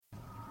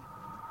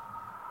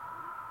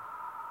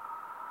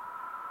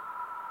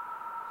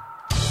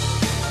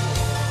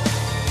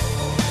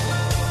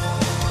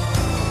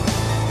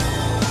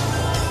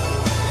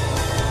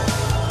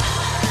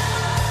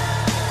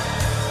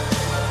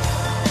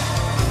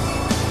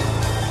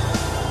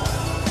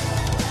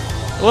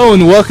Hello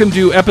and welcome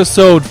to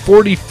episode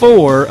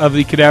 44 of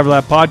the Cadaver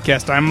Lab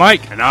podcast. I'm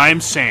Mike. And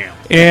I'm Sam.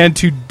 And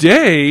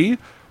today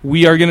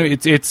we are going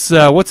to, it's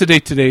what's the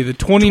date today? The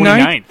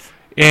 29th?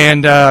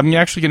 And I'm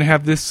actually going to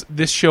have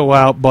this show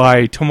out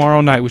by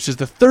tomorrow night, which is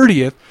the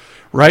 30th,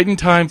 right in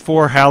time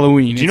for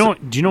Halloween. Do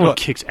you know what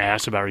kicks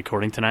ass about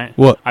recording tonight?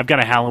 What? I've got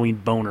a Halloween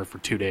boner for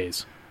 2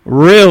 days.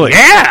 Really?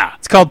 Yeah!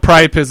 It's called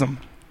priapism.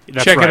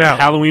 That's Check right. it out.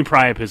 Halloween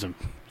priapism.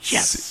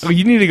 Yes.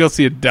 You need to go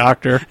see a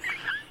doctor.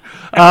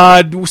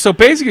 So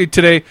basically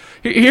today,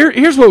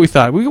 here's what we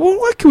thought.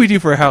 What can we do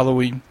for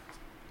Halloween?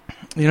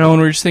 You know,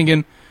 and we're just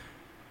thinking,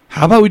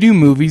 how about we do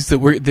movies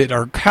that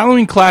are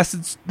Halloween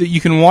classics that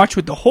you can watch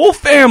with the whole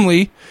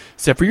family,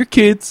 except for your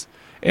kids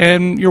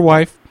and your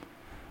wife.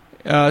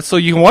 So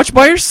you can watch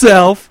by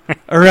yourself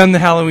around the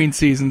Halloween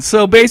season.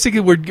 So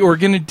basically, we're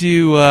going to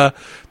do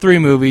 3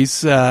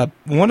 movies.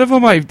 One of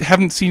them I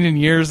haven't seen in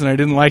years, and I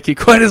didn't like it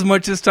quite as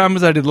much this time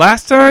as I did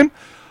last time.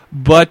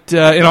 But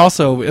and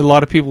also, a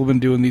lot of people have been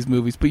doing these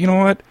movies. But you know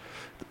what?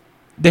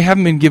 They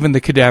haven't been given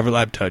the Cadaver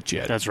Lab touch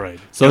yet. That's right.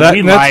 So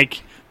we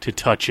like to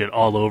touch it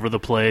all over the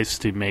place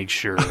to make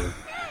sure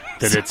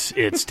that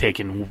it's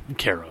taken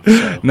care of.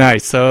 So.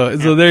 Nice. So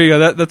there you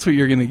go. That's what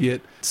you're going to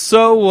get.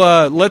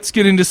 So let's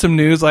get into some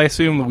news. I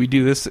assume that we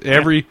do this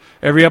every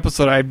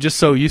episode. I'm just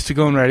so used to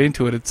going right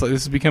into it. This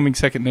is becoming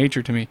second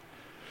nature to me.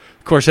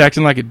 Of course,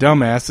 acting like a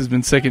dumbass has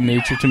been second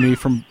nature to me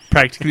from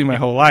practically my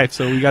whole life.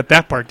 So we got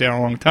that part down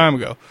a long time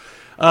ago.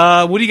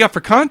 What do you got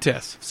for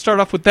contests? Start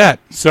off with that.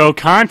 So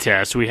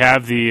contest, we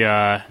have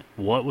the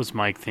what was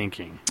Mike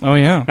thinking? Oh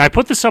yeah. Now, I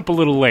put this up a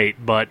little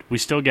late, but we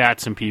still got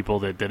some people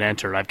that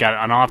entered.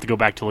 I'll have to go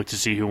back to look to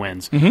see who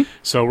wins. Mm-hmm.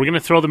 So we're gonna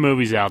throw the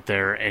movies out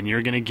there, and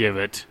you're gonna give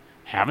it.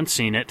 Haven't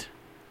seen it.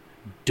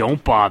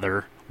 Don't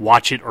bother.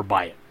 Watch it or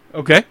buy it.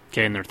 Okay.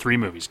 Okay, and there are 3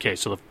 movies. Okay,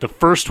 so the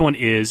first one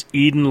is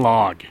Eden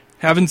Log.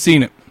 Haven't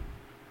seen it.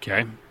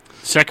 Okay.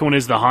 Second one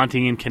is The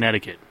Haunting in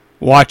Connecticut.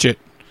 Watch it.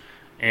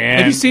 And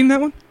have you seen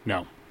that one?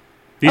 No.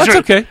 That's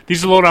okay.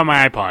 These are loaded on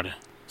my iPod.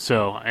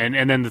 So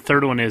and then the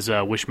third one is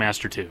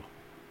Wishmaster 2.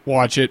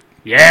 Watch it.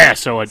 Yeah.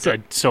 So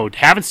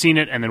haven't seen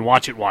it, and then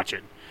watch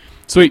it.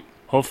 Sweet.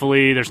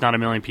 Hopefully, there's not a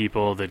million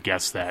people that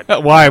guess that.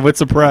 Why? What's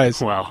the prize?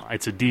 Well,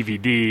 it's a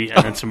DVD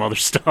and then some other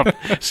stuff.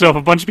 So if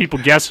a bunch of people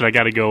guess it, I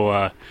got to go.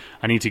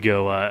 I need to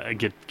go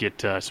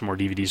get some more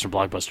DVDs from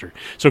Blockbuster.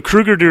 So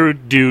Kruger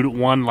Dude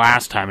won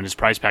last time, and his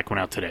prize pack went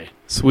out today.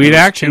 Sweet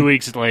action. 2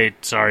 weeks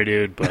late. Sorry,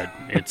 dude, but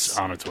it's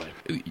on its way.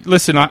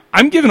 Listen,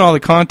 I'm giving all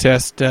the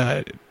contest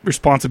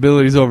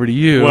responsibilities over to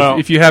you. Well,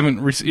 if you haven't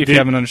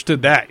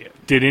understood that yet.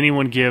 Did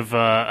anyone give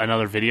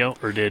another video,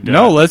 or did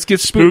no? Let's get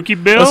Spooky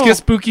Bill. Let's get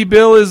Spooky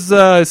Bill his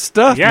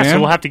stuff. Yeah, man.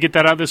 so we'll have to get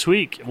that out this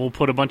week. We'll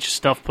put a bunch of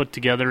stuff put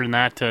together in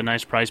that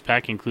nice prize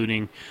pack,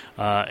 including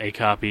a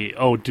copy.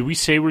 Oh, did we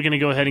say we're going to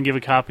go ahead and give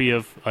a copy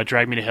of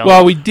Drag Me to Hell?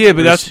 Well, we did,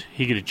 but that's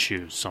he get to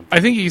choose something. I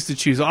think he gets to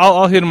choose.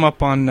 I'll hit him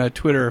up on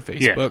Twitter or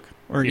Facebook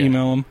or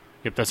email him.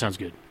 Yep, that sounds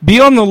good. Be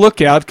on the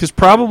lookout, because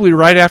probably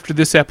right after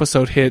this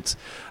episode hits,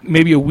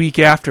 maybe a week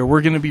after,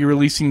 we're going to be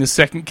releasing the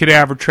second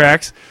Cadaver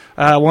tracks.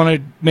 I want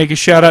to make a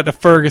shout-out to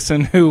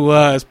Ferguson, who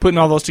is putting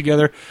all those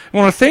together. I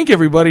want to thank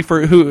everybody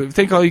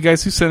thank all you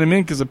guys who sent them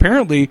in, because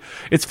apparently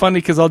it's funny,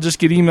 because I'll just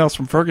get emails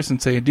from Ferguson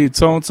saying, dude,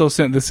 so-and-so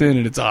sent this in,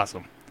 and it's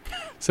awesome.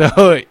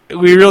 So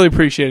we really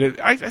appreciate it.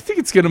 I think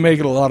it's going to make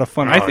it a lot of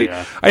fun.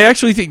 I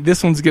actually think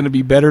this one's going to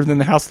be better than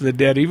the House of the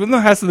Dead, even though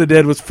House of the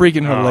Dead was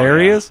freaking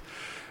hilarious. Yeah.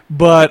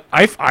 But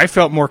I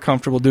felt more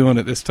comfortable doing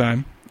it this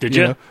time. Did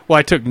you? Know? Well,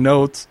 I took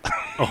notes.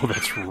 Oh,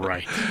 that's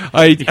right.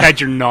 You had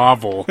your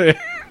novel.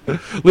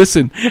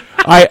 Listen,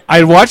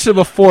 I watched it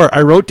before.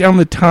 I wrote down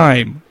the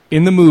time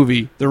in the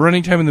movie, the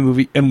running time in the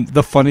movie, and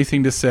the funny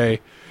thing to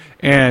say.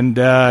 And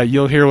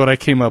you'll hear what I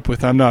came up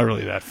with. I'm not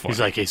really that funny. He's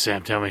like, hey,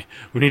 Sam, tell me.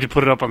 We need to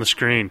put it up on the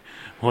screen,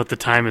 what the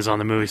time is on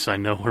the movie, so I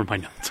know where my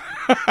notes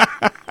are.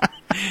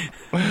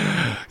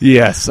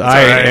 Yes,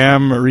 I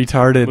am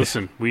retarded.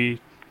 Listen, we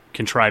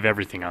contrive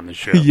everything on this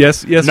show.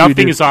 Yes,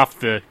 nothing is off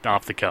the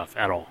cuff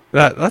at all.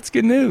 That's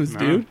good news,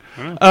 dude.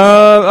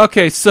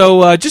 Okay,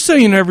 so just so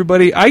you know,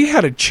 everybody, I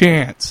had a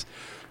chance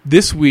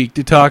this week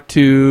to talk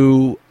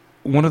to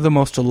one of the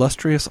most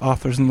illustrious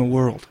authors in the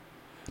world,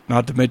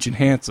 not to mention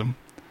handsome,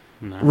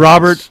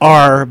 Robert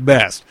R.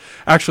 Best.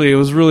 Actually, it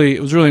was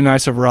really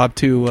nice of Rob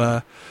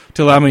to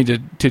allow me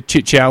to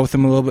chit chat with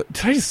him a little bit.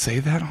 Did I just say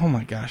that? Oh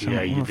my gosh, I'm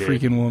a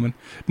freaking woman.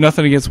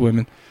 Nothing against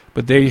women.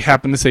 But they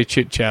happen to say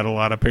chit-chat a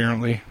lot,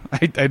 apparently.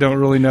 I don't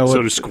really know.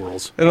 So do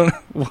squirrels. I don't.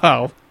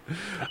 Wow.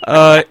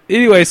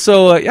 Anyway,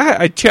 so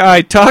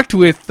I talked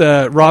with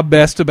Rob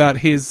Best about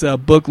his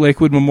book,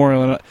 Lakewood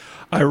Memorial, and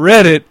I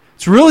read it.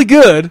 It's really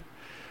good.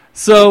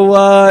 So,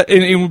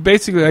 and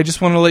basically, I just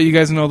want to let you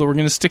guys know that we're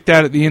going to stick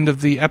that at the end of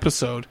the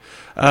episode.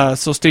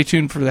 So stay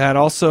tuned for that.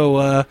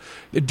 Also,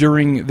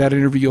 during that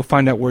interview, you'll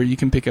find out where you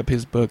can pick up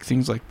his book,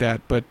 things like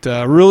that. But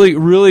really,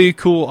 really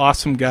cool,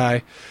 awesome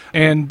guy.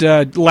 And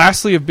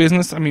lastly, of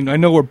business, I mean, I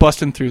know we're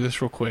busting through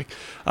this real quick.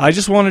 I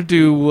just wanted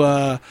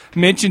to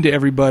mention to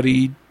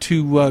everybody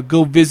to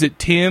go visit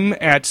Tim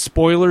at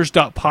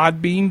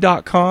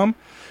spoilers.podbean.com.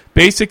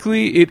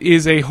 Basically, it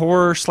is a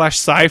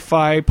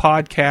horror/sci-fi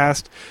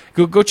podcast.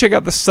 Go check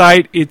out the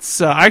site.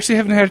 It's I actually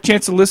haven't had a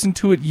chance to listen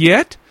to it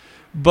yet,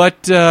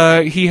 but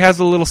he has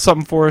a little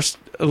something for us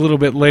a little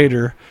bit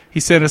later. He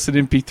sent us an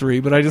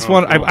MP3, but I just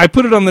cool. I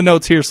put it on the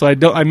notes here, so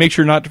I make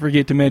sure not to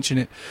forget to mention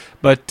it.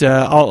 But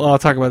I'll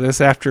talk about this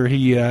after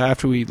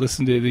we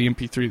listen to the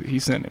MP3 that he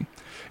sent him.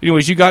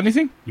 Anyways, you got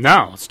anything?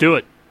 No, let's do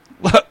it.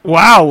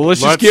 Wow, well,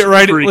 let's just get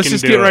right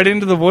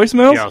into the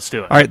voicemails. Yeah, let's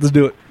do it. All right, let's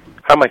do it.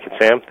 Hi, Mike and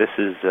Sam. This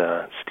is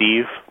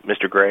Steve,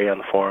 Mr. Gray on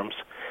the forums.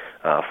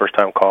 First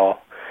time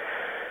call.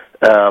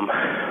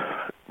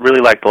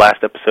 Really liked the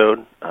last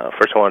episode.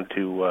 First, I wanted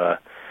to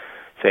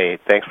say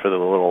thanks for the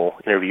little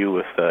interview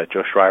with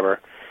Joe Schreiber.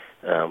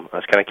 I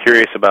was kind of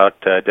curious about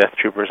Death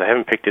Troopers. I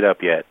haven't picked it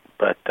up yet,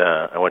 but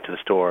I went to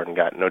the store and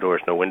got No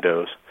Doors, No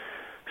Windows.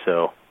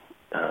 So,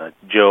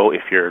 Joe,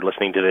 if you're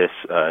listening to this,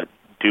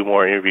 do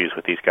more interviews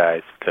with these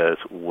guys because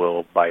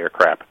we'll buy your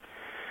crap.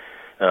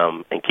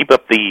 And keep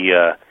up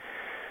the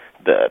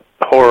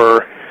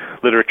horror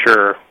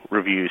literature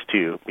reviews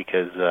too,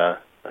 because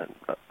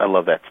I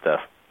love that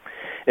stuff.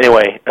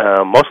 Anyway,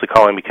 mostly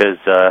calling because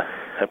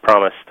I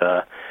promised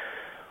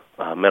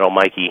Metal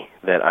Mikey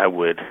that I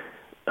would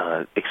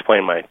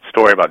explain my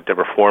story about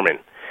Deborah Foreman.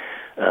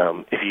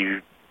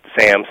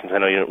 Sam, since I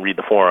know you don't read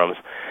the forums,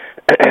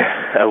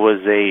 I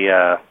was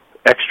a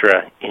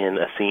extra in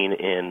a scene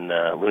in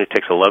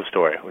Lunatics: A Love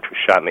Story, which was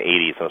shot in the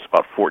 80s. I was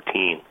about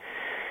 14,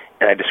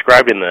 and I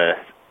described in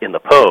the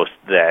post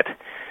that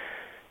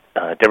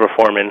Deborah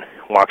Foreman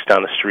walks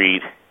down the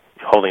street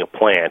holding a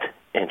plant,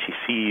 and she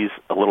sees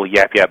a little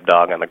yap-yap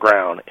dog on the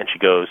ground, and she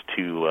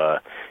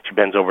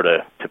bends over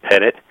to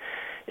pet it,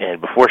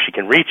 and before she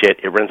can reach it,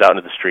 it runs out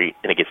into the street,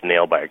 and it gets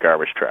nailed by a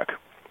garbage truck.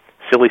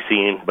 Silly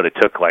scene, but it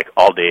took like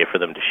all day for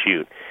them to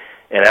shoot.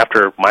 And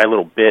after my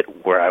little bit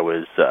where I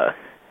was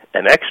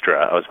an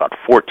extra, I was about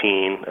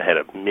 14, I had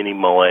a mini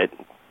mullet,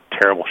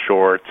 terrible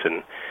shorts,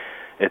 and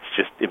it's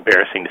just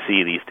embarrassing to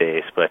see these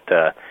days, but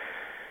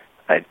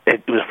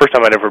it was the first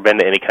time I'd ever been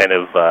to any kind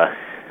of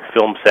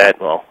film set,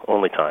 well,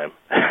 only time,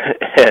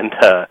 and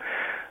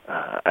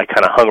I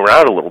kind of hung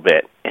around a little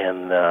bit,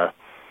 and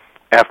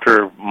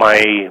after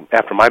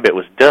my bit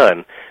was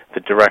done,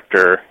 the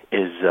director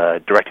is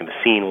directing the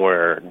scene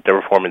where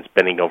Deborah Foreman's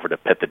bending over to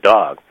pet the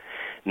dog.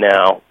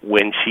 Now,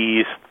 when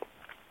she's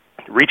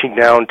reaching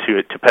down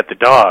to pet the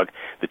dog,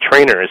 the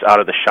trainer is out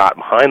of the shot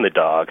behind the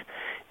dog,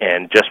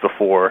 and just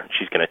before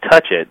she's going to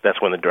touch it, that's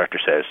when the director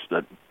says,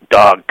 "The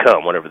dog,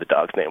 come," whatever the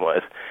dog's name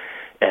was.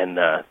 And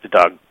the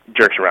dog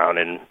jerks around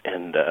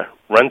and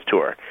runs to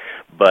her.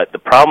 But the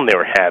problem they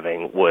were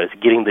having was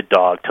getting the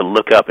dog to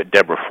look up at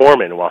Deborah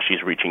Foreman while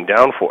she's reaching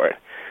down for it.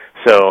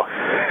 So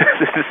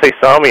since they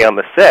saw me on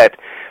the set,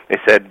 they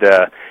said,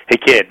 "Hey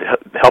kid,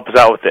 help us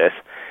out with this."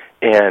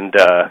 And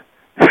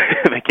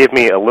they gave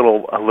me a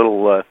little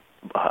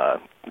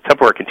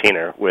Tupperware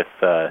container with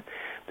the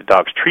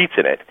dog's treats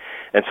in it.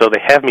 And so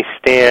they have me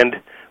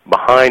stand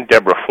behind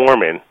Deborah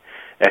Foreman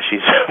as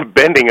she's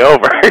bending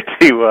over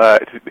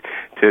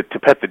to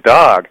pet the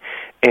dog,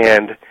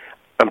 and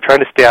I'm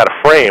trying to stay out of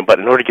frame, but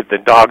in order to get the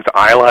dog's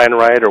eye line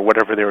right or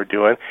whatever they were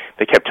doing,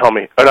 they kept telling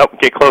me, "Oh no,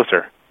 get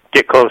closer,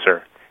 get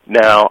closer."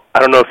 Now, I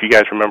don't know if you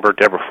guys remember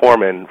Deborah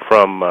Foreman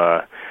from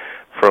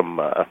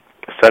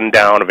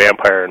Sundown, A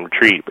Vampire in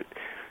Retreat, but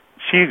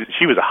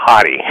she was a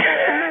hottie,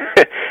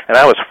 and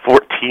I was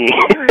 14,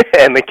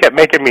 and they kept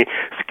making me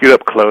scoot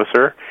up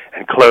closer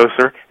and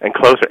closer and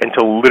closer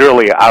until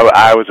literally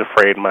I was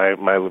afraid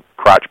my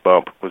crotch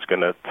bump was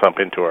going to thump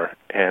into her.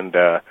 And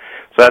so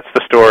that's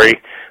the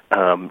story.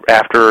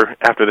 After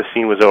the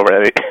scene was over,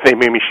 they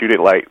made us shoot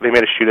it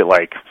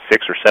like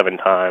 6 or 7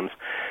 times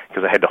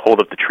because I had to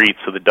hold up the treats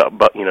so the dog,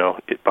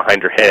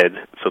 behind her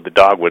head so the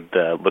dog would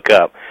look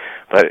up.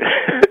 But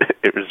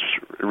it was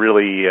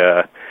really.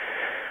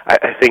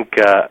 I think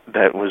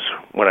that was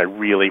when I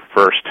really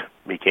first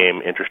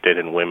became interested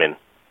in women,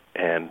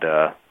 and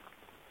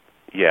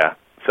yeah.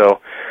 So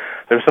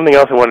there was something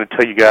else I wanted to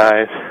tell you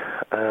guys.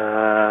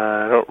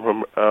 I don't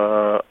remember.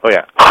 Oh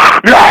yeah.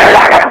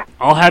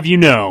 I'll have you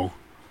know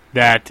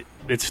that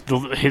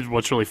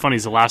what's really funny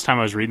is the last time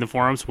I was reading the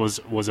forums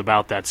was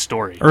about that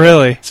story.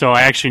 Really? So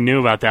I actually knew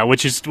about that,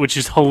 which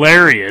is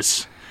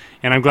hilarious.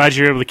 And I'm glad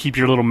you're able to keep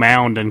your little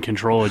mound in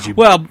control as you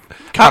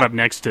caught up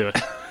next to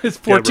his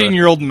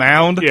 14-year-old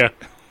mound. Yeah.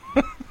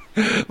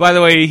 By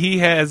the way, he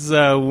has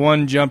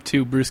one jump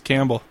to Bruce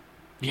Campbell.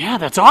 Yeah,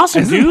 that's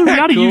awesome, Isn't dude. that We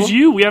got to cool? use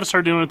you. We got to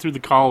start doing it through the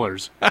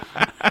callers.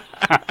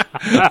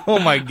 Oh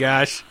my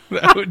gosh,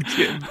 that would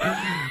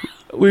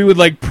we would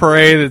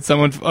pray that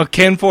someone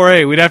Ken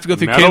 4A. We'd have to go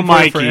through Metal Ken 4A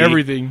Mikey for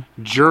everything.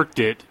 Jerked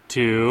it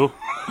to.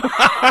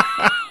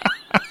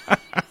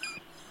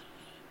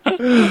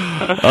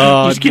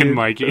 Just kidding,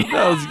 Mikey.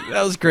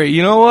 That was great.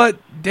 You know what?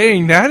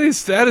 Dang, that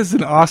is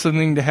an awesome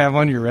thing to have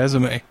on your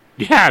resume.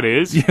 Yeah, it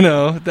is. I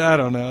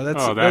don't know.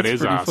 That's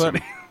pretty awesome.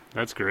 Funny.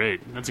 That's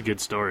great. That's a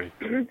good story.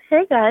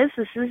 Hey guys,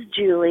 this is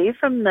Julie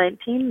from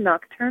 19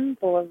 Nocturne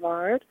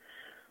Boulevard.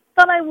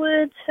 thought I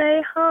would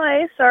say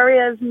hi.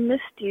 Sorry I've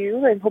missed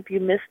you. I hope you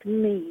missed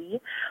me.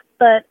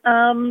 But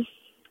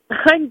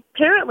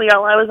apparently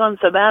while I was on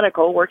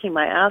sabbatical working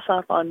my ass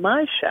off on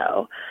my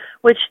show,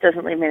 which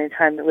doesn't leave me any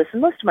time to listen.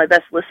 Most of my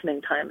best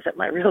listening time's at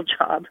my real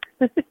job.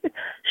 Shh,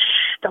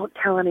 don't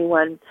tell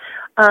anyone.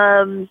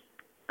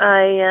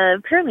 I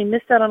apparently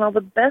missed out on all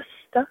the best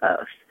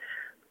stuff.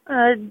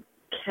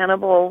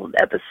 Cannibal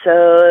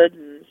episode,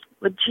 and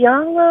with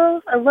Giallo.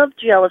 I love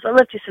Giallos. I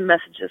left you some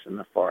messages in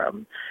the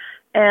forum.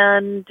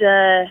 And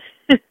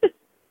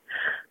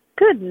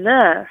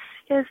goodness,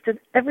 you guys did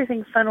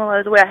everything fun while I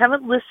was away. I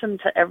haven't listened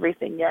to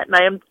everything yet, and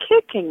I am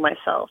kicking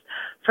myself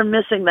for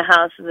missing the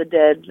House of the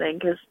Dead thing,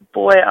 because,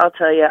 boy, I'll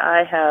tell you,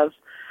 I have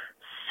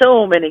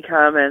so many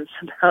comments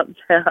about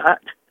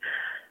that.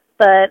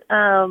 But,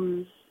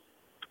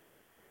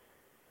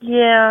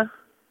 yeah,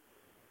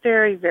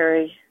 very,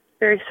 very,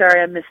 very sorry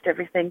I missed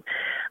everything.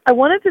 I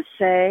wanted to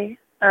say,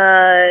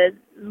 I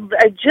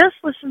just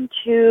listened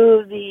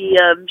to the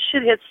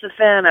Shit Hits the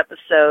Fan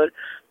episode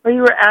where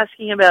you were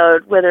asking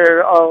about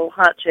whether all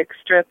hot chicks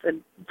strip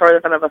in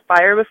front of a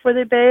fire before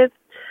they bathe.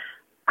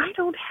 I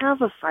don't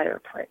have a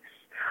fireplace.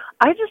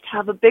 I just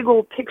have a big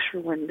old picture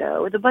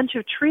window with a bunch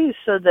of trees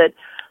so that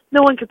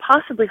no one could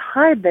possibly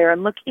hide there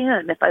and look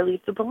in if I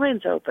leave the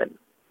blinds open.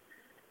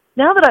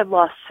 Now that I've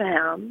lost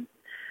Sam...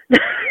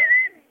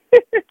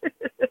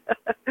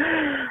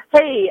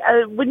 Hey,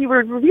 when you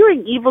were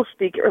reviewing Evil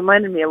Speak, it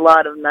reminded me a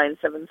lot of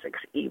 976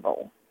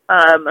 Evil.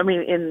 I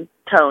mean, in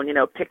tone, you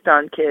know, picked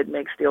on kid,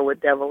 makes deal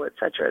with devil,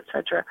 etc.,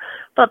 etc.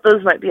 Thought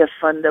those might be a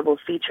fun double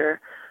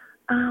feature.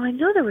 I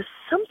know there was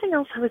something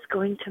else I was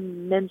going to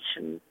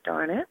mention,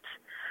 darn it.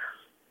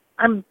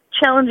 I'm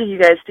challenging you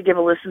guys to give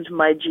a listen to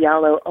my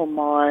Giallo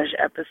homage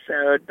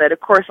episode, but of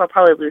course I'll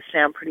probably lose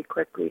Sam pretty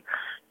quickly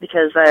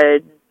because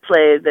I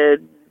play the,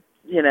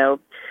 you know,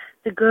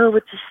 the girl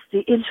with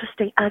the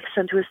interesting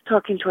accent who is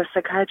talking to a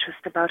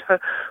psychiatrist about her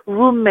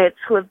roommates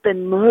who have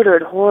been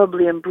murdered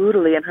horribly and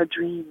brutally in her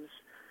dreams.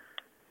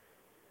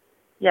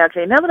 Yeah,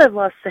 okay, now that I've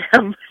lost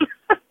Sam.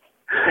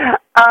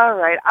 All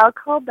right, I'll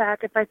call back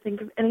if I think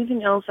of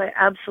anything else I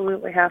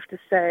absolutely have to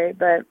say,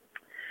 but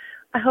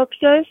I hope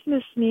you guys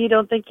miss me.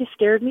 Don't think you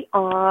scared me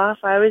off.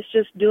 I was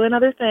just doing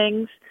other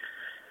things.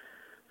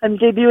 I'm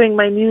debuting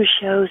my new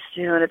show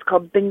soon. It's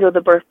called Bingo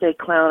the Birthday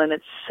Clown, and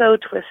it's so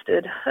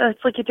twisted.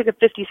 It's like you took a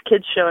 50s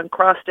kids show and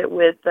crossed it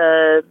with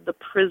The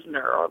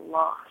Prisoner or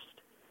Lost.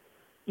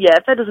 Yeah,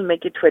 if that doesn't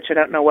make you twitch, I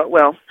don't know what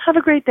will. Have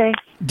a great day.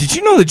 Did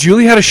you know that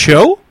Julie had a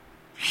show?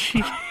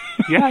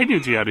 Yeah, I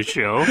knew she had a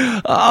show.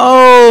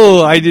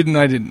 Oh, I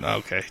didn't.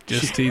 Okay,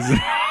 just teasing.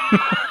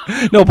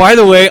 No, by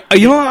the way,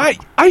 you know,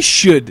 I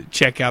should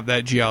check out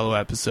that Giallo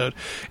episode.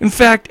 In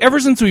fact,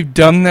 ever since we've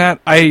done that,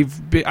 I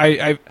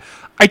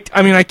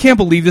mean, I can't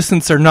believe this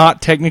since they're not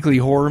technically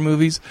horror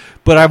movies,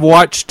 but I've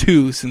watched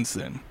 2 since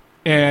then.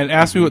 And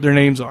ask me what their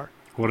names are.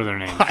 What are their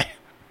names? I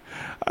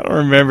don't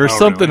remember.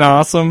 Something really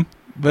awesome.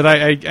 But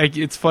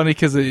it's funny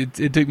because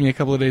it took me a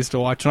couple of days to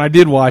watch. And I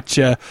did watch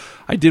the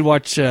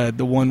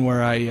one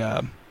where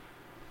I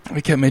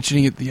kept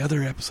mentioning it the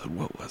other episode.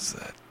 What was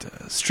that?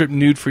 Strip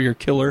Nude for Your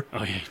Killer.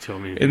 Oh, yeah, you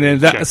told me. And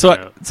then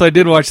so I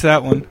did watch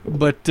that one.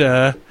 But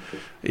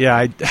yeah,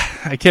 I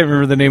can't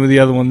remember the name of the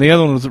other one. The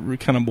other one was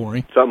kind of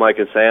boring. What's up, Mike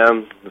and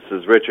Sam? This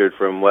is Richard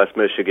from West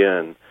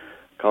Michigan.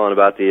 Calling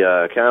about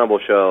the Cannibal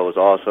show. It was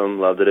awesome.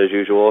 Loved it as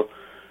usual.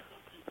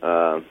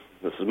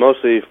 This is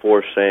mostly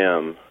for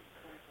Sam.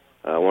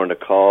 I wanted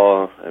to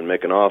call and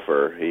make an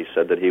offer. He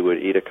said that he would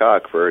eat a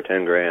cock for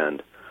 $10,000.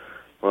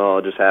 Well,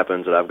 it just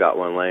happens that I've got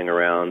one laying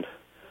around.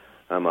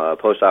 I'm a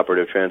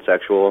post-operative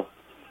transsexual.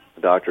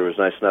 The doctor was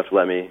nice enough to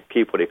let me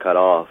keep what he cut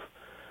off.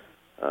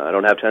 I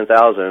don't have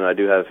 $10,000. I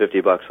do have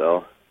 $50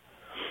 though.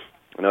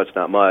 I know it's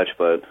not much,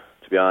 but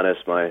to be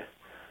honest, my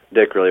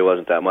dick really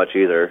wasn't that much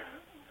either.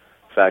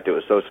 In fact, it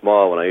was so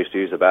small when I used to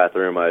use the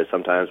bathroom, I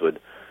sometimes would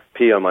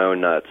pee on my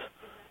own nuts.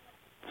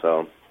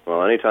 So,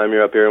 well, anytime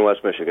you're up here in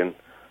West Michigan,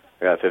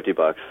 I got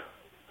 $50.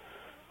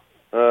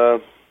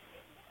 Well,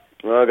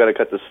 I got to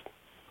cut this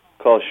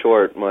call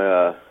short.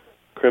 My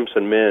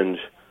Crimson Minge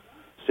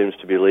seems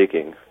to be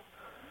leaking.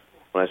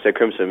 When I say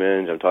Crimson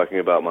Minge, I'm talking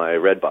about my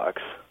red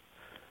box.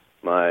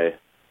 My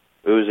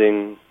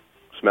oozing,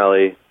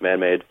 smelly,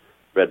 man-made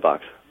red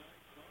box.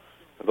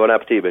 Bon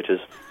appetit,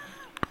 bitches.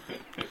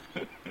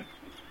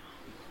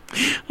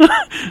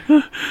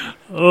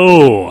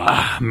 Oh,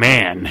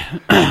 man.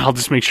 I'll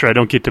just make sure I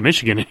don't get to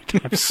Michigan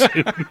anytime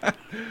soon.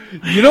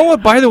 You know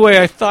what? By the way,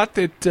 I thought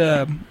that,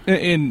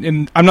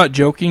 and I'm not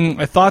joking,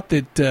 I thought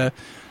that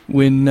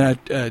when a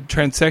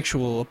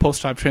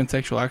post-op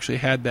transsexual actually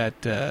had that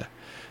the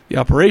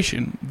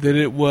operation, that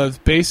it was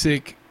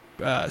basic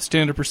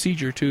standard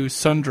procedure to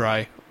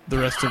sun-dry the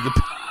rest of the...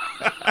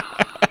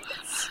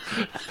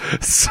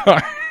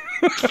 Sorry.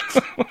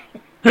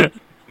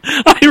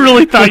 I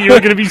really thought you were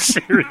going to be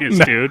serious,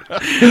 dude.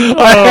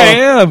 I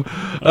am.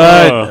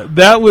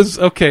 That was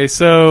okay.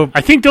 So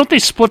I think don't they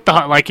split the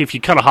like if you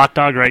cut a hot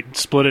dog right,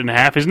 split it in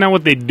half? Isn't that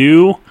what they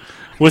do?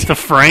 with the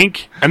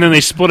Frank, and then they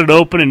split it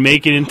open and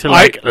make it into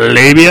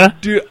labia.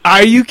 Dude,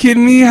 are you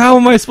kidding me? How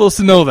am I supposed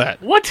to know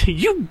that? What?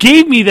 You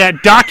gave me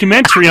that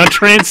documentary on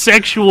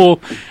transsexual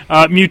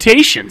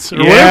mutations.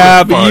 Or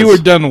Yeah, but you were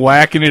done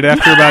whacking it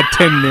after about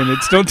 10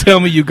 minutes. Don't tell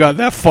me you got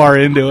that far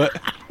into it.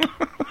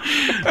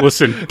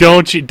 Listen,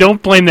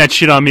 don't blame that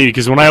shit on me,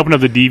 because when I opened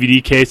up the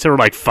DVD case, there were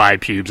like 5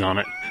 pubes on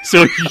it.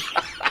 So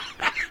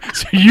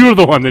you were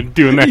the one that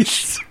doing that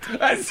shit.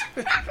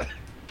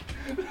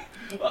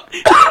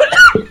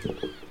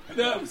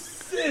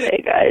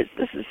 Hey guys,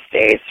 this is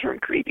Stace from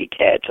Creepy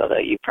Kitch, although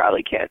you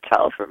probably can't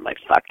tell from my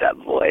fucked up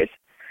voice.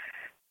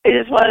 I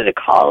just wanted to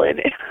call in.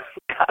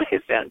 God, I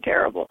sound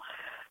terrible.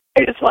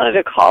 I just wanted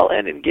to call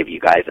in and give you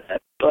guys a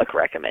book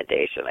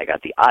recommendation. I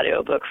got the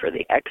audiobook for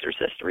The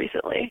Exorcist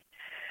recently,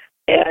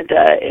 and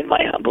in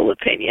my humble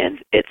opinion,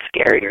 it's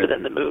scarier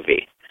than the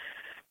movie.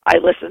 I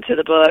listened to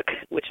the book,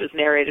 which was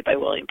narrated by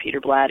William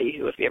Peter Blatty,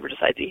 who, if he ever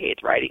decides he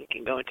hates writing,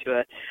 can go into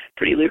a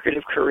pretty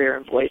lucrative career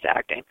in voice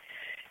acting.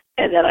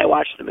 And then I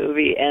watched the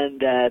movie,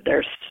 and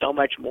there's so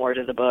much more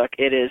to the book.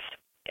 It is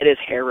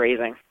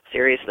hair-raising,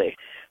 seriously.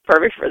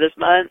 Perfect for this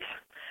month.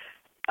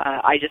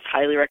 I just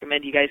highly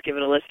recommend you guys give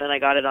it a listen. I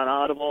got it on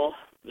Audible.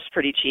 It was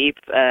pretty cheap.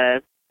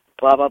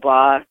 Blah, blah,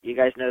 blah. You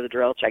guys know the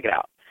drill. Check it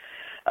out.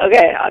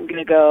 Okay, I'm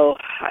going to go,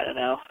 I don't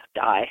know,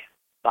 die.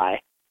 Bye.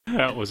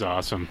 That was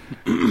awesome.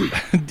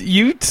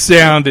 You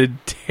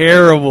sounded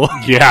terrible.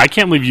 Yeah, I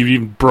can't believe you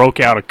even broke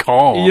out a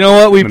call. You know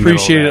what? We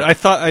appreciate it.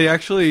 I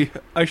actually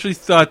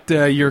thought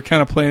you were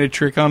kind of playing a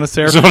trick on us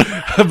there.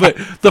 But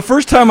the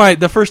first time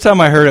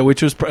I heard it,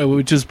 which is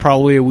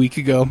probably a week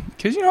ago,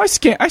 because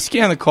I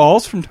scan the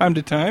calls from time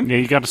to time. Yeah,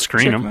 you got to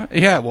screen them.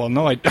 Yeah, well,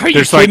 no, are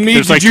you kidding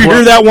me? Did you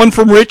hear that one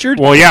from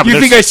Richard? Well, yeah. You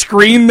think I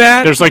screened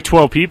that? There's like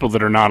 12 people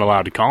that are not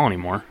allowed to call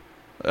anymore.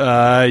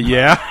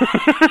 Yeah.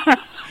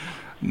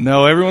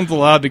 No, everyone's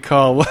allowed to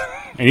call.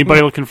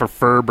 Anybody looking for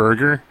Fur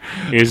Burger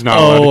is not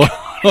allowed to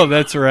call. Oh,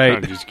 that's right.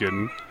 I'm just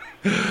kidding.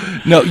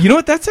 No, you know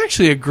what? That's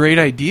actually a great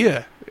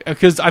idea.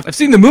 Because I've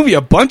seen the movie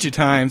a bunch of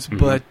times,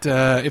 but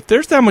if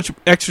there's that much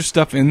extra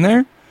stuff in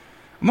there,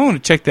 I'm going to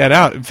check that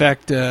out. In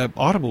fact,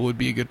 Audible would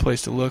be a good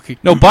place to look.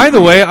 No, by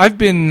the way, I've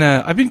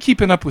been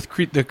keeping up with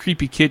the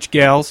Creepy Kitch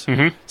gals,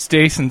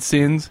 Stace and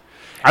Sins.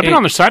 I've been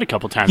on their site a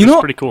couple times. It's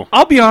pretty cool.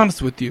 I'll be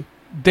honest with you.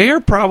 They are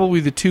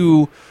probably the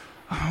two.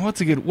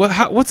 What's a good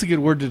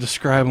word to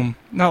describe them?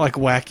 Not like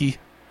wacky,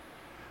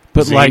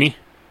 but zany.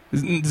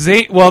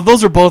 Well,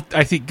 those are both,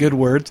 I think, good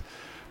words.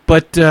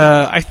 But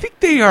I think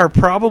they are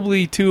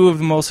probably two of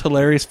the most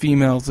hilarious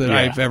females that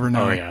I've ever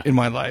known in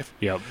my life.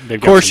 Yep.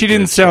 Of course, she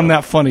didn't sound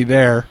that funny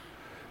there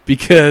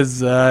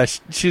because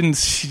she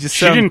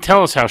didn't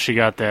tell us how she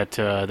got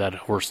that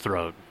horse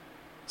throat.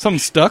 Something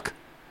stuck.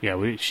 Yeah,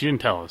 she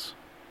didn't tell us.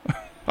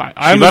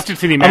 I left it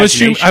to the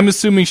imagination. I'm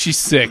assuming she's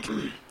sick.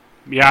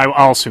 Yeah,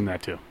 I'll assume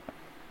that too.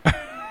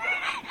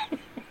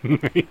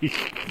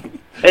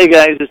 Hey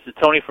guys, this is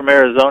Tony from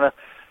Arizona.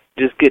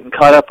 Just getting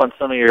caught up on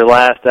some of your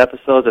last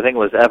episodes. I think it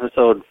was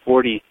episode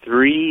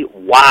 43.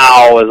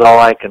 Wow is all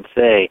I can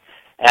say.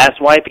 Ass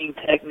wiping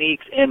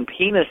techniques and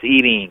penis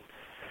eating.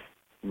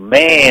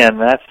 Man,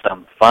 that's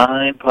some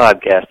fine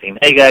podcasting.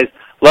 Hey guys,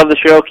 love the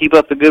show. Keep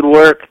up the good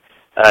work.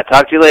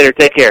 Talk to you later.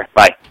 Take care.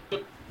 Bye.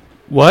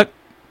 What?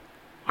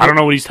 I don't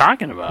know what he's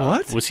talking about.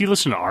 What? Was he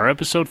listening to our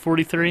episode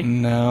 43?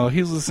 No,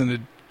 he's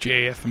listening to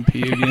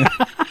JF&P again.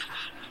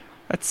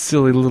 That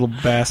silly little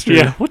bastard.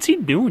 Yeah, what's he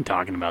doing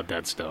talking about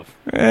that stuff?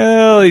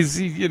 Well,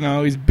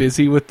 he's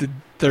busy with the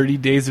 30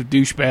 days of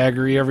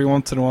douchebaggery. Every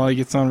once in a while he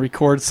gets on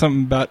record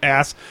something about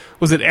ass.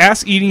 Was it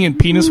ass eating and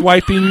penis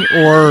wiping,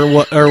 or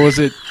what? Or was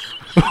it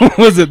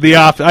the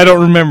opposite? I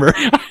don't remember.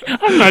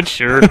 I'm not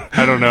sure.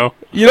 I don't know.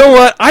 You know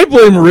what? I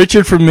blame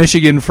Richard from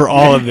Michigan for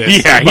all of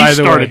this. Yeah, he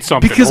started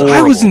something because horrible.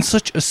 I was in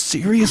such a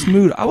serious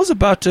mood. I was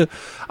about to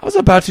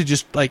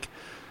just like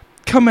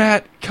come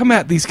at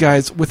these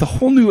guys with a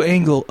whole new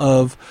angle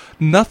of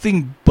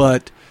nothing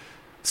but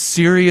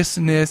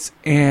seriousness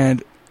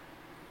and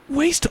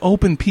ways to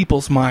open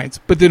people's minds.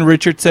 But then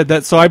Richard said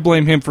that, so I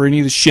blame him for any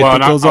of the shit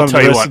that goes on in the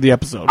rest of the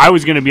episode. I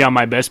was going to be on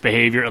my best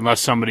behavior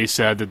unless somebody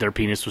said that their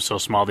penis was so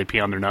small they pee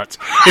on their nuts.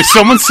 If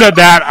someone said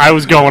that, I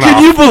was going off.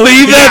 Can you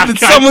believe that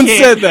someone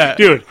said that?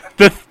 Dude,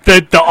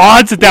 the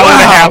odds that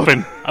would have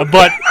happened.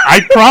 But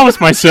I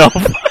promised myself.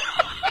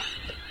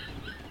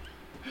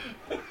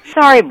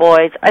 Sorry,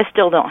 boys, I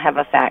still don't have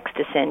a fax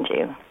to send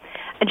you.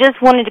 I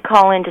just wanted to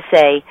call in to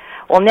say,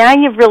 well, now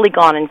you've really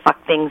gone and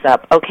fucked things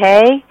up,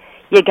 okay?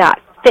 You got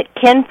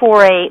Ken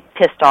 48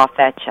 pissed off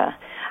at you.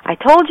 I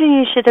told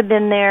you should have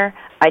been there.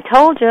 I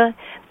told you.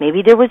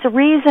 Maybe there was a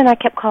reason I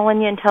kept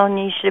calling you and telling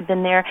you should have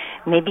been there.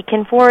 Maybe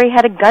Ken 48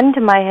 had a gun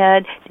to my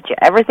head. Did you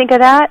ever think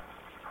of that?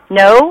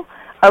 No?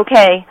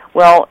 Okay,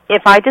 well,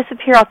 if I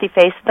disappear off the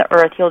face of the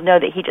earth, you'll know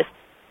that he just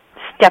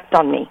stepped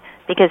on me,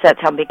 because that's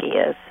how big he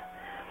is.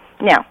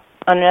 Now,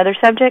 on another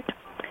subject,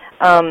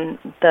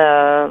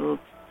 the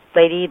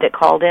lady that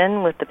called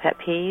in with the pet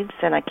peeves,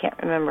 and I can't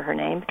remember her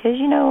name because,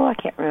 I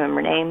can't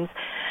remember names.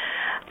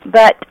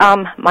 But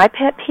my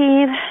pet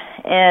peeve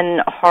in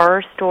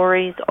horror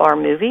stories or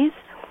movies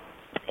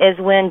is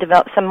when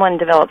someone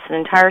develops an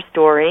entire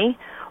story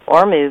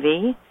or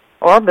movie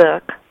or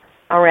book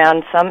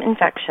around some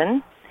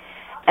infection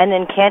and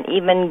then can't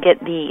even get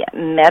the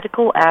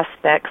medical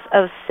aspects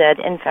of said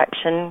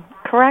infection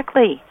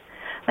correctly.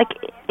 Like,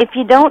 if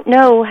you don't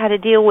know how to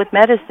deal with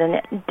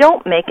medicine,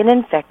 don't make an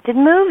infected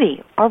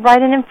movie or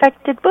write an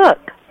infected book.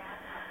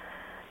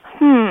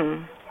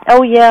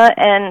 Oh, yeah,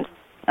 and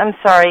I'm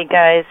sorry,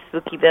 guys,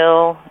 Spooky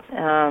Bill,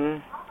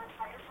 and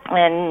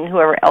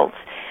whoever else,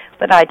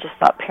 but I just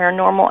thought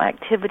Paranormal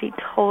Activity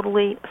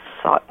totally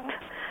sucked.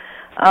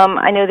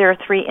 I know there are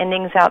 3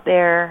 endings out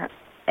there.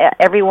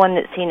 Everyone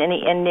that's seen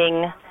any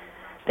ending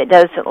that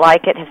doesn't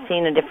like it has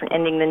seen a different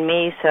ending than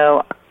me,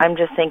 so I'm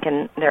just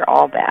thinking they're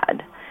all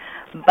bad.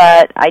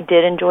 But I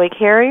did enjoy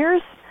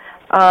Carriers,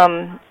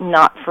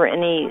 not for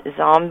any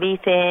zombie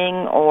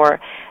thing, or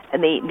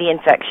the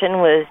infection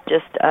was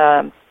just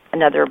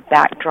another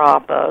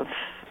backdrop of,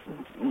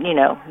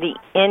 the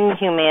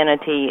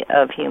inhumanity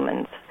of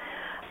humans.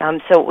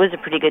 So it was a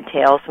pretty good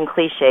tale, some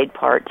cliched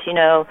parts.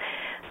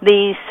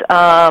 These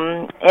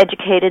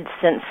educated,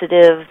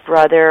 sensitive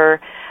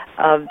brother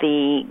of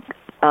the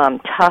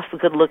tough,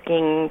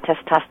 good-looking,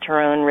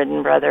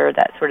 testosterone-ridden brother,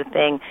 that sort of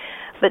thing.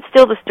 But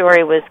still, the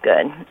story was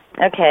good.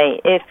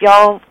 Okay, if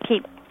y'all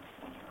keep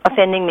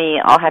offending me,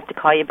 I'll have to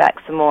call you back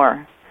some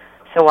more.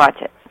 So watch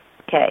it.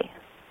 Okay.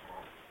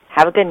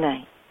 Have a good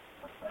night.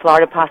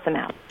 Florida Possum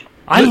out.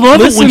 I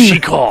love it when she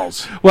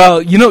calls.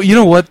 Well, you know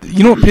what?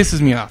 You know what pisses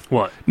me off?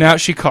 What? Now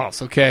she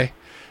calls, okay?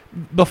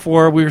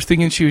 Before, we were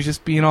thinking she was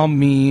just being all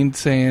mean,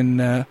 saying,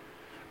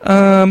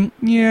 yeah,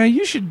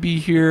 you should be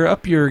here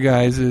up your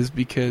guys's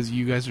because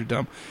you guys are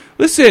dumb.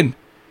 Listen,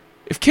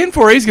 if Ken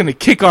Foray's going to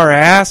kick our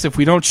ass if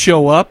we don't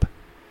show up,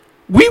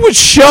 we would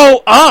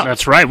show up.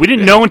 That's right. We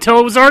didn't know until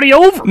it was already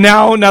over.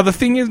 Now the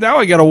thing is, now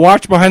I got to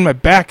watch behind my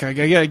back.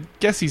 I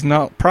guess he's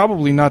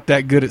probably not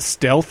that good at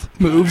stealth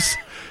moves.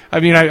 I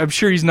mean, I'm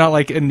sure he's not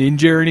like a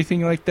ninja or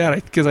anything like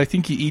that, because I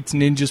think he eats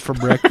ninjas for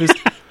breakfast.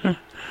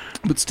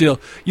 But still,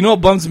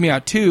 what bums me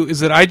out too is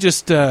that I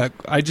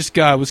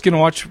was going to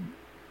watch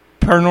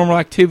Paranormal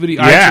Activity.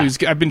 Yeah.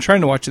 I've been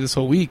trying to watch it this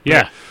whole week.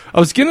 Yeah. I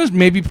was going to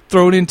maybe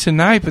throw it in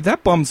tonight, but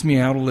that bums me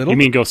out a little. You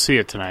mean go see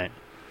it tonight?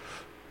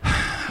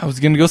 I was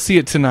going to go see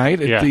it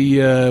tonight at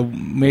the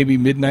maybe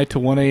midnight to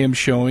 1 a.m.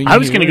 showing. I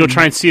was going to go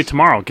try and see it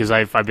tomorrow because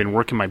I've been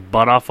working my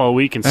butt off all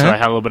week, and so I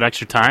had a little bit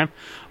extra time.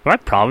 But I'm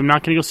probably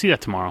not going to go see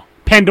that tomorrow.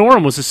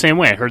 Pandorum was the same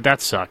way. I heard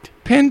that sucked.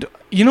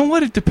 You know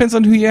what? It depends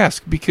on who you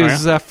ask,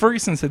 because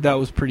Ferguson said that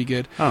was pretty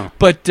good. Oh.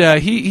 But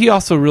he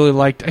also really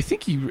liked. I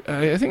think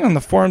on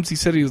the forums he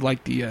said he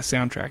liked the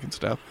soundtrack and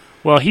stuff.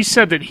 Well, he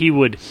said that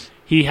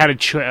he had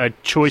a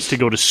choice to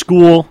go to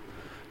school,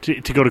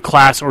 to go to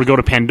class, or go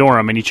to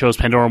Pandorum, and he chose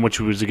Pandorum,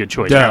 which was a good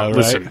choice. Now,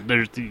 listen,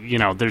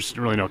 there's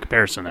really no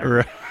comparison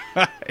there.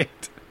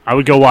 Right. I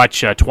would go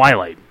watch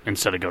Twilight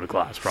instead of go to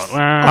class. Probably.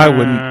 I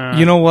wouldn't.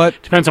 You know what?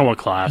 Depends on what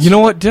class. You know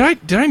what? Did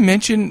I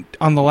mention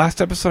on the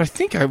last episode? I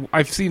think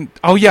I've seen.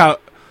 Oh yeah.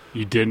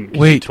 You didn't.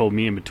 Wait. You told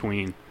me in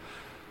between.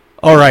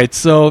 All right.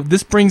 So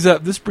this brings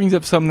up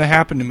something that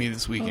happened to me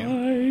this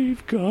weekend.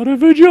 I've got a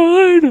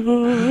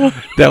vagina.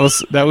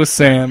 That was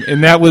Sam,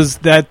 and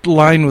that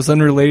line was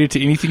unrelated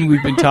to anything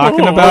we've been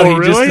talking about. He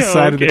really? just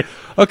decided.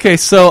 Okay.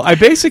 So I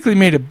basically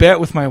made a bet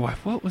with my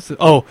wife. What was it?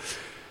 Oh.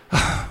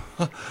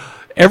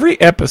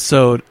 Every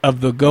episode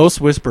of The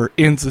Ghost Whisperer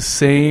ends the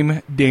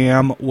same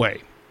damn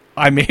way.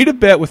 I made a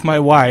bet with my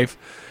wife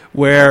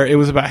where it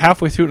was about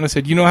halfway through, and I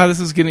said, "You know how this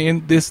is going to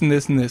end? This and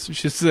this and this."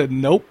 She said,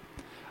 "Nope."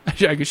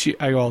 I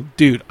go,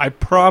 "Dude, I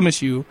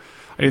promise you."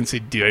 I didn't say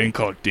dude. I didn't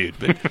call it dude,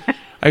 but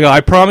I go, "I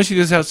promise you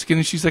this is how it's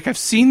going to." She's like, "I've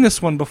seen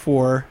this one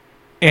before,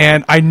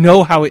 and I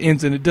know how it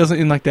ends, and it doesn't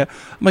end like that."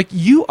 I'm like,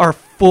 "You are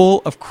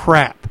full of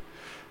crap."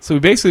 So we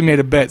basically made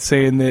a bet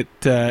saying that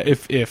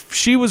if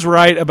she was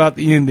right about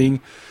the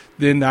ending,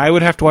 then I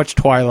would have to watch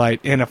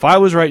Twilight, and if I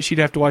was right, she'd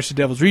have to watch The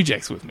Devil's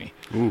Rejects with me.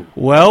 Ooh.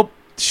 Well,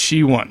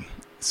 she won.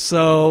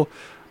 So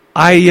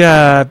I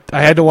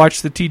had to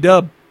watch the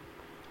T-dub.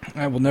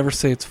 I will never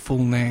say its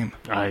full name.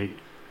 I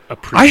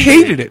appreciate I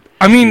hated it.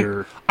 I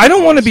mean, I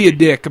don't want to be a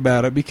honesty. dick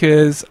about it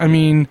because, I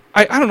mean,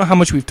 I don't know how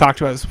much we've talked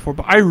about this before,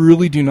 but I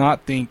really do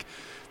not think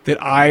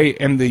that I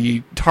am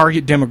the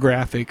target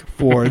demographic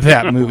for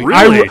that movie.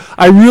 Really?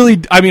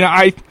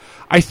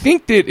 I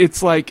think that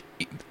it's like,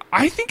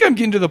 I think I'm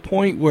getting to the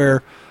point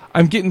where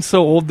I'm getting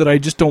so old that I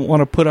just don't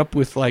want to put up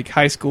with like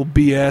high school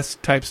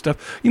BS type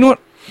stuff. You know what?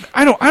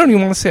 I don't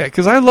even want to say it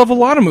because I love a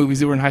lot of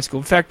movies that were in high school.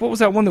 In fact, what was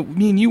that one that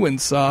me and you went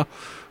and saw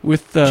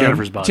with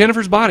Jennifer's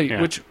Body,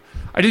 yeah. which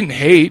I didn't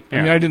hate. Yeah.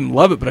 I mean, I didn't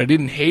love it, but I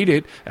didn't hate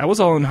it. That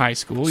was all in high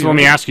school. So let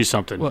me ask you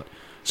something. What?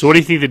 So what do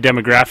you think the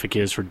demographic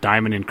is for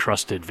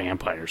diamond-encrusted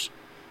vampires?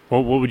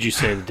 What would you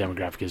say the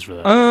demographic is for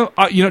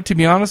that? To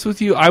be honest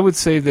with you, I would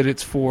say that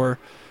it's for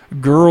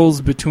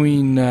girls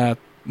between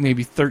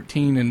maybe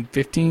 13 and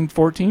 15,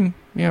 14.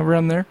 Yeah,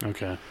 around there.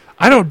 Okay.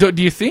 I don't.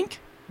 Do you think?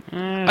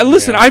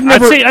 Listen, I've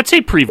never. I'd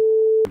say pre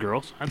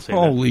girls. I'd say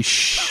Holy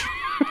sh!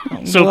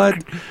 So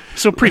What?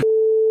 so pre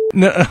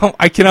No,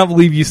 I cannot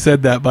believe you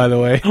said that, by the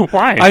way.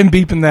 Why? I'm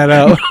beeping that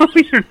out. No,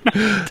 you're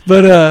not.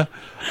 But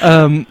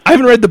I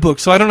haven't read the book,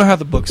 so I don't know how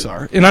the books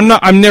are. And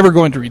I'm never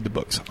going to read the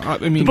books. I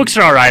mean, The books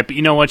are all right, but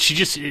you know what?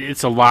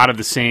 It's a lot of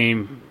the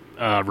same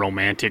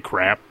romantic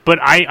crap. But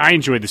I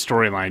enjoyed the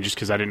storyline just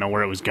because I didn't know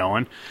where it was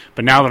going.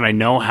 But now that I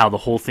know how the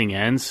whole thing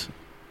ends,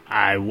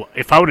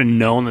 if I would have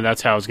known that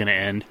that's how it was going to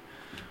end,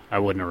 I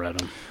wouldn't have read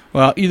them.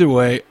 Well, either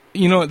way,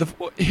 you know,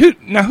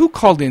 who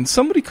called in?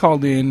 Somebody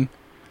called in.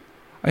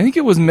 I think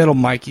it was Metal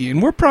Mikey,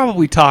 and we're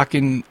probably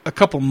talking a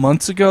couple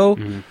months ago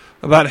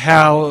about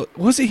how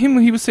was it him?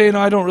 He was saying,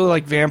 "I don't really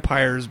like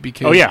vampires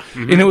because." Oh yeah,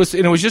 and it was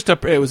just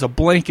it was a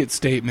blanket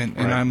statement,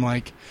 and I'm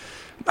like,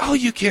 "Oh,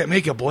 you can't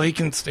make a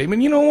blanket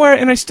statement." You know what?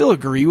 And I still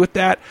agree with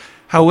that.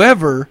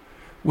 However,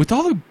 with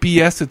all the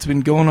BS that's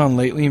been going on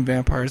lately in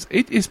vampires,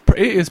 it is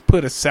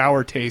put a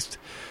sour taste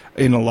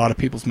in a lot of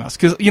people's mouths.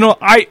 Because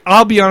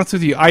I'll be honest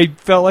with you, I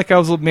felt like I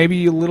was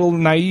maybe a little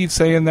naive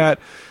saying that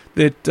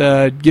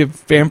give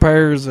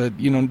vampires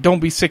don't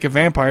be sick of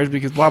vampires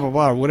because blah blah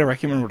blah or whatever. I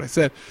can't remember what I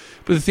said.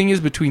 But the thing is,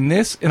 between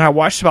this and I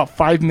watched about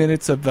 5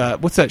 minutes of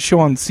what's that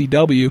show on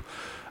CW,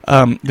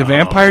 the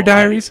Vampire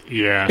Diaries.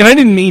 Yeah, and I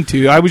didn't mean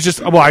to. I was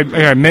just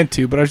I meant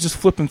to, but I was just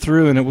flipping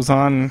through and it was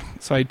on.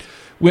 So I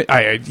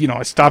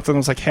stopped and it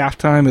was like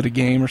halftime at a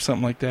game or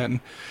something like that,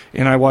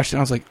 and I watched it. And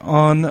I was like,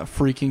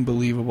 unfreaking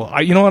believable.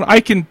 You know what? I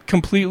can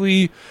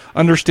completely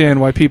understand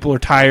why people are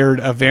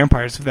tired of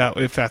vampires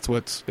if that's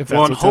what's and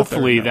what's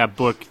hopefully out there. that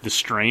book, The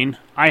Strain,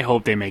 I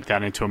hope they make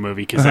that into a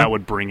movie because that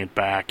would bring it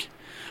back.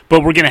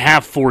 But we're gonna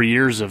have 4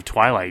 years of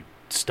Twilight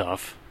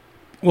stuff.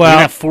 We're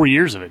gonna have 4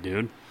 years of it,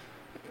 dude.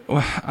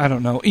 Well, I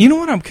don't know. You know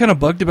what I'm kind of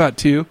bugged about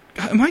too?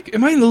 Am I a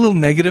little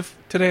negative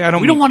today?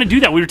 We don't want to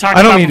do that. We were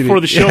talking about before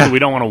the show that we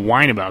don't want to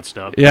whine about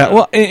stuff. Yeah.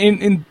 Well,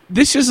 and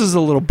this just is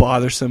a little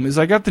bothersome. Is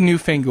I got the new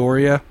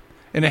Fangoria,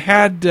 and it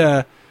had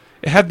the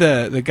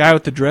guy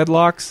with the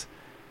dreadlocks.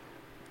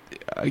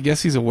 I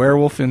guess he's a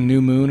werewolf in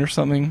New Moon or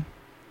something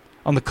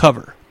on the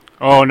cover.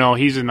 Oh no,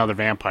 he's another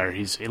vampire.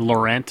 He's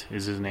Laurent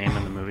is his name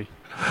in the movie.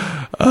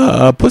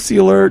 Pussy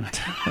alert!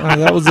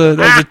 That was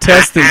a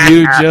test that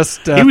you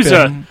just. He was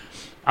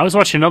I was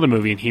watching another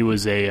movie and he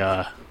was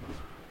the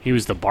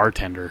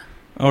bartender.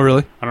 Oh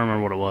really? I don't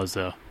remember what it was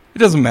though. It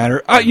doesn't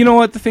matter. You know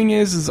what the thing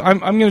is I'm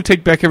going to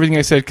take back everything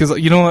I said because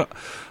you know what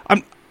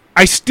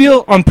I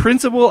still on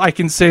principle I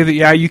can say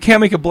that you can't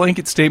make a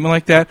blanket statement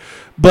like that,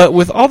 but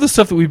with all the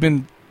stuff that we've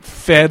been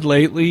fed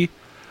lately,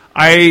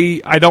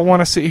 I don't want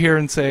to sit here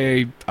and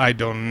say I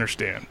don't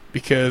understand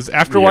because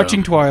after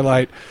watching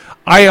Twilight,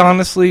 I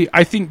don't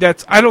think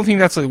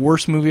that's the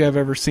worst movie I've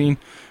ever seen,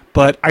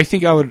 but I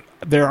think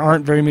there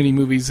aren't very many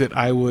movies that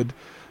I would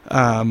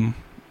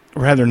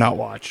rather not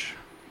watch.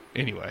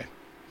 Anyway.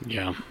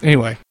 Yeah.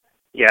 Anyway.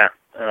 Yeah.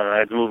 I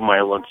had to move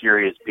my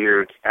luxurious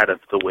beard out of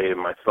the way of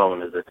my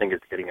phone as I think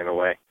it's getting in the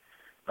way.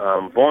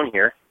 Vaughn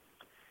here.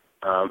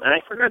 And I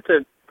forgot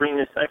to bring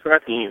this. I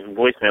forgot the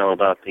voicemail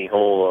about the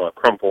whole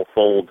crumple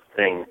fold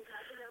thing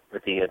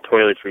with the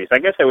toiletries. I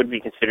guess I would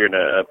be considered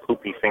a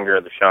poopy finger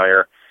of the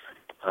Shire,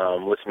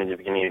 listening to the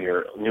beginning of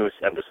your newest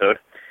episode.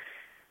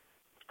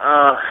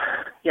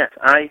 Yes,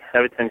 I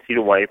have a tendency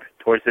to wipe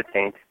towards the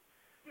taint,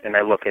 and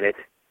I look at it,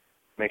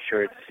 make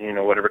sure it's,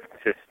 whatever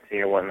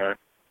consistency or whatnot,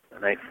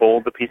 and I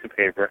fold the piece of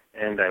paper,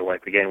 and I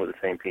wipe again with the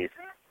same piece.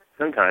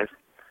 Sometimes,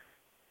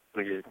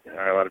 which is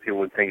a lot of people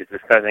would think is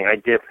disgusting, I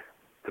dip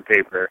the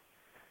paper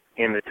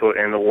in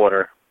the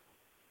water,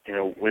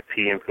 with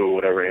pee and poo,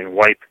 whatever, and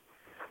wipe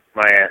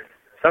my ass.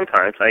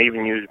 Sometimes I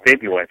even use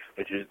baby wipes,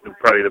 which is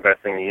probably the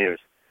best thing to use,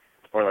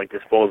 or like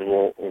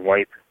disposable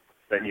wipe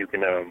that you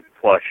can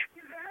flush.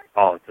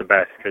 Oh, it's the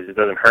best because it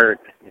doesn't hurt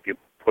if you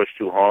push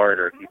too hard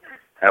or if you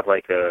have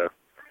like a,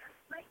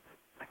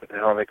 what the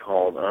hell are they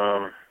called?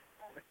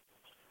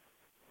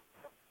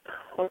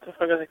 What the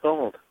fuck are they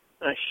called?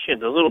 Oh, shit,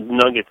 the little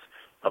nuggets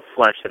of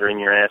flesh that are in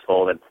your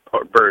asshole that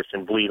burst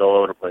and bleed all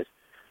over the place.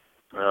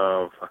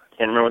 I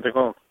can't remember what they're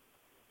called.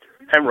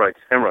 Hemorrhoids.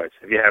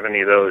 If you have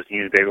any of those,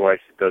 use baby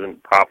wipes. It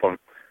doesn't pop them,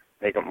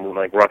 make them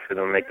like rupture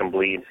them, make them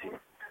bleed.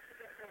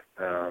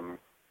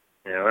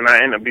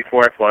 And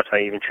before I flush, I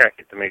even check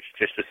it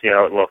just to see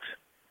how it looks.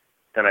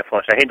 Then I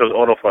flush. I hate those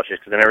auto flushes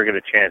because I never get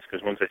a chance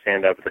because once I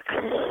stand up, it's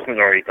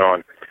already gone.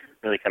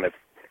 It really kind of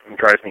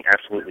drives me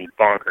absolutely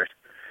bonkers.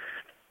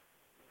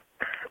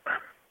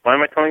 Why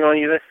am I telling all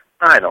you this?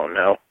 I don't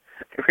know.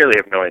 I really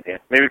have no idea.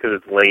 Maybe because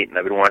it's late and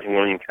I've been watching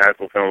William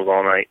Castle films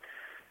all night.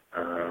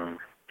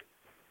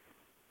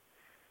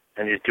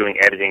 And just doing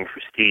editing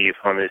for Steve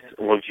on this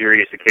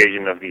luxurious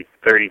occasion of the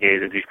 30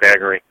 days of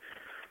douchebaggery.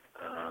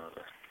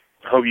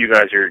 I hope you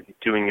guys are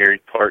doing your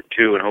part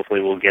too, and hopefully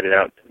we'll get it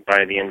out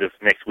by the end of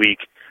next week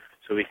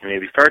so we can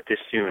maybe start this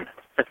soon.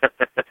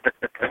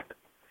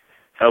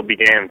 I'll be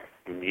damned,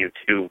 you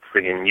two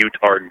friggin'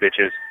 utard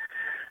bitches.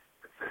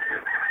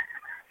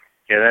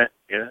 Hear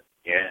that?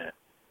 Yeah.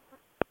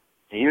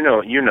 You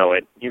know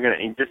it.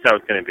 This is how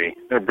it's gonna be.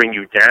 It's gonna bring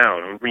you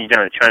down. I'm gonna bring you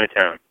down to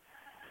Chinatown.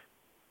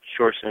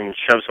 And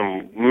shove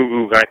some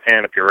moo-moo guy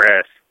pan up your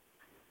ass.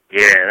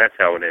 Yeah, that's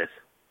how it is.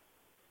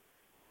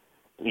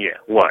 Yeah,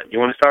 what? You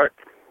want to start?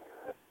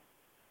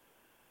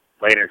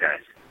 Later, guys.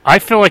 I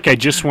feel like I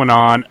just went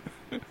on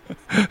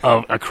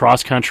a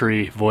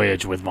cross-country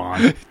voyage with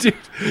Vaughn. Dude,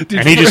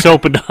 and he just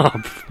opened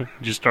up.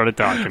 Just started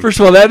talking. First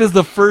of all, that is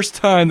the first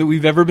time that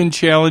we've ever been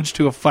challenged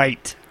to a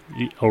fight.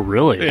 Oh,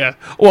 really? Yeah.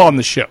 Well, on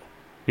the show.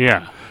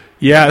 Yeah.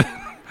 Yeah.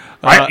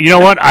 You know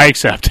what? I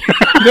accept.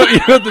 You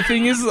know the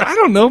thing is, I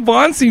don't know.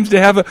 Vaughn seems to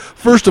have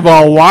first of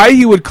all, why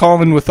he would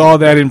call in with all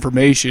that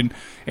information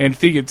and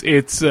think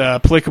it's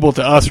applicable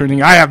to us or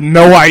anything. I have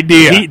no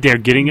idea. They're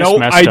getting us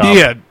messed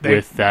up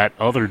with that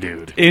other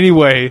dude.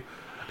 Anyway,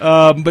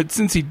 but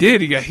since he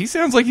did, he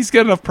sounds like he's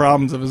got enough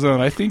problems of his own.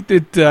 I think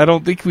that I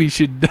don't think we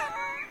should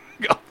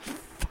go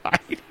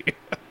fight him.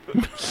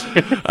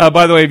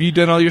 By the way, have you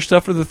done all your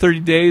stuff for the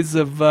 30 days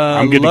of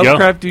I'm good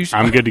Lovecraft to go. douche?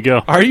 I'm good to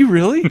go. Are you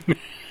really?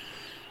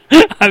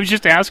 I was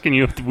just asking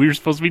you if we were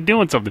supposed to be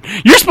doing something.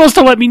 You're supposed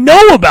to let me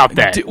know about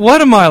that. What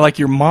am I, like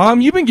your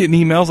mom? You've been getting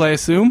emails, I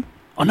assume.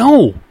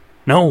 Oh,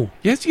 no.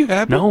 Yes, you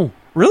have. No.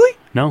 Really?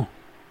 No.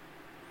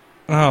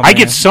 Oh, I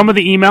get some of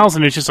the emails,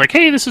 and it's just like,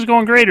 hey, this is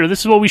going great, or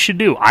this is what we should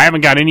do. I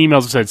haven't got any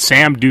emails that said,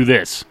 Sam, do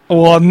this.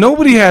 Well,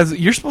 nobody has.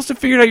 You're supposed to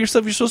figure it out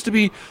yourself. You're supposed to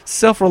be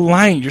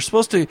self-reliant. You're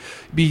supposed to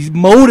be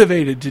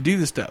motivated to do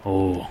this stuff.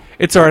 Oh.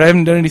 It's all right. I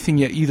haven't done anything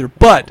yet either.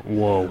 But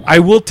whoa, I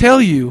will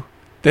tell you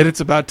that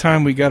it's about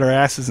time we got our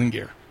asses in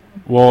gear.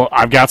 Well,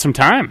 I've got some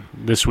time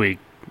this week.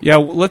 Yeah,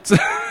 let's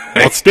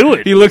do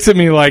it. He looks at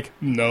me like,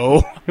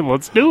 no.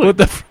 Let's do it. What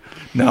the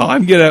no,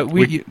 I'm gonna.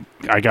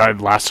 I got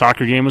last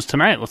soccer game was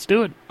tonight. Let's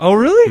do it. Oh,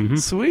 really? Mm-hmm.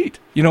 Sweet.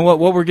 You know what?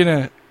 What we're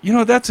gonna. You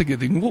know, that's a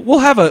good thing. We'll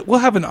have an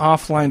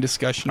offline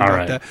discussion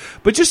about that.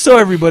 But just so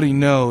everybody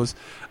knows,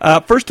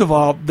 first of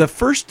all, the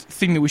first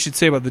thing that we should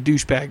say about the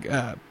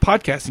Douchebag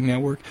Podcasting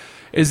Network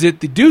is that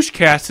the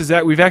Douchecast is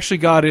that we've actually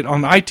got it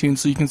on iTunes,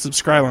 so you can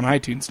subscribe on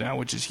iTunes now,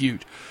 which is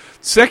huge.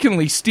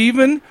 Secondly,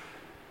 Stephen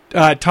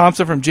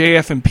Thompson from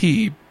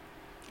JFMP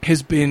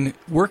has been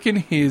working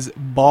his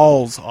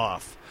balls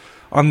off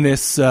on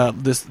this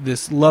H.P.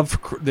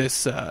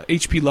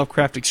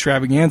 Lovecraft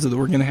extravaganza that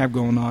we're going to have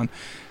going on,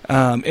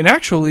 and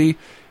actually,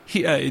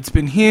 it's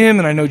been him,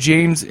 and I know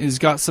James has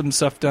got some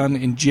stuff done,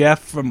 and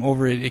Jeff from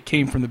over at It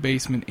Came From the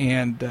Basement,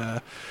 and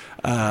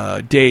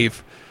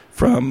Dave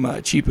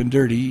from Cheap and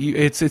Dirty.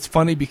 It's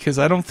funny because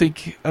I don't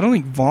think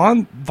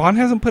Vaughn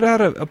hasn't put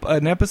out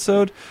an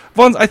episode.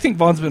 I think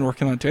Vaughn's been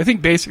working on it too. I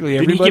think basically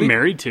everybody. Didn't he get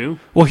married too?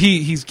 Well,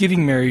 he's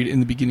getting married in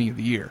the beginning of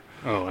the year.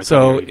 Oh,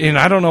 and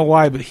I don't know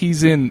why, but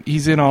he's in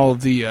all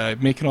of the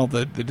making all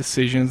the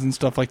decisions and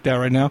stuff like that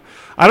right now.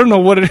 I don't know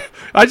what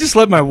I just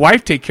let my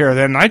wife take care of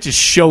that, and I just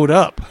showed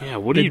up. Yeah,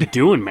 what are you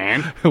doing,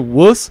 man?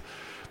 Wuss.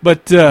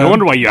 But no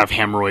wonder why you have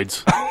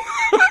hemorrhoids.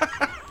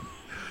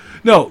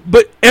 No,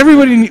 but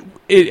everybody.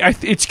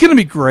 It's going to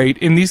be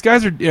great, and these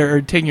guys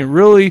are taking it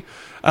really.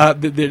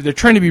 They're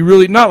trying to be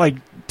really not like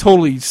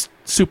totally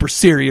super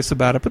serious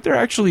about it, but they're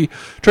actually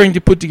trying to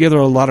put together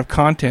a lot of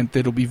content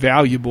that'll be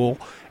valuable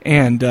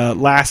and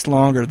last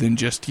longer than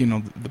just the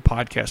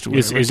podcast. Or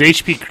whatever. Is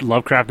H.P.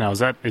 Lovecraft now? Is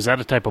that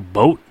a type of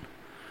boat,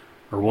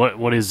 or what?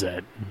 What is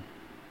that?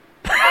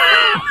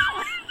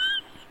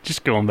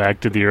 Just going back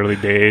to the early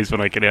days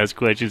when I could ask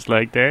questions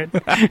like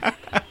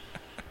that.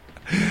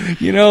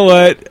 You know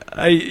what?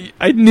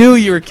 I knew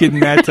you were kidding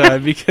that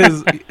time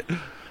because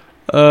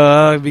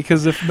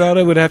if not,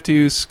 I would have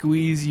to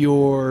squeeze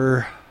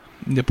your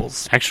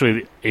nipples.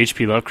 Actually,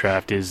 H.P.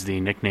 Lovecraft is the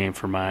nickname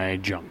for my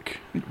junk.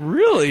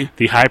 Really?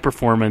 The High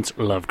Performance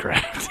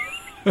Lovecraft.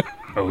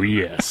 Oh,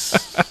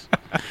 yes.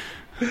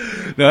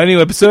 No,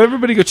 anyway, so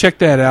everybody go check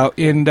that out.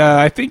 And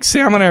I think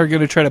Sam and I are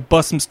going to try to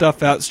bust some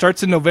stuff out. It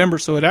starts in November,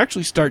 so it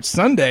actually starts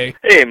Sunday.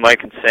 Hey,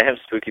 Mike and Sam,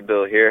 Spooky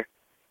Bill here.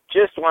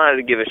 Just wanted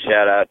to give a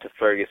shout-out to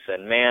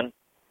Ferguson. Man,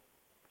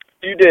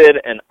 you did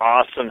an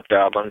awesome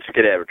job on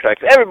Cadaver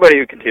Tracks. Everybody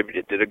who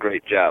contributed did a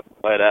great job.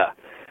 But I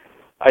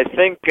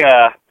think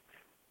it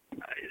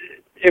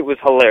was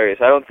hilarious.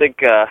 I don't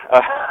think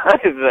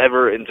I've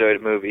ever enjoyed a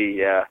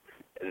movie as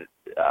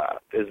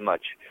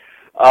much.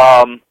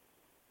 I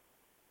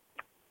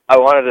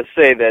wanted to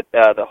say that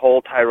the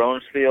whole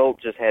Tyrone spiel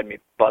just had me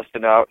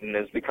busting out and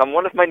has become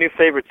one of my new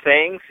favorite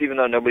sayings, even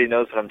though nobody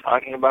knows what I'm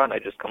talking about, and I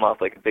just come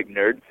off like a big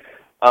nerd.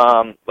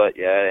 But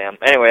yeah, I am.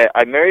 Anyway,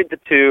 I married the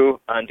two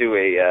onto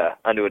a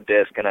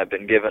disc, and I've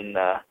been given,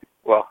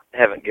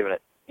 haven't given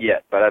it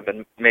yet, but I've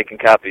been making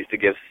copies to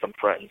give some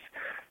friends.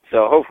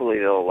 So hopefully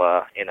they'll,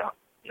 know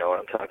what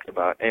I'm talking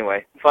about.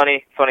 Anyway,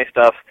 funny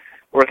stuff.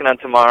 Working on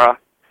Tamara,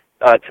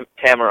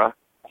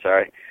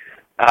 sorry.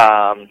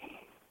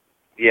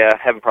 Yeah,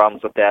 having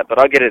problems with that, but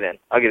I'll get it in.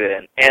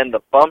 And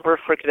the bumper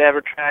for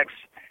Cadaver Tracks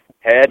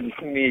had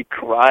me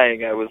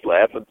crying. I was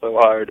laughing so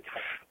hard.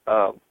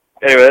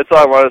 Anyway, that's all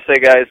I wanted to say,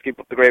 guys.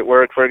 Keep up the great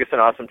work. Ferguson,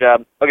 awesome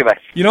job. Okay, bye.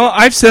 You know,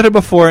 I've said it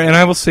before, and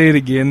I will say it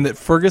again, that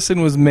Ferguson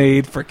was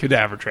made for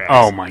Cadaver Tracks.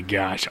 Oh, my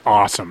gosh.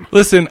 Awesome.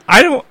 Listen,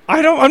 I'm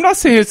not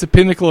saying it's the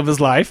pinnacle of his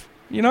life.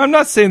 You know, I'm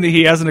not saying that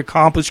he hasn't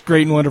accomplished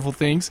great and wonderful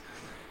things.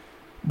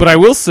 But I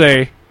will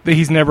say that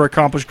he's never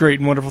accomplished great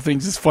and wonderful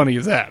things as funny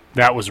as that.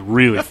 That was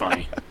really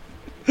funny.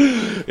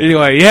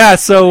 Anyway, yeah,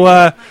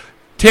 so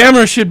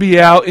Tamara should be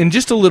out in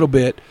just a little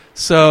bit.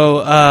 So,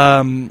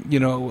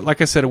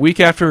 like I said, a week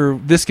after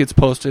this gets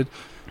posted.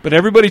 But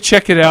everybody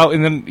check it out,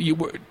 and then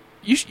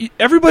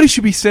everybody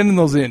should be sending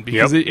those in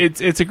because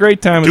it's a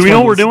great time. Do we know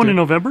what we're doing in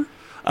November?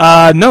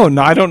 No,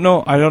 I don't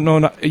know. I don't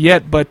know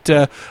yet. But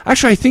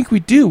actually, I think we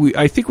do.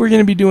 I think we're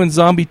going to be doing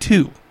Zombie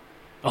 2.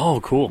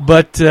 Oh, cool.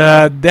 But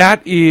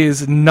that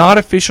is not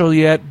official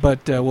yet,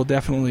 but we'll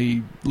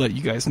definitely let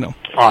you guys know.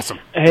 Awesome.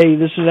 Hey,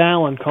 this is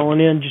Alan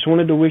calling in. Just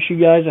wanted to wish you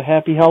guys a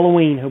happy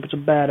Halloween. Hope it's a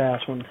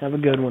badass one. Have a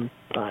good one.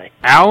 Bye.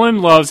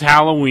 Alan loves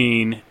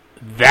Halloween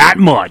that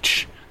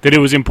much that it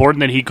was important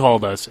that he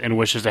called us and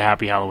wished us a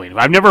happy Halloween.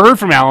 I've never heard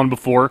from Alan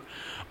before,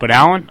 but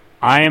Alan,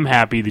 I am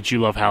happy that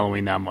you love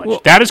Halloween that much.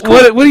 Well, that is cool.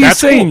 What are you That's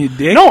saying, cool. you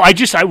dick? No,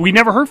 we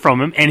never heard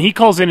from him, and he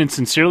calls in and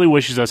sincerely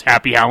wishes us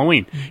happy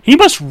Halloween. He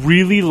must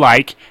really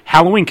like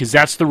Halloween, because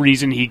that's the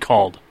reason he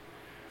called.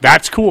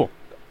 That's cool.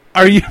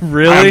 Are you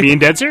really? I'm being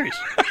dead serious.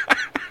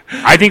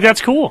 I think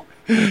that's cool.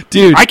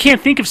 Dude. I can't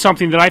think of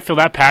something that I feel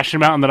that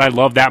passionate about and that I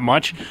love that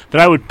much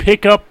that I would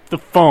pick up the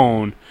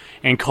phone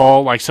and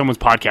call like someone's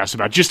podcast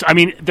about.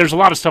 There's a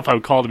lot of stuff I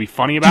would call to be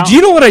funny about. Did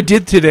you know what I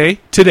did today?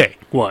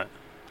 What?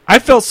 I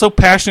felt so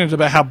passionate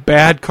about how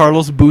bad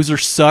Carlos Boozer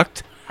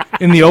sucked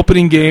in the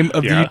opening game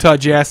of the Utah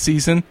Jazz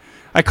season.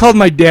 I called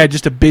my dad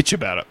just a bitch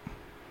about it.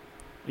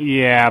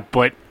 Yeah,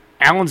 but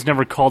Alan's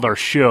never called our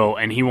show,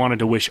 and he wanted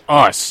to wish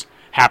us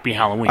happy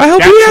Halloween. I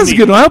hope he has a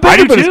good one. I hope I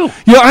do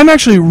everybody's- too. I'm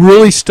actually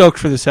really stoked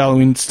for this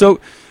Halloween.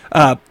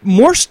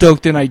 More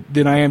stoked than I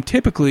am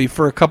typically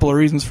for a couple of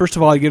reasons. First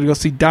of all, I get to go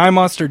see Die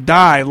Monster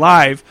Die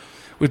live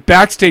with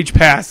backstage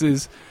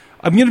passes.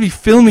 I'm going to be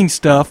filming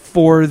stuff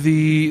for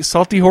the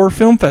Salty Horror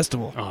Film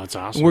Festival. Oh, that's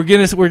awesome. We're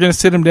gonna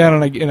sit him down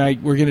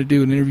and we're gonna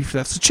do an interview for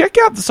that. So check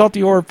out the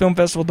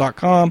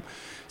saltyhorrorfilmfestival.com.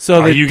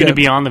 Are you going to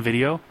be on the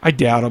video? I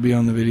doubt I'll be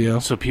on the video,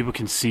 so people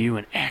can see you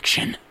in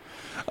action.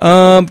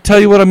 Tell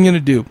you what I'm going to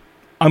do.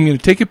 I'm going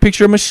to take a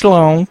picture of my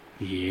schlong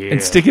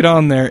and stick it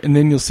on there, and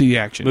then you'll see the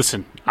action.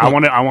 Listen, I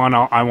want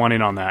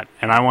in on that,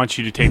 and I want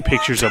you to take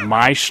pictures of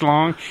my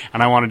schlong,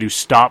 and I want to do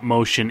stop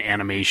motion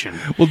animation.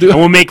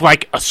 We'll make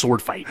like a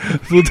sword fight.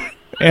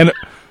 And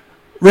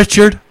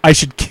Richard, I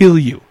should kill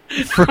you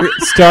for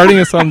starting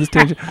us on this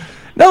tangent.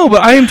 No,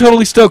 but I am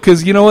totally stoked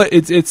because you know what?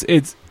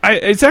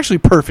 It's actually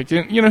perfect.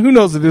 And who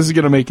knows if this is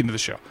going to make it into the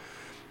show.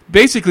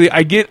 Basically,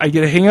 I get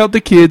to hang out with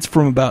the kids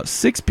from about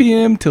 6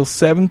 p.m. till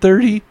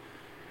 7:30.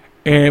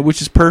 And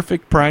which is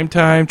perfect, prime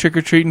time, trick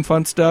or treating,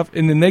 fun stuff.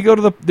 And then they go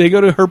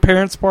to her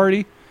parents'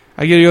 party.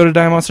 I get to go to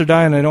Die Monster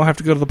Die, and I don't have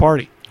to go to the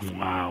party.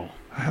 Wow,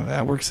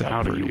 that works out.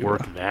 How do you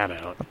work that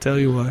out? I'll tell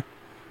you what,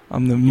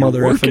 I'm the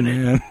mother effing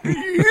man.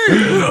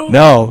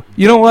 No,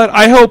 you know what?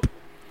 I hope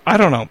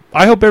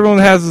everyone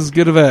has as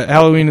good of a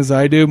Halloween as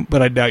I do,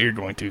 but I doubt you're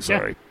going to.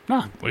 Sorry.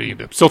 Yeah. What do you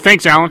do? So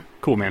thanks, Alan.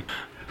 Cool, man.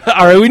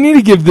 All right, we need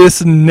to give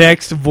this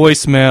next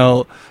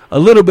voicemail a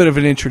little bit of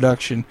an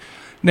introduction.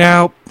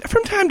 Now,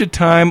 from time to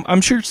time, I'm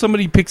sure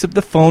somebody picks up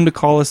the phone to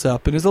call us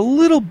up and is a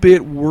little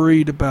bit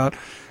worried about,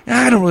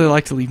 I don't really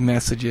like to leave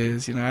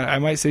messages. I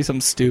might say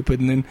something stupid,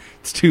 and then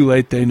it's too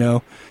late, they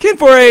know. Ken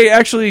Foray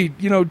actually,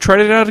 tried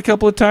it out a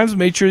couple of times,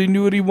 made sure he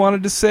knew what he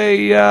wanted to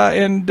say,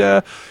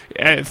 and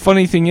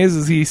funny thing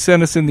is he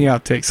sent us in the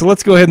outtake. So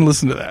let's go ahead and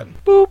listen to that.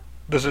 Boop.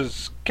 This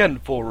is Ken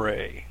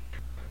Foray.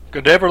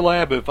 Cadaver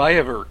Lab, if I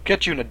ever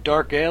catch you in a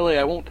dark alley,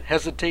 I won't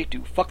hesitate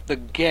to fuck the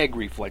gag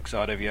reflex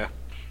out of you.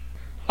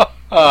 Ha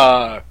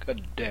ha,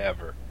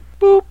 cadaver.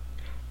 Boop.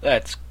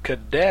 That's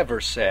cadaver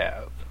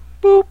salve.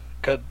 Boop.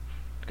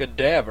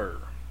 Cadaver.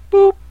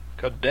 Boop.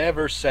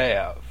 Cadaver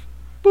salve.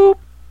 Boop.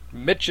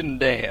 Mitch and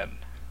Dan.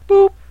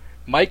 Boop.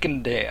 Mike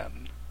and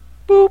Dan.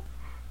 Boop.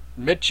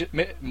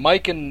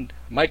 Mike and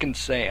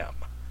Sam.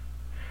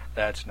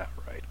 That's not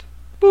right.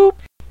 Boop.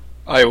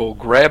 I will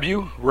grab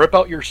you, rip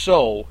out your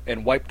soul,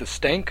 and wipe the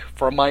stank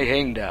from my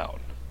hangdown.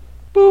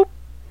 Boop.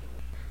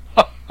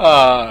 Ha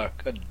ha,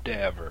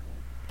 cadaver.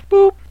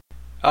 Boop.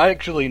 I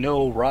actually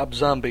know Rob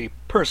Zombie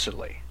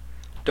personally.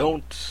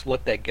 Don't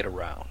let that get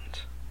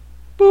around.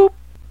 Boop.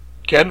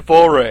 Ken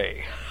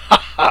Foray. Ha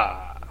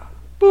ha.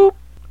 Boop.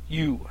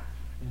 You.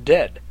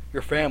 Dead.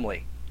 Your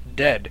family.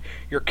 Dead.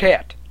 Your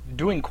cat.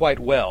 Doing quite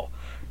well.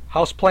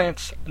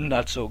 Houseplants.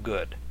 Not so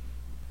good.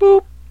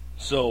 Boop.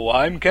 So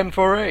I'm Ken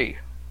Foray.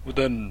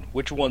 Then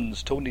which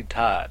one's Tony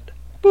Todd?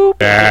 Boop.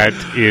 That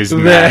is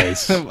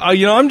nice.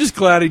 I'm just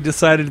glad he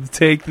decided to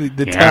take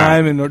the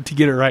time in order to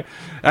get it right.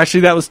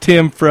 Actually, that was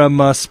Tim from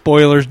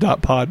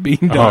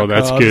spoilers.podbean.com. Oh,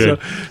 that's good.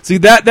 So, see,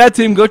 that's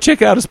him. Go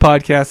check out his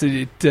podcast.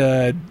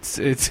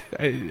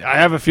 I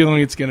have a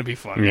feeling it's going to be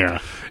fun. Yeah.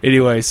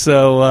 Anyway,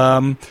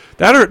 so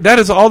that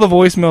is all the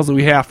voicemails that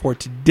we have for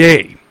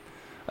today.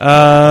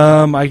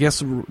 I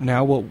guess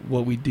now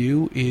what we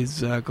do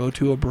is go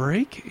to a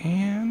break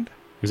and.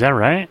 Is that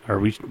right?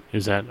 Are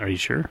you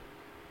sure?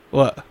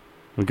 What?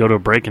 We go to a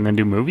break and then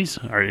do movies?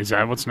 Or is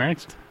that what's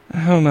next?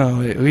 I don't know.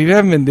 We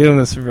haven't been doing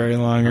this for very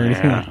long or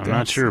anything like that. I'm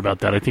not sure about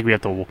that. I think we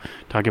have to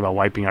talk about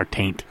wiping our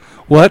taint.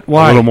 What?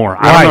 Why? A little more.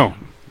 Why? I don't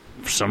know.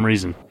 For some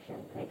reason.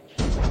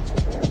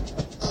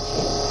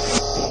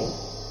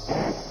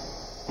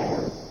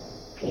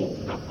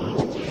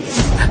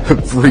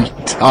 Every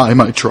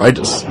time I try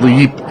to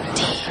sleep,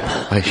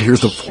 I hear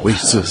the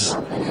voices.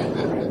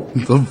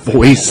 The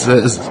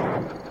voices.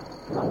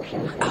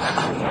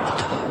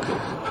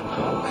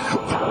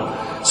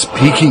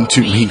 Speaking to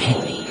me.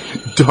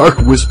 Dark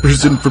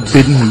whispers and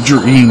forbidden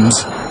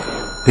dreams.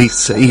 They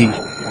say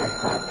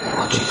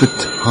that the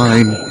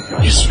time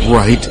is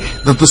right,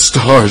 that the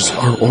stars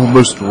are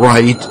almost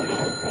right.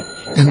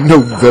 And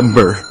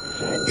November,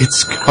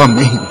 it's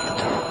coming.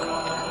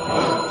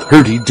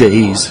 30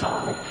 days,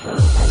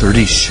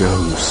 30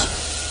 shows.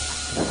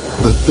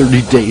 The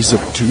 30 days of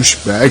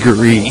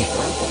douchebaggery.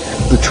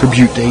 The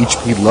tribute to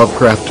H.P.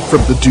 Lovecraft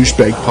from the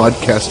Douchebag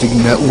Podcasting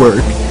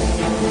Network.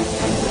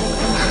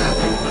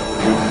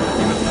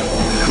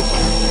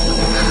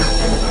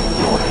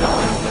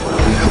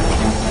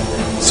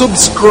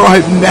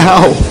 Subscribe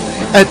now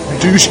at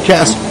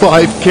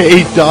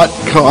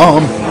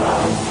douchecast5k.com.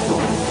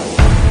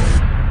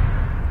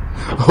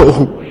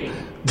 Oh,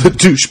 the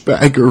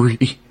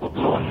douchebaggery.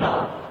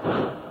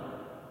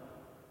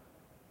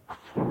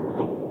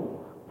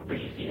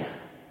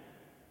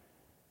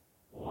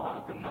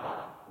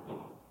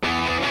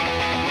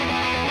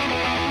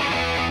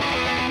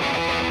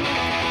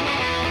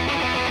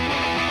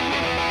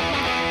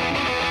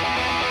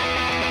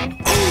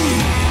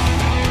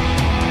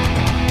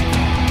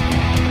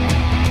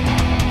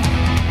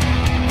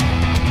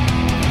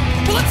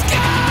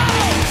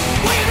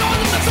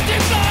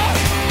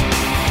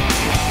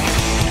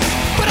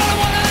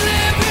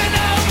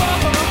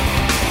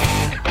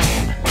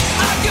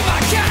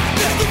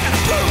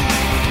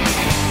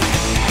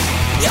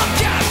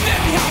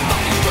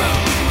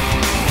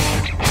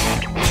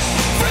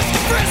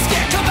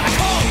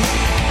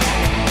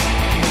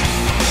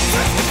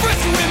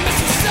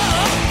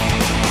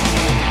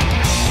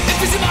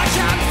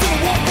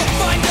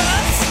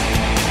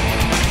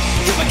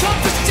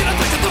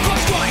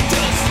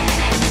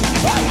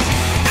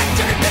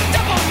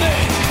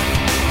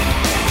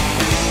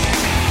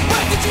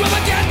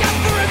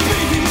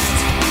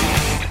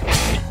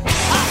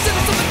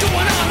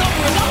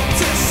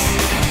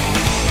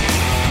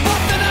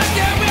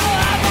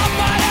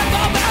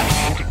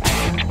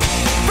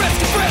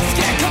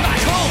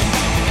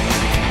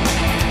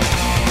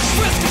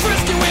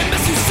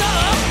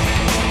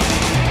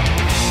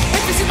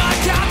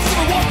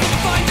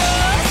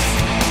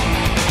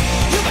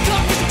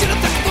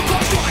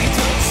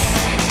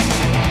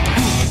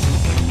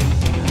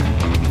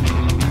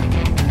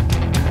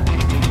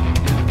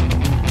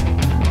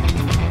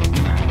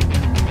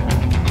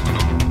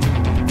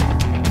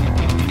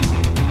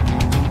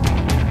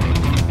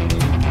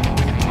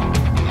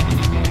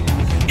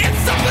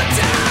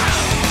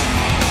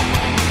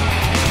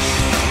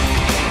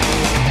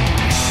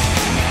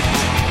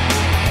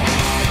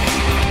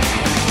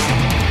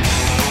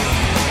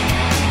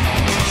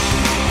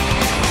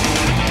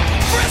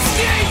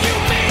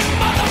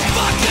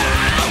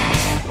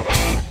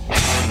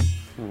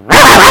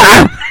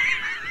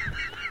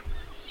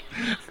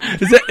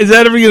 Is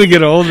that ever going to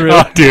get old, really?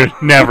 Oh, dude,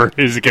 never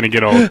is it going to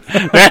get old.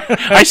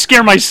 I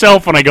scare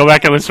myself when I go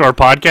back and listen to our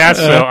podcast,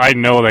 so I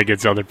know that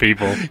gets other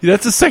people.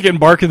 That's the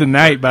second bark of the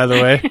night, by the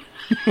way.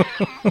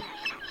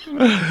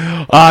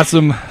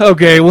 Awesome.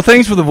 Okay, well,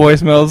 thanks for the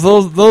voicemails.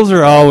 Those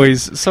are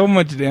always so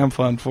much damn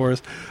fun for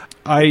us.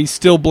 I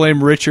still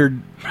blame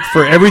Richard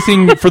for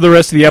everything for the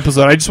rest of the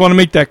episode. I just want to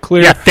make that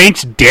clear. Yeah,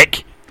 thanks,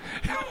 Dick.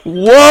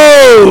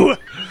 Whoa!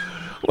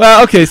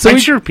 Well, okay, so I'm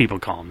sure people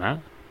call him that.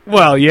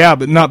 Well, yeah,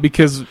 but not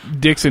because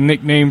Dick's a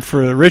nickname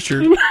for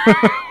Richard.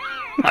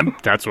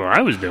 That's what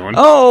I was doing.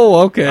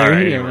 Oh, okay. All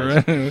right,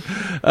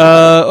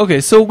 Yeah,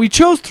 okay, so we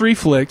chose 3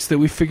 flicks that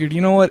we figured,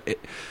 you know what?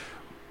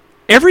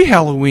 Every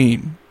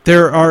Halloween,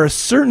 there are a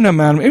certain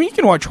amount of... I mean, you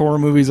can watch horror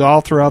movies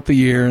all throughout the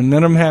year, and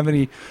none of them have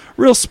any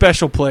real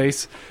special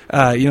place,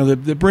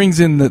 that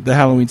brings in the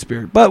Halloween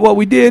spirit. But what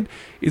we did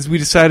is we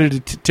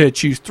decided to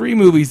choose 3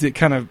 movies that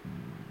kind of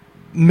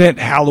meant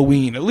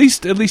Halloween, at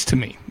least to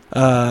me.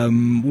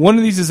 One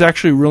of these is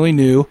actually really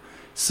new,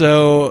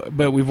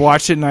 but we've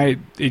watched it, and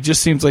it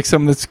just seems like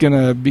something that's going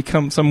to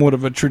become somewhat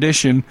of a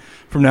tradition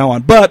from now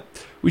on. But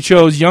we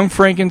chose Young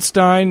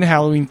Frankenstein,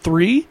 Halloween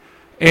 3,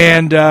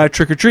 and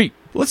Trick or Treat.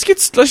 Let's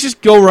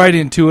just go right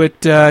into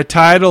it.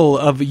 Title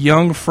of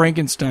Young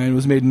Frankenstein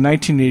was made in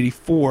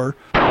 1984.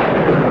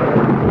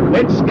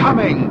 It's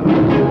coming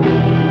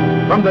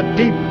from the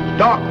deep,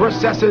 dark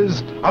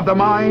recesses of the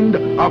mind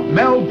of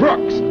Mel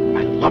Brooks.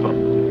 I love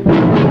him.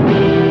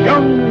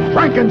 Young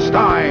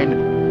Frankenstein.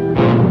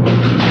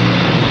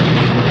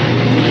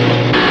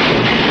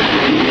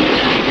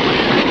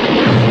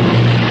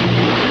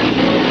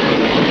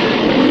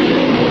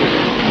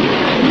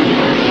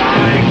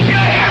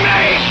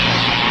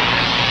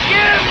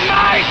 Give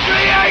my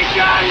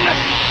creation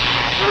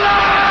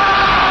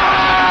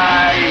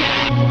life!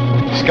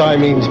 Sky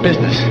means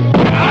business.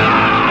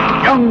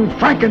 Young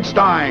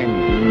Frankenstein.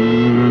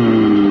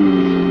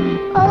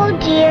 Oh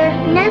dear,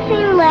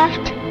 nothing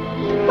left.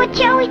 What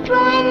shall we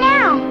throw in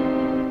now?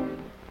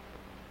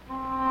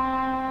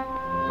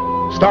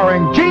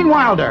 Starring Gene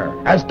Wilder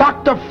as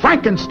Dr.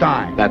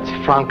 Frankenstein. That's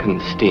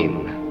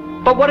Frankenstein.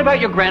 But what about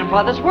your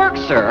grandfather's work,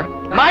 sir?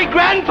 My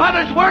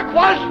grandfather's work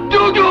was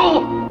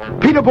doo-doo!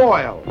 Peter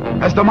Boyle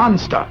as the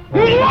monster.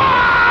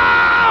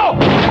 Wow!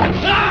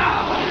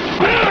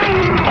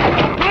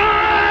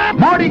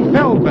 Marty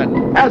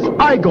Feldman as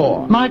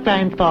Igor. My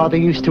grandfather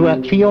used to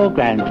work for your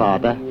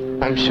grandfather.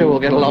 I'm sure we'll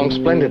get along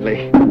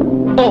splendidly.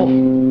 Oh,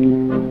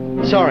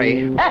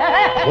 sorry.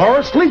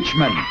 Cloris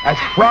Leachman as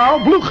Frau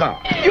Blucher.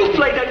 You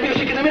played that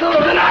music in the middle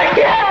of the night?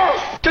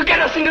 Yes! To get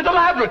us into the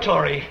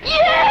laboratory?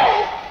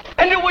 Yes!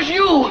 And it was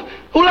you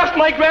who left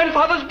my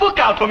grandfather's book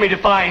out for me to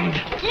find?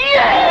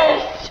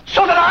 Yes!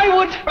 So that I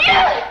would?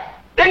 Yes!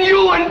 Then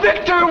you and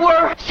Victor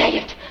were... Say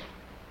it.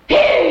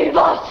 He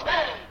was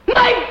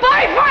my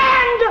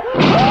boyfriend!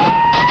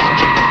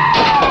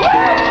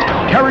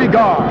 Terry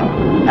Garr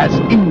as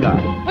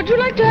Inga. Would you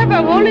like to have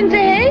a roll in the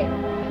hay?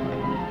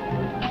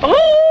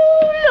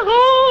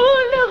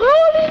 Roll in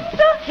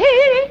the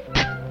hay.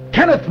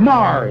 Kenneth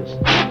Mars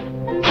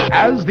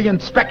as the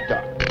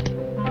inspector.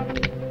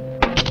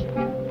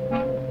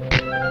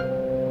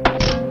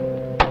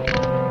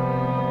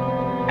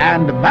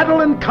 And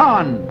Madeline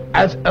Kahn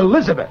as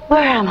Elizabeth.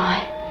 Where am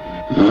I?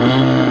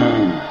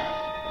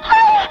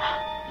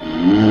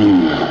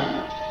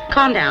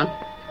 Calm down.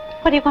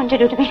 What are you going to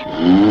do to me?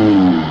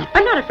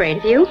 I'm not afraid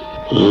of you.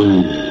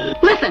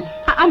 Listen,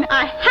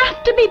 I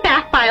have to be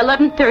back by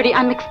 11:30.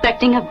 I'm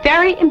expecting a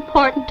very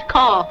important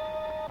call.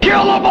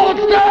 Kill the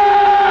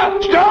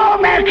monster!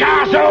 Storm the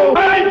castle!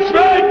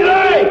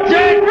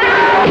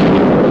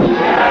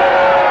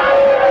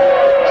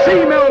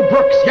 See Mel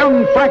Brooks'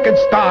 Young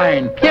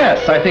Frankenstein.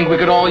 Yes, I think we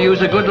could all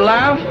use a good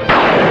laugh.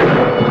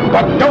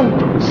 But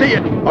don't see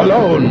it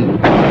alone.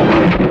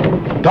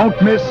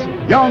 Don't miss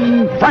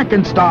Young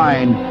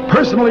Frankenstein,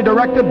 personally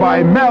directed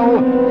by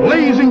Mel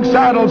Blazing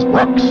Saddles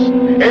Brooks,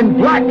 in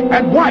black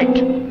and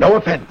white. No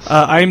offense.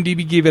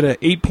 IMDb gave it a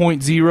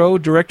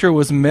 8.0. Director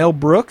was Mel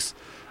Brooks,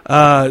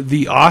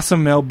 the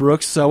awesome Mel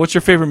Brooks. What's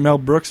your favorite Mel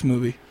Brooks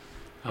movie?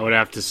 I would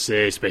have to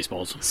say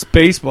Spaceballs.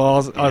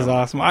 Spaceballs was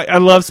awesome. I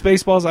love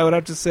Spaceballs. I would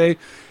have to say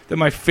that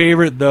my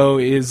favorite, though,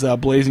 is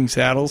Blazing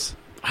Saddles.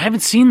 I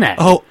haven't seen that.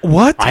 Oh,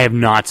 what? I have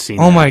not seen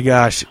that. Oh, my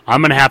gosh. I'm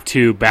going to have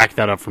to back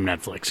that up from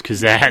Netflix,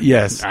 because I've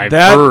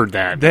that, heard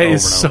that. That over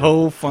is and so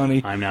over.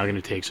 funny. I'm now going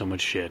to take so much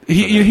shit.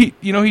 He's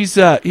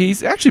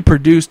actually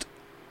produced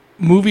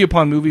movie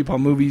upon movie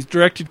upon movie. He's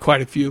directed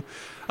quite a few.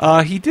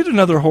 He did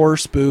another horror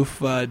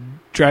spoof,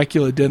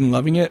 Dracula Dead and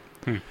Loving It,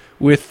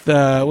 with,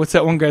 what's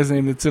that one guy's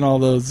name that's in all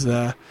those,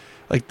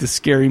 like the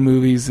scary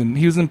movies? And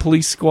he was in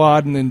Police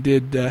Squad and then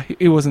did,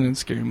 he wasn't in a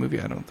scary movie,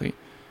 I don't think.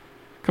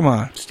 Come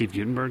on. Steve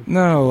Guttenberg?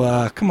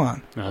 No, come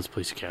on. No, that's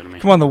Police Academy.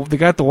 Come on, the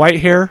guy with the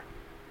white hair.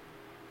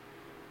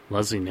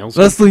 Leslie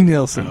Nielsen? Leslie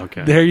Nielsen. Oh,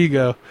 okay. There you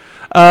go.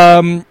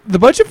 The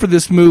budget for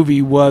this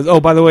movie was... Oh,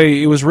 by the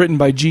way, it was written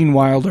by Gene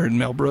Wilder and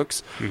Mel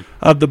Brooks.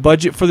 The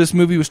budget for this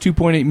movie was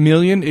 $2.8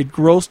 million. It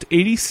grossed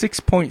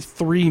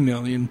 $86.3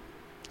 million.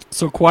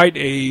 So quite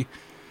a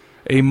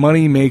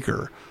money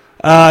maker.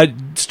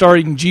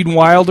 Starring Gene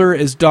Wilder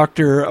as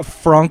Dr.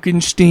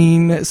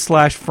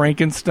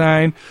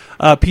 Frankenstein/Frankenstein.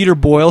 Peter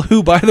Boyle,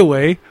 who, by the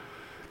way,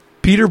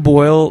 Peter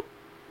Boyle...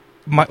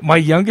 My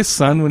youngest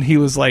son, when he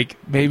was like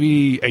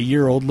maybe a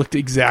year old, looked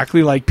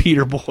exactly like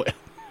Peter Boyle.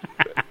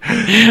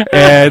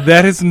 And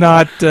that's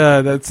not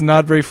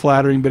very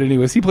flattering. But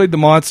anyways, he played the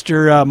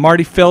monster.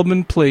 Marty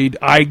Feldman played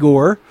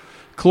Igor.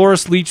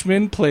 Cloris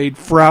Leachman played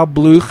Frau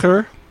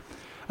Blucher.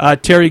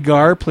 Terry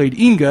Garr played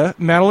Inga.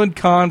 Madeline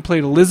Kahn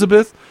played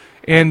Elizabeth.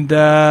 And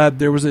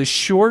there was a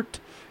short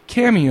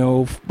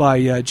cameo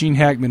by Gene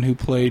Hackman, who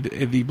played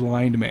the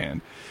blind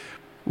man.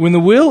 When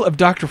the will of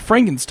Dr.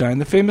 Frankenstein,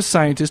 the famous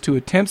scientist who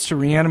attempts to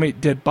reanimate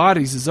dead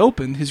bodies, is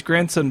opened, his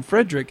grandson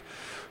Frederick,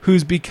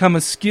 who's become a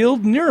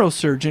skilled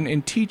neurosurgeon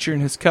and teacher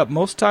and has cut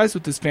most ties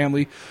with his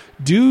family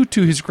due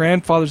to his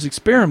grandfather's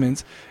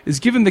experiments, is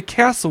given the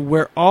castle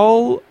where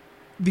all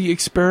the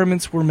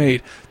experiments were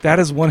made. That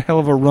is one hell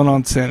of a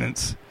run-on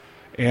sentence.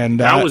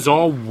 And that was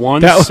all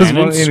one that sentence?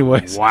 Was one,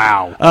 anyways.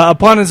 Wow.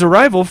 Upon his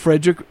arrival,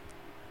 Frederick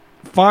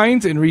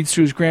finds and reads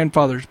through his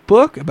grandfather's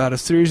book about a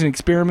series of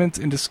experiments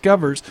and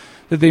discovers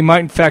that they might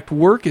in fact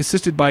work,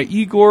 assisted by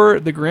Igor,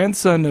 the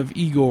grandson of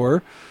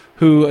Igor,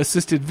 who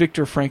assisted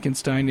Victor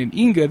Frankenstein, and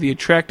Inga, the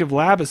attractive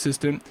lab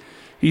assistant.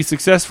 He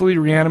successfully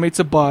reanimates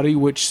a body,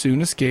 which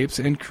soon escapes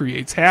and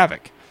creates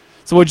havoc.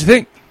 So what'd you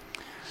think?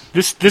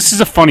 This is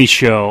a funny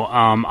show.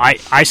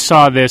 I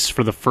saw this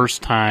for the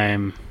first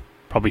time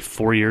probably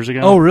 4 years ago.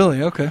 Oh,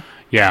 really? Okay.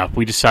 Yeah,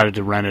 we decided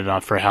to rent it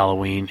out for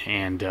Halloween,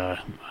 and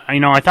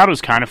I thought it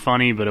was kind of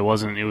funny, but it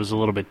wasn't. It was a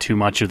little bit too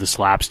much of the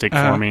slapstick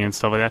for me and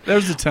stuff like that.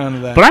 There's a ton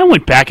of that. But I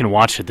went back and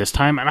watched it this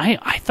time, and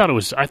I thought it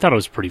was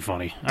pretty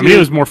funny. I mean, it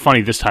was more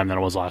funny this time than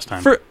it was last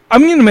time.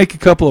 I'm going to make a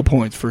couple of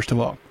points. First of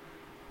all,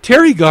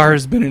 Terry Garr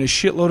has been in a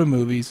shitload of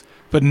movies,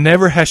 but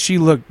never has she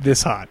looked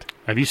this hot.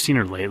 Have you seen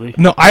her lately?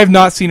 No, I have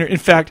not seen her. In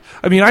fact,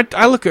 I mean,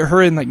 I look at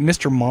her in like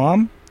Mr.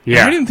 Mom.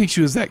 Yeah. I didn't think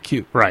she was that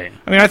cute. Right.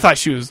 I mean, I thought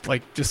she was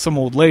like just some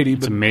old lady.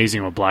 It's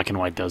amazing what black and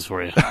white does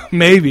for you.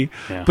 Maybe.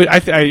 Yeah.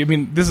 But I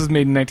mean, this is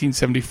made in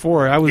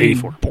 1974. I was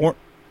 84. Born.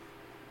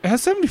 It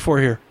has 74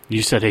 here.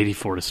 You said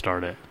 84 to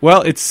start it.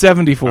 Well, it's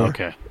 74.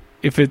 Okay.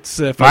 If it's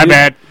My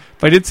bad.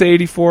 If I did say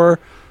 84,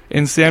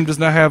 and Sam does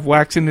not have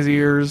wax in his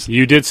ears.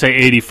 You did say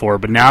 84,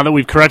 but now that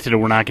we've corrected it,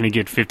 we're not going to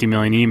get 50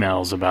 million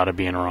emails about it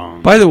being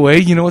wrong. By the way,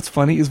 you know what's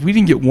funny is we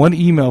didn't get one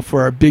email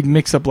for our big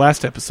mix-up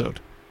last episode.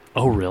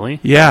 Oh, really?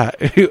 Yeah.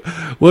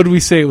 What did we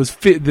say? It was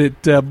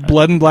that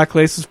Blood and Black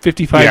Lace was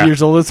 55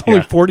 years old. It's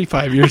only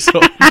 45 years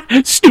old.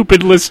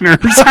 Stupid listeners.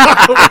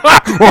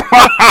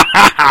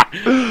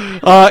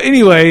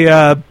 Anyway,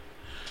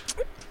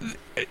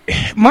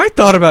 my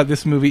thought about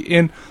this movie,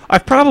 and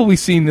I've probably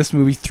seen this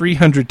movie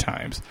 300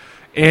 times,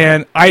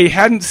 and I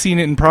hadn't seen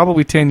it in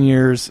probably 10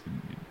 years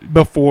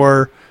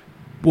before,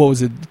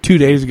 2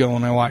 days ago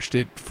when I watched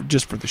it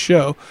just for the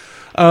show.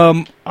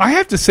 I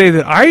have to say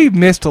that I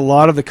missed a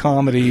lot of the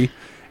comedy.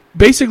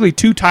 Basically,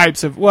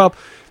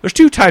 there's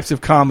two types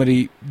of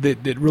comedy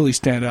that really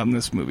stand out in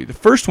this movie. The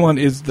first one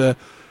is the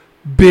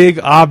big,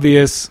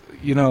 obvious,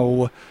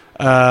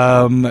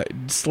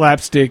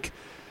 slapstick.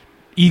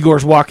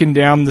 Igor's walking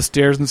down the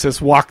stairs and says,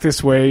 "Walk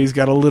this way." He's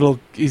got a little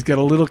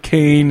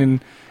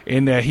cane,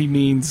 and he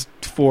means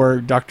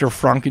for Dr.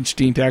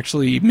 Frankenstein to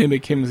actually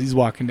mimic him as he's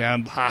walking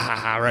down. Ha ha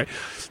ha! Right?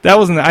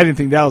 I didn't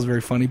think that was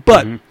very funny,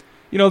 but. Mm-hmm.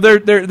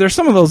 There's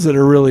some of those that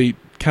are really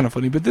kind of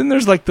funny, but then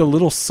there's like the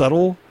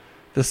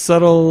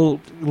subtle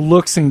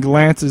looks and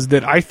glances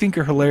that I think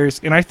are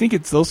hilarious, and I think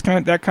it's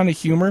that kind of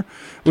humor,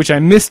 which I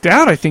missed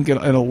out. I think in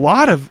a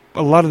lot of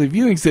the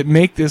viewings that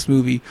make this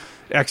movie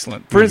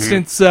excellent. For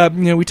instance,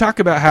 we talk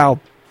about how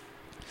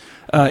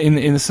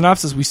in the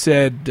synopsis we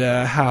said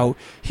how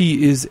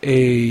he is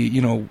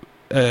a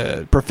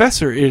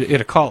professor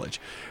at a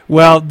college.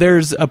 Well,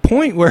 there's a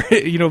point where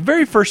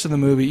very first in the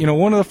movie,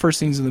 one of the first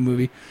scenes in the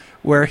movie,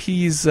 where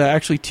he's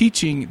actually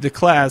teaching the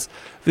class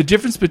the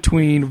difference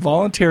between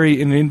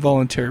voluntary and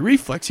involuntary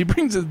reflex. He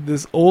brings in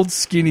this old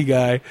skinny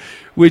guy,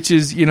 which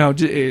is,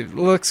 it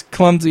looks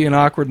clumsy and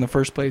awkward in the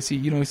first place.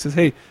 He says,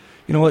 "Hey,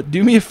 you know what,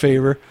 do me a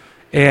favor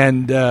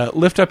and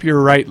lift up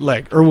your right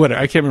leg," or whatever.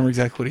 I can't remember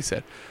exactly what he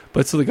said.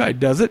 But so the guy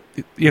does it,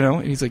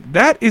 and he's like,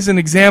 "That is an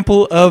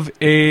example of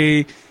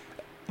a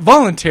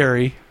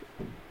voluntary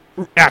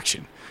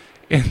action."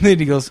 And then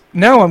he goes,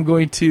 "Now I'm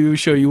going to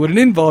show you what an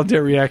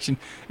involuntary reaction."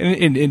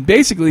 And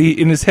basically,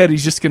 in his head,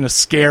 he's just going to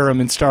scare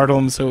him and startle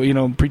him, so,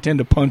 pretend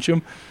to punch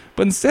him.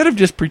 But instead of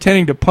just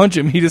pretending to punch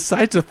him, he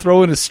decides to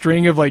throw in a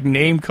string of,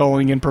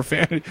 name-calling and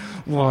profanity.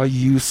 "Well,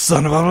 you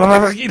son of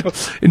a..."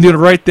 and do it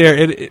right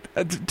there.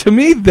 To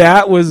me,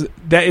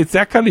 it's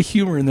that kind of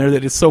humor in there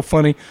that is so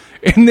funny.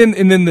 And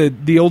then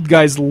the old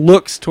guy's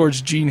looks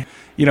towards Gene,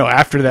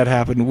 after that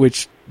happened,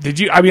 which... Did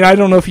you? I mean, I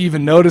don't know if you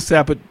even noticed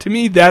that, but to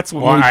me, that's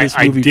what made this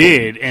movie. I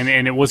did,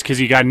 and it was because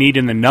he got kneed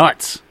in the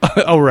nuts.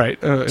 Oh, right.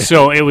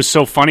 So it was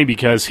so funny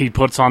because he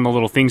puts on the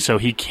little thing so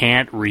he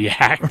can't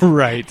react.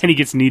 Right. And he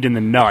gets kneed in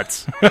the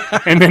nuts.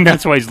 And then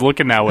that's why he's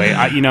looking that way.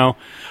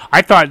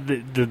 I thought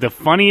the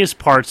funniest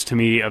parts to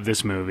me of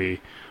this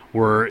movie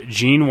were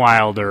Gene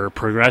Wilder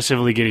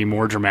progressively getting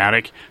more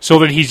dramatic so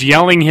that he's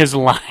yelling his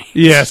lines.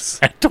 Yes.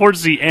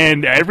 Towards the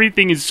end,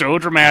 everything is so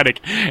dramatic,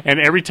 and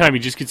every time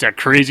he just gets that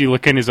crazy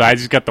look in his eyes.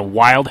 He's got the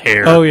wild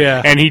hair. Oh,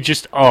 yeah. And he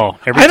just,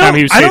 every time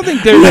he was saying,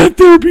 "Let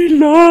there be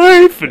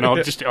life," and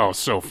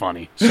so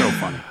funny. So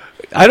funny.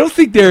 I don't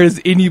think there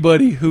is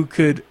anybody who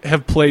could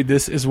have played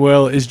this as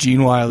well as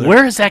Gene Wilder.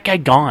 Where has that guy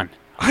gone?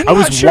 I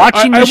was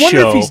watching the show.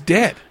 I wonder if he's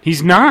dead.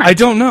 He's not. I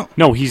don't know.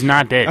 No, he's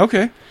not dead.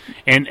 Okay.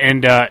 And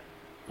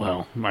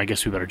well, I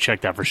guess we better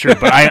check that for sure.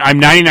 But I'm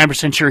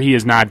 99% sure he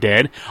is not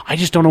dead. I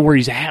just don't know where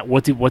he's at.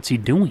 What's he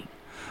doing?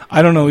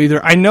 I don't know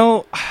either. I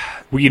know.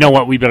 Well, you know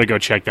what? We better go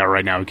check that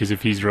right now, because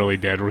if he's really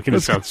dead, we're going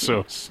to sound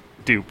so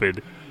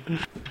stupid.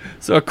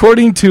 So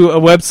according to a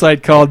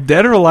website called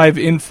Dead or Alive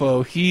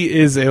Info, he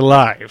is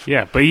alive.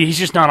 Yeah, but he's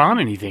just not on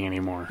anything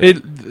anymore.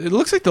 It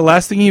looks like the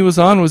last thing he was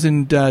on was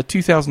in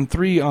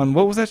 2003 on,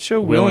 what was that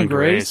show? Will and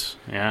Grace?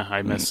 Yeah,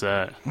 I missed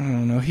that. I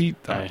don't know.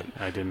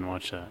 I didn't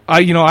watch that.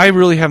 I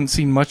really haven't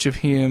seen much of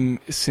him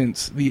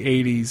since the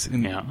 80s.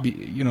 And,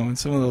 and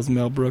some of those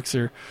Mel Brooks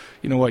are,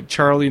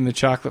 Charlie and the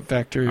Chocolate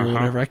Factory or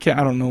whatever. I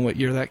don't know what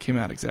year that came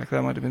out exactly.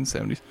 That might have been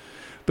 70s.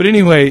 But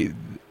anyway,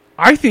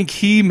 I think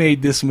he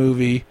made this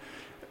movie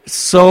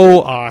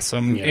so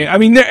awesome. Yeah. I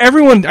mean,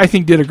 everyone, I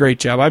think, did a great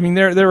job. I mean,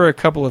 there were a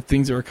couple of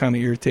things that were kind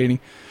of irritating.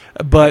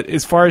 But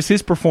as far as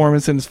his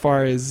performance and as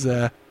far as,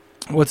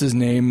 what's his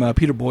name,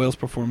 Peter Boyle's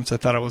performance, I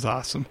thought it was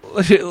awesome.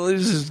 Let's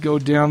just go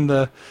down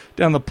the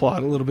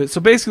plot a little bit.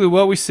 So basically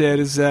what we said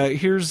is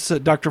here's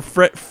Dr.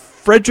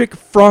 Frederick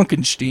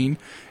Frankenstein,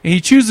 and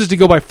he chooses to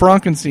go by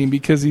Frankenstein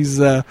because he's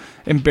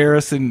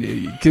embarrassed and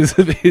because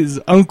of his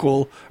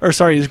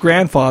his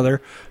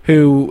grandfather,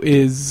 who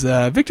is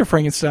Victor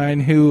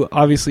Frankenstein, who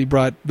obviously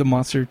brought the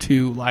monster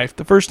to life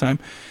the first time.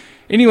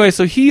 Anyway,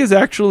 so he is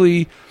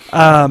actually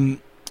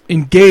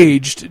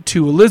engaged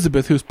to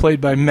Elizabeth, who's played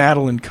by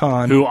Madeline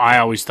Kahn. Who I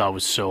always thought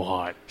was so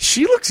hot.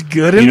 She looks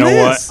good in this. You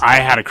know what? I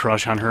had a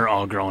crush on her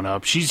all growing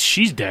up.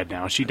 She's dead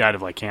now. She died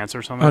of cancer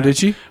or something. Oh, did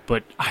she?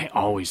 But I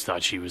always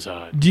thought she was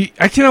hot.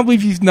 I cannot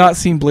believe you've not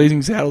seen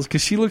Blazing Saddles,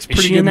 because she looks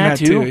pretty good in that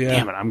too. Yeah.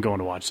 Damn it, I'm going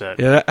to watch that.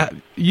 Yeah,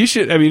 you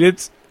should. I mean,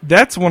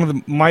 that's one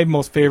of my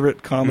most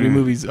favorite comedy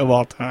movies of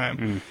all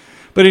time.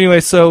 But anyway,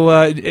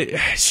 so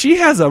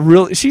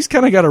she's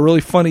kind of got a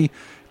really funny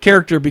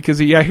character, because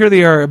here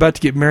they are about to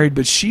get married,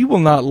 but she will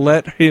not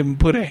let him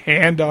put a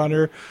hand on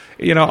her.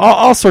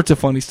 All sorts of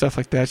funny stuff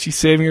like that. She's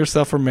saving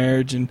herself for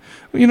marriage, and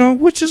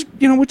which is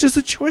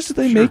the choice that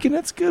they make, and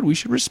that's good. We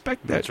should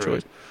respect that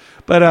choice.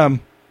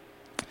 Right.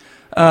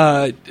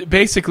 But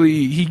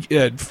basically,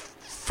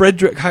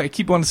 Frederick. I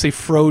keep wanting to say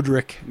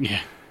Froderick. Yeah,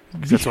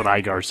 that's what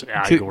Igor says.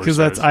 Because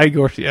that's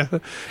Igor. Yeah,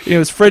 it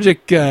was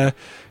Frederick.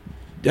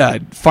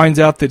 Finds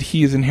out that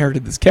he has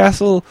inherited this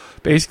castle.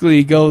 Basically,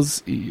 he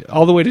goes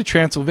all the way to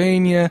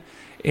Transylvania,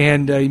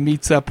 and he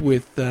meets up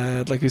with,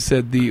 like I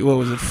said,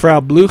 Frau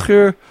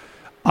Blücher,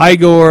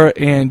 Igor,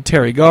 and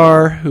Terry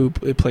Garr, who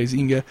plays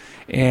Inga.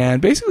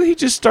 And basically, he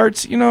just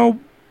starts,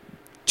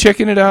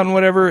 checking it out and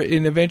whatever,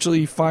 and eventually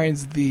he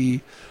finds the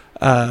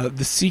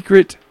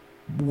secret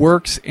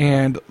works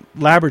and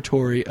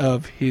laboratory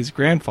of his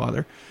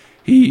grandfather.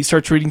 He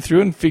starts reading through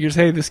it and figures,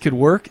 hey, this could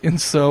work, and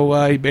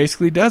so he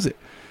basically does it.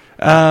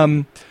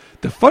 The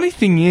funny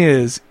thing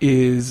is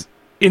this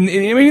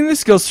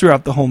goes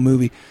throughout the whole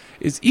movie,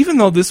 is even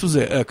though this was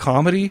a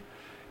comedy,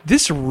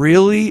 this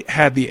really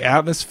had the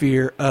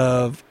atmosphere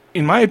of,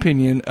 in my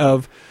opinion,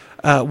 of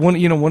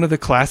one of the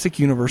classic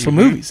Universal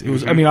movies. It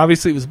was,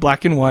 obviously it was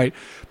black and white,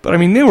 but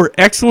they were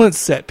excellent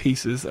set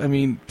pieces.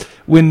 When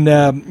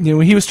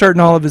he was starting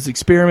all of his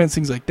experiments,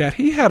 things like that,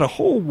 he had a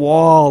whole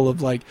wall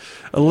of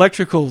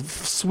electrical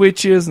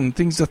switches and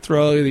things to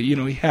throw.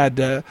 He had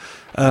a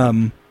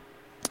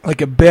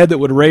bed that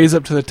would raise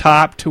up to the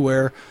top to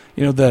where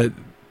the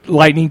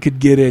lightning could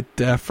get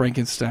at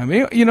Frankenstein.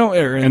 Or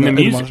and the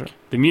music,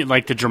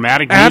 the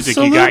dramatic music.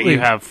 Absolutely. You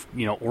have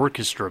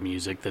orchestra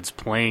music that's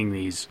playing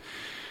these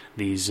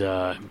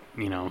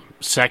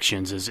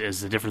sections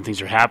as the different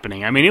things are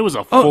happening. It was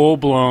a full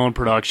blown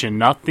production,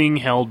 nothing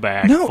held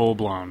back, full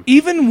blown.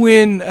 Even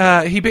when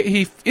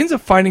he ends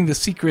up finding the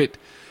secret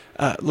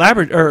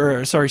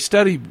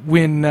study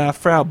when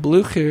Frau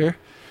Blücher.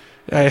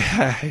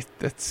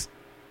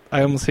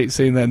 I almost hate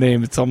saying that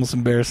name. It's almost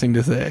embarrassing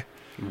to say.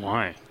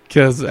 Why?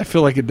 Because I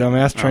feel like a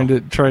dumbass trying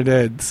to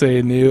say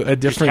a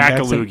different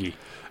accent.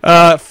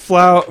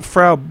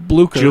 Frau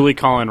Blücher. Julie,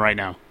 call in right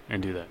now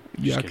and do that.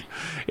 Yuck.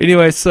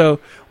 Anyway,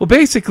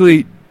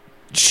 basically,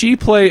 she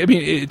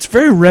it's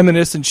very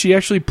reminiscent. She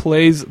actually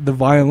plays the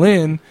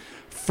violin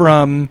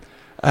from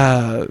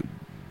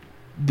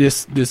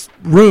this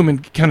room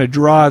and kind of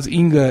draws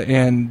Inga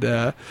and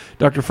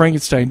Dr.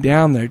 Frankenstein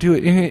down there to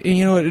it. And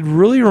it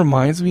really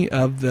reminds me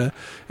of the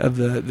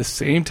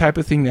same type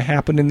of thing that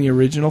happened in the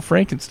original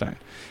Frankenstein.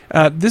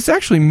 This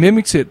actually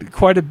mimics it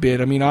quite a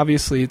bit.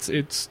 Obviously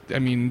it's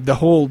the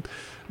whole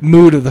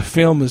mood of the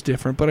film is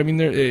different, but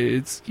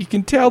you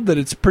can tell that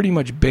it's pretty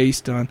much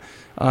based on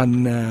I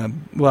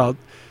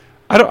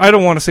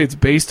don't want to say it's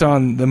based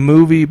on the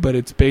movie, but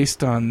it's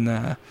based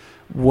on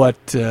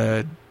what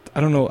I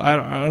don't know. I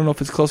don't know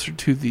if it's closer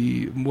to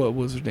what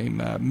was her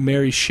name,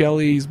 Mary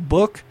Shelley's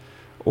book,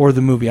 or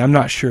the movie. I'm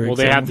not sure. Well,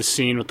 they have the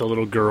scene with the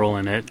little girl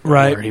in it,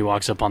 right? Where he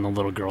walks up on the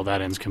little girl.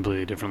 That ends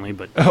completely differently,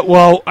 but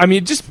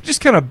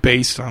just kind of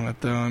based on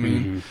it,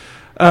 though.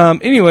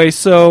 Anyway,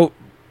 so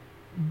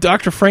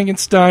Dr.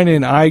 Frankenstein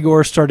and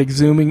Igor start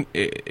exhuming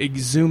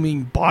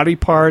body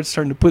parts,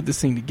 starting to put this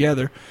thing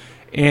together.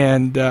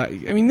 And,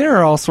 there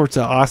are all sorts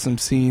of awesome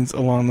scenes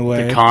along the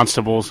way. The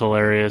constable's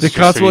hilarious. The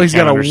constable, he's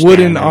got a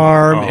wooden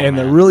arm and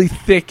a really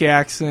thick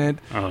accent.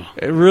 Oh.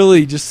 It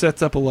really just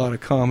sets up a lot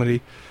of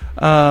comedy.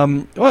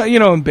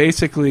 And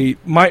basically,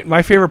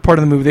 my favorite part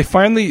of the movie, they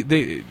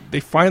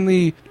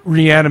finally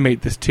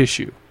reanimate this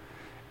tissue.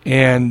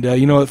 And,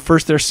 at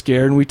first they're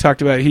scared, and we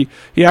talked about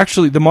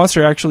the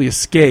monster actually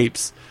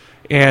escapes.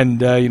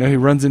 And he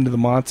runs into the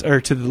monster,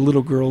 or to the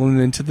little girl, and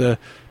then to the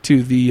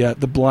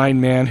blind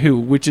man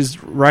which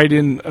is right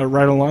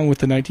along with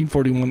the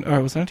 1941.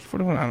 Or was it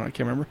 1941? I don't know. I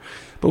can't remember.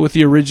 But with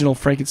the original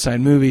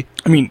Frankenstein movie,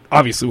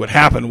 obviously what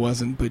happened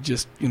wasn't, but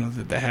just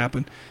that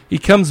happened. He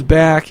comes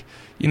back.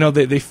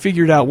 They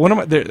figured out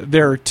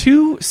there are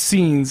two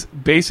scenes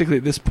basically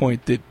at this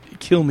point that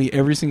kill me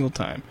every single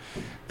time.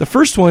 The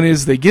first one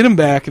is they get him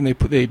back and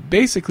they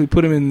basically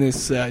put him in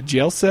this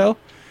jail cell.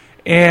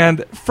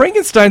 And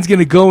Frankenstein's going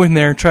to go in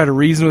there and try to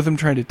reason with him,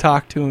 trying to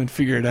talk to him and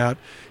figure it out.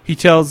 He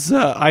tells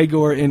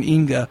Igor and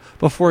Inga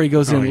before he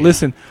goes in,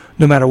 listen,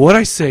 no matter what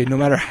I say, no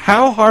matter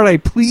how hard I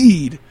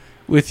plead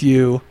with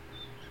you,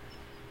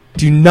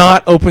 do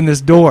not open this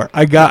door.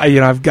 I've got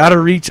to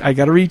reach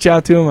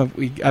out to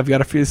him. I've got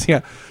to figure this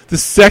out. The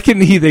second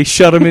they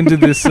shut him into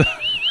this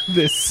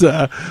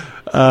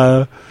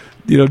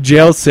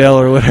jail cell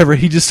or whatever,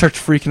 he just starts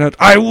freaking out.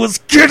 I was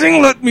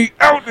kidding, let me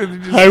out!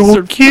 And I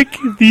will kick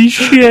the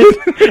shit.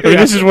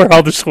 This is where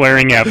all the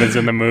swearing happens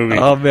in the movie.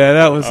 Oh man,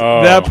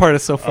 that part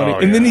is so funny.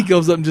 And then he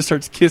goes up and just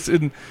starts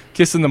kissing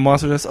the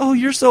monster. Says, "Oh,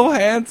 you're so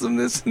handsome."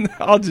 This and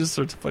all just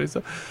sorts of funny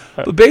stuff.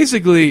 But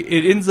basically,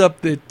 it ends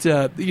up that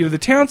the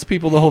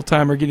townspeople the whole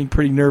time are getting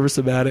pretty nervous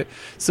about it.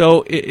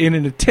 So, in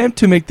an attempt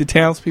to make the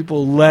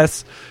townspeople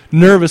less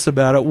nervous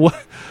about it,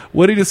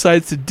 what he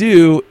decides to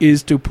do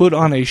is to put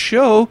on a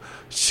show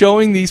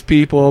showing these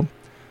people,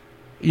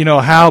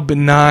 how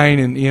benign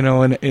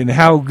and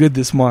how good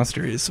this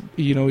monster is.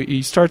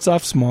 He starts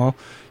off small,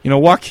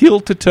 walk heel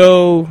to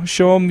toe,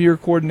 show them your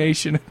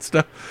coordination and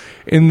stuff.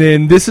 And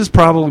then this is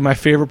probably my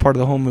favorite part of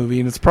the whole movie,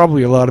 and it's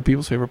probably a lot of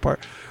people's favorite part,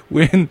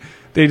 when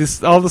they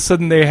just all of a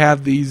sudden they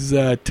have these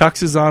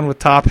tuxes on with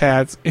top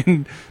hats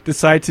and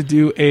decide to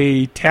do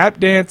a tap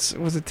dance.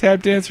 Was it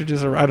tap dance or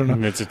just I don't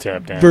know? It's a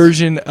tap dance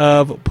version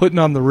of putting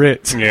on the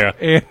Ritz. Yeah.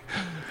 And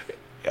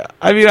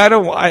I mean, I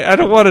don't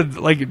want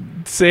to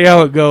say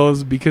how it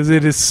goes because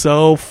it is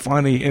so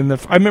funny. And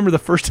I remember the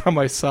first time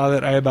I saw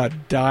that, I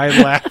about died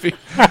laughing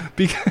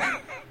because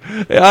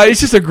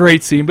it's just a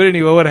great scene. But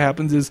anyway, what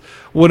happens is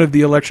one of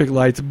the electric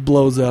lights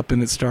blows up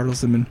and it startles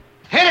them. And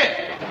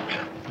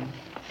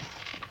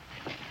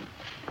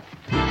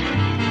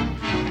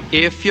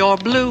if you're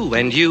blue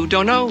and you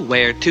don't know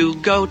where to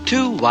go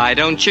to, why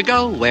don't you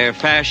go where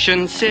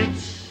fashion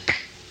sits?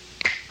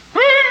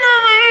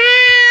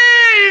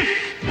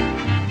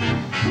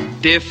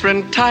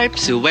 Different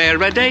types who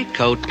wear a day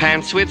coat,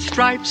 pants with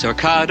stripes, or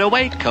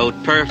cutaway coat,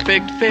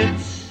 perfect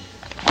fits.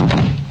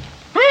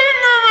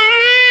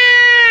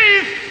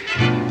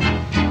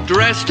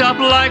 Dressed up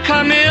like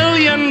 $1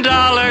 million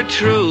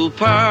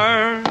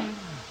trooper,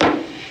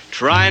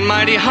 trying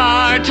mighty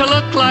hard to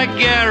look like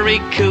Gary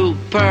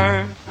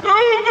Cooper.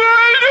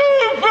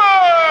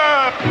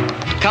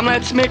 Come,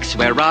 let's mix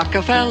where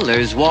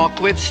Rockefellers walk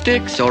with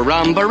sticks or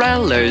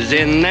umbrellas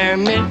in their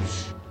midst.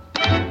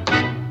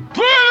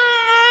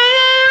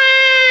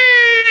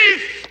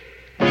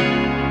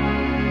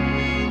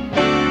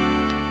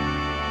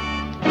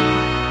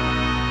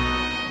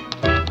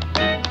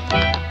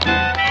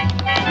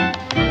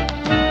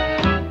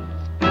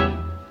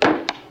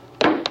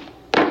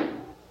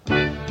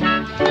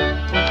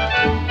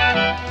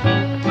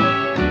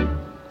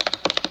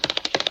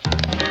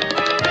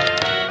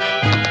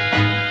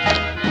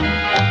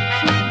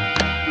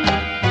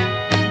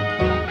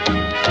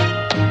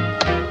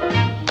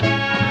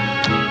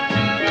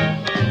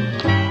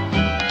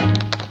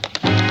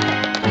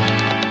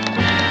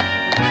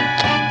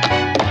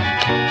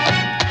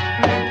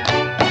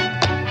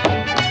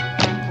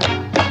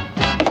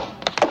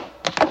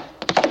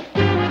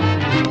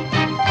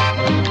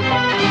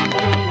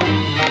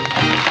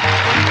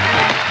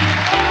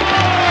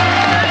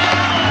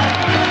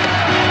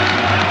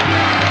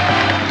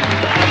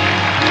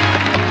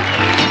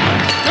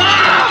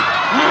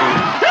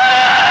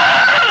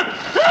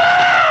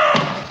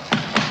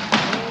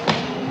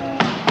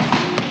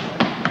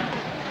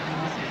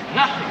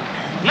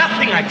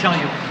 Nothing, I tell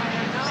you.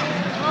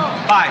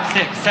 5,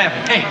 6, 7,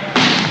 8.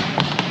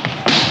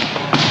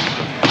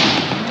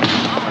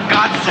 For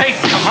God's sake,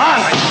 come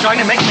on. Are you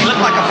trying to make me look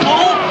like a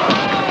fool?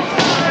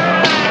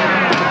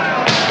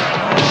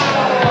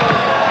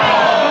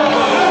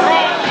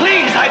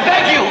 Please, I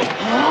beg you.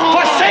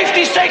 For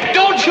safety's sake,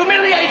 don't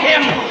humiliate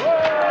him.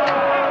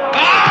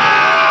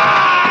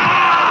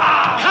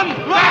 Come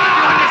back,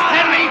 you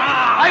understand me?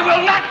 I will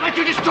not let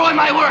you destroy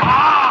my work.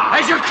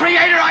 As your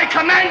creator, I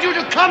command you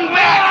to come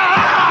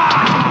back!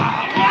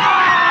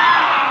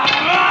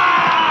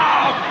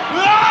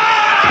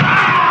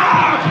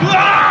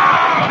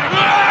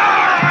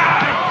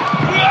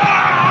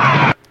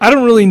 I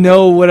don't really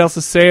know what else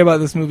to say about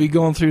this movie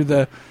going through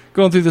the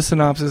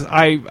synopsis.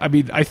 I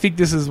mean, I think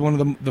this is one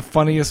of the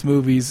funniest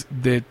movies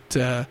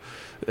that,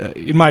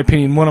 in my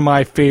opinion, one of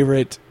my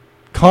favorite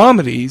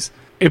comedies.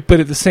 But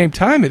at the same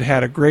time, it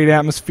had a great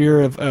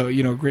atmosphere of,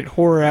 great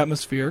horror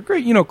atmosphere,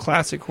 great,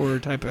 classic horror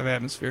type of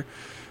atmosphere.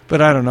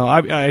 But I don't know.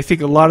 I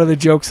think a lot of the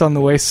jokes on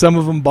the way, some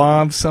of them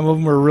bombed, some of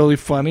them were really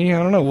funny.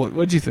 I don't know.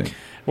 What'd you think?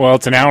 Well,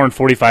 it's an hour and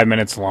 45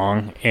 minutes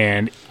long,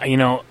 and,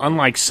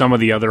 unlike some of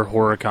the other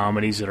horror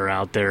comedies that are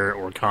out there,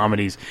 or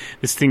comedies,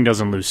 this thing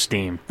doesn't lose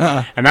steam.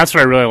 And that's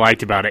what I really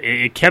liked about it.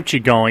 It kept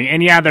you going,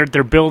 and yeah,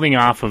 they're building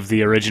off of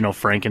the original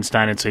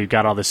Frankenstein, and so you've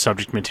got all this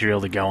subject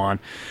material to go on.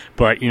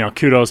 But,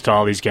 kudos to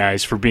all these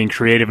guys for being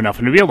creative enough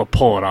and to be able to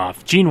pull it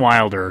off. Gene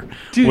Wilder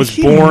was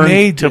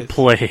born to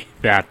play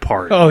that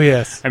part. Oh,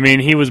 yes. I mean,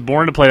 he was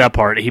born to play that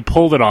part. He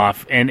pulled it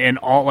off, and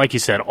all, like you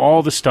said,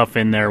 all the stuff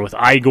in there with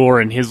Igor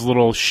and his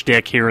little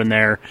shtick here and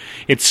there.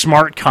 It's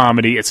smart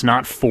comedy. It's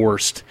not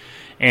forced.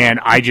 And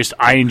I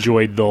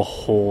enjoyed the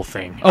whole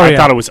thing. I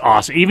thought it was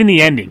awesome. Even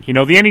the ending.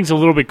 The ending's a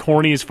little bit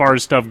corny as far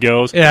as stuff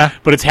goes. Yeah.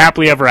 But it's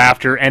happily ever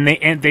after, and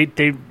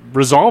they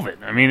resolve it.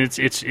 I mean,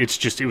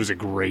 it was a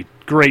great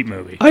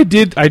movie. I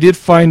did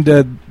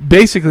find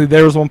basically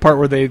there was one part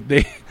where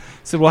they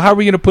said, well, how are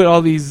we going to put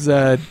all these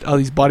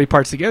body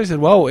parts together? He said,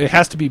 well, it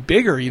has to be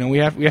bigger. We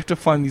have to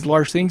find these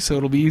large things so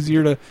it'll be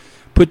easier to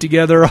put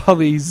together all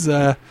these,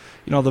 the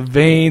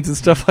veins and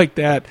stuff like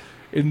that.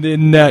 And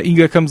then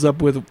Inga comes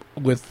up with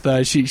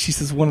she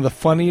says one of the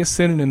funniest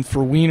synonyms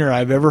for wiener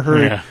I've ever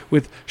heard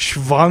with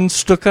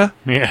Schwanzstücke.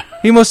 Yeah.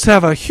 He must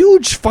have a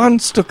huge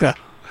Schwanzstücke.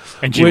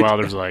 And Gene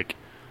Wilder's like,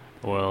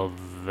 well,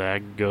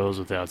 that goes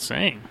without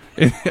saying.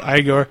 And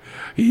Igor,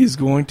 he's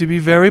going to be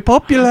very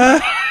popular.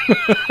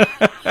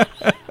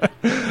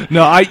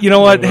 No, you know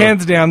what?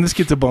 Hands down, this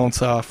gets a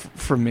bonesaw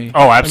from me.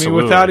 Oh,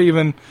 absolutely. I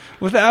mean,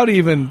 without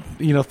even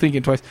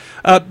thinking twice.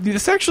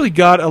 This actually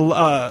got a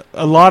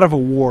lot of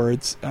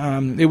awards.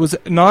 It was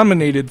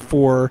nominated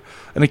for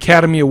an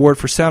Academy Award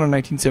for Sound in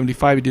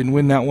 1975. He didn't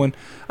win that one.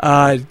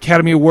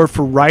 Academy Award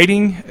for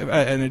Writing,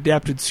 an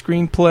adapted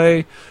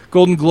screenplay.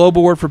 Golden Globe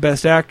Award for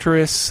Best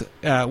Actress,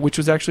 which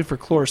was actually for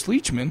Cloris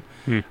Leachman.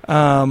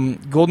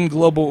 Golden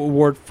Globe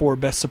Award for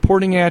Best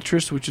Supporting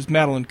Actress, which is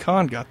Madeline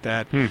Kahn got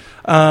that.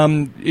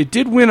 It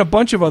did win a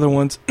bunch of other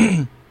ones.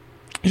 It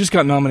just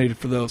got nominated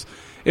for those.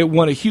 It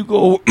won a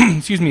Hugo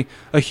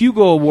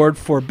Award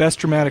for Best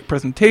Dramatic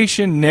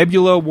Presentation,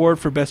 Nebula Award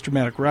for Best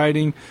Dramatic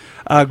Writing,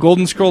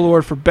 Golden Scroll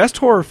Award for Best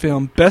Horror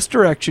Film, Best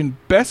Direction,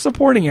 Best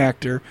Supporting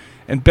Actor,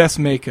 and Best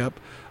Makeup.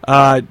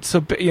 And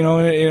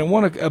it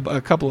won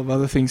a couple of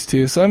other things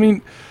too. So I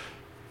mean,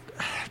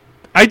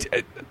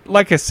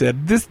 like I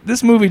said,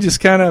 this movie just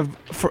kind of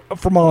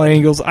from all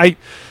angles.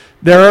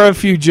 There are a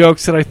few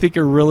jokes that I think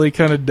are really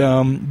kind of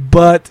dumb,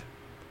 but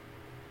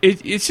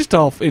it's just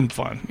all in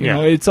fun. You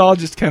know, it's all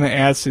just kind of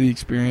adds to the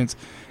experience.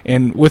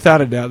 And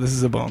without a doubt, this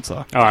is a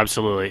bonesaw. Oh,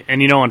 absolutely.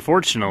 And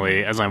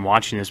unfortunately, as I'm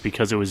watching this,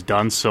 because it was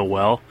done so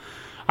well,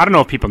 I don't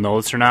know if people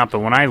know this or not, but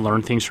when I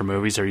learn things from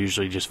movies, they're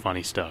usually just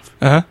funny stuff.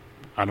 Uh-huh.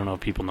 I don't know if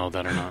people know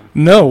that or not.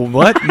 No,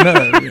 what?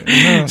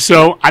 No.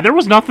 So there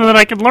was nothing that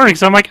I could learn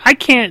because I'm like, I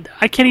can't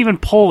even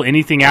pull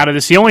anything out of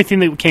this. The only thing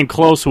that came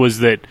close was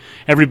that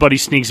everybody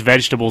sneaks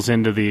vegetables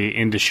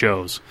into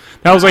shows.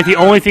 That was like the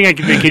only thing that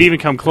could even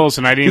come close,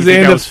 and I didn't. Because they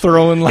end up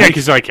throwing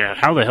because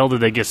how the hell did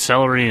they get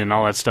celery and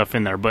all that stuff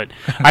in there? But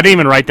I didn't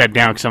even write that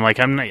down because I'm like,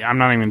 I'm not even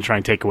going to try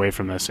and take away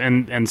from this.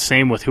 And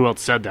same with who else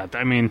said that.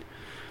 I mean,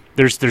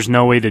 there's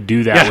no way to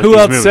do that. Yeah, with who these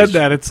else movies. said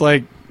that? It's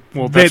like.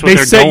 Well, they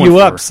they're set going you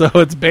for. up, so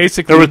it's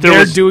basically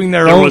they're doing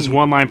their own. There was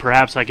one line,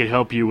 perhaps I could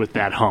help you with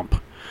that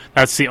hump.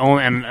 That's the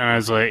only, and I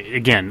was like,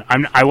 again,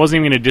 I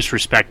wasn't even going to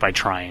disrespect by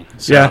trying.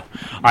 So yeah.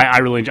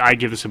 I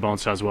give this a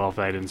bonesaw as well if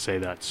I didn't say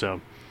that.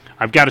 So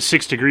I've got a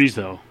 6 degrees,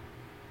 though.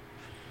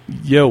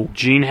 Yo.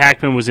 Gene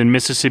Hackman was in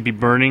Mississippi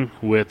Burning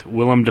with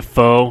Willem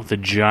Dafoe, the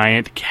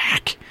giant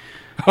cack.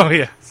 Oh,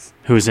 yeah.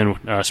 Who was in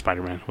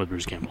Spider-Man with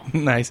Bruce Campbell.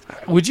 Nice.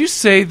 Would you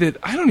say that,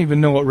 I don't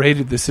even know what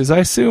rated this is. I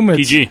assume it's...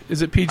 PG.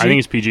 Is it PG? I think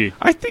it's PG.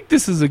 I think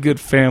this is a good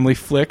family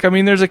flick. I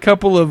mean, there's a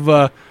couple of,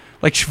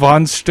 like,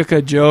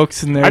 Schwanzstücke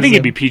jokes in there. I think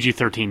it'd be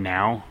PG-13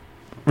 now.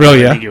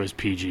 Really, yeah? I think it was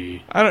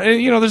PG.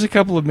 There's a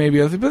couple of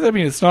maybe other, but I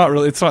mean, it's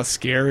not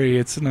scary.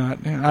 It's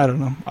not, I don't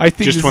know. I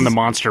think just when the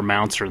monster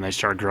mounts her and they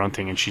start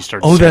grunting and she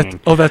starts that's singing.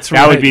 right.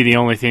 That would be the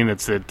only thing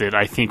that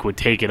I think would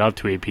take it up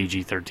to a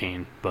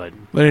PG-13. But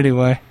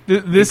anyway,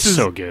 this is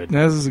so good.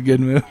 This is a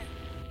good movie.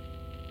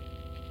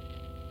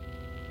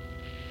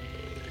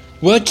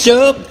 What's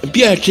up,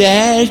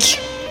 bitches?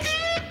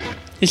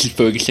 This is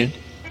Ferguson.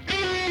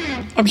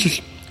 I'm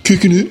just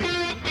kicking it.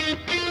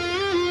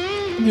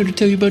 I'm here to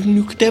tell you about the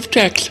new Cadaver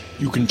tracks.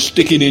 You can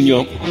stick it in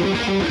your...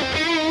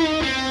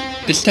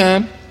 This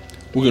time,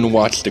 we're going to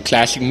watch the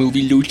classic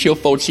movie Lucio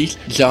Fulci's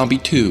Zombie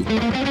 2. So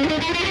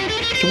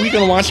we're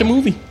going to watch a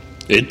movie.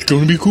 It's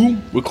going to be cool.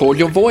 Record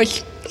your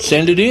voice.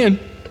 Send it in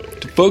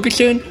to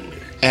Ferguson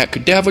at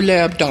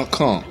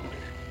cadaverlab.com.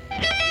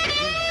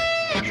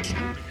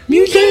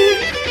 Music,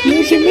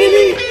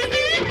 baby.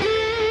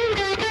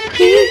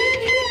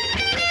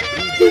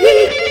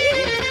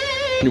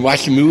 You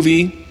watch a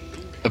movie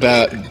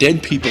about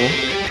dead people,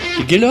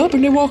 they get up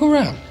and they walk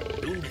around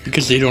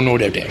because they don't know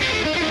they're dead.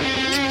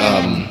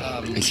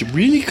 It's a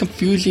really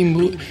confusing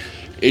movie.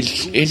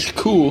 It's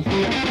cool.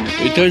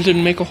 It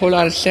doesn't make a whole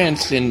lot of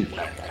sense, and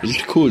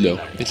it's cool though.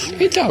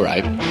 It's all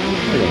right.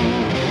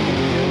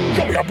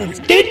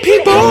 Dead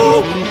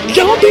people,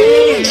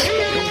 zombies.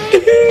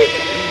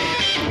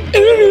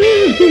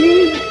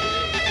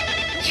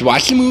 So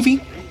watch the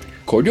movie,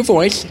 record your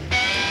voice,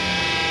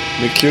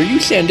 make sure you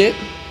send it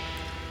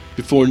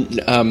before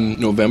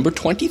November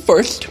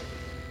 21st.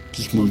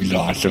 This movie's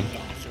awesome.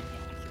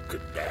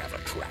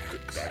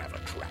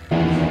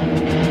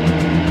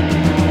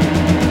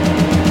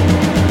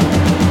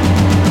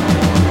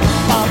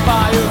 My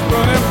fire's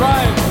burning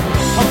bright,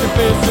 pumpkin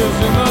faces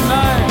in the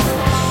night.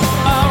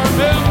 I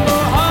remember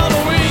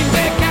Halloween,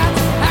 dead cats,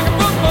 hacking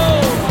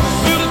footballs,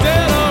 little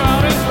dead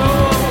around its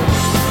road.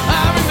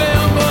 I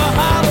remember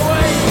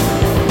Halloween.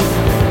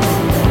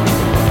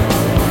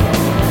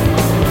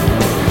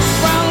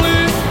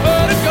 Roundly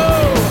vertigo,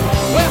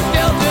 where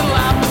skeleton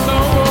life is no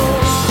more.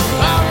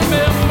 I remember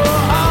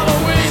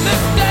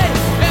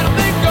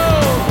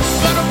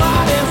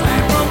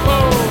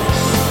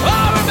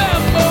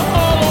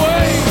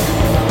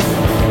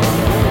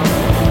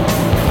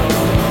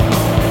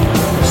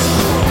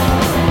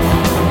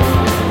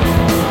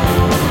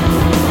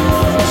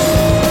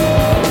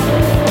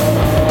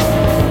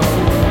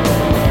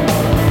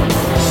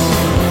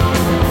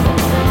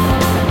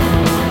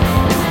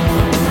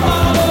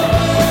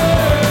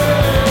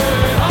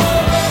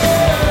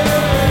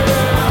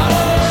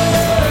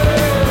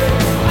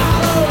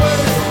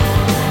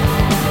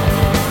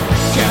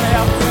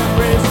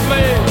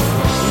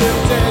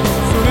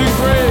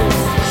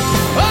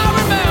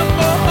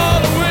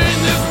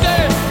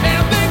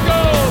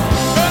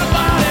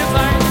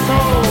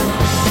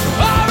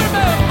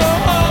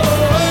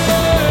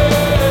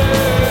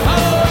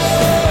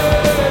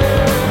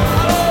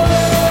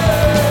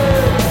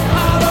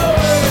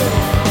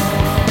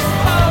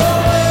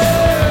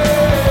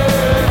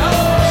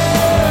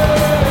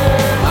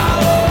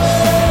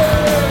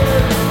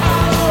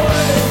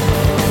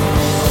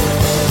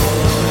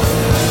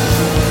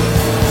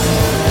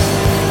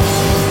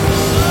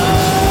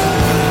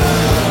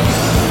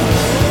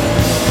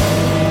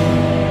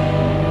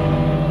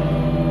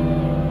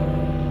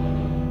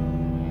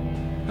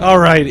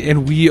right,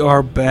 and we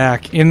are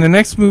back. And the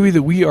next movie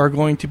that we are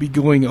going to be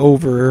going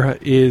over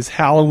is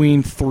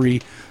Halloween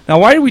 3. Now,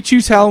 why did we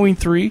choose Halloween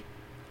 3?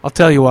 I'll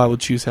tell you why we'll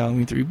choose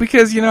Halloween 3.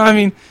 Because,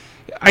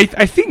 I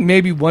think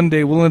maybe one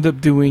day we'll end up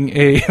doing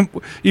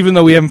even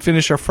though we haven't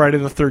finished our Friday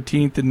the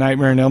 13th and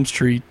Nightmare on Elm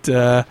Street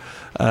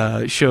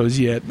shows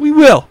yet, we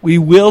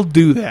will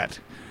do that.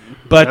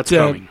 But, That's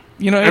coming.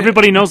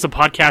 Everybody knows the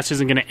podcast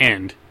isn't going to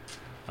end.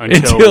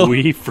 Until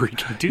we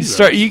freaking do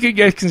that. You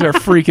guys can start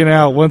freaking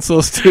out once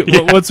once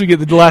we get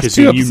the last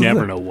two episodes. You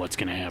never know what's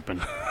going to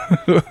happen.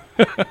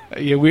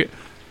 Yeah, we're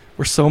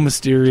so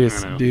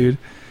mysterious, dude.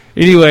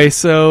 Anyway,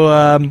 so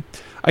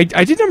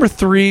I did number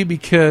 3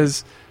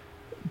 because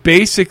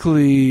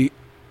basically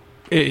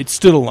it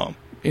stood alone.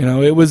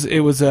 It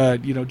was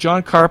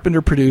John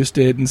Carpenter produced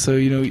it, and so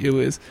it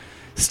was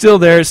still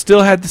there. It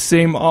still had the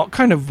same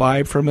kind of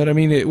vibe from it. I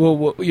mean,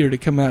 what year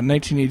did it come out? In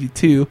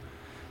 1982.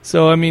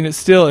 So, I mean, it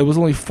was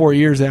only 4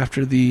 years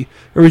after the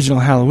original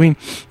Halloween.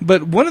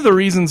 But one of the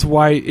reasons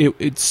why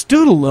it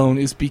stood alone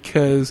is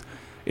because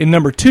in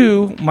number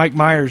 2, Mike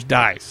Myers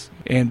dies.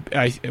 And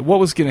what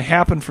was going to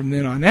happen from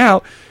then on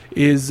out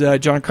is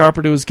John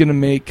Carpenter was going to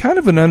make kind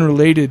of an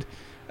unrelated,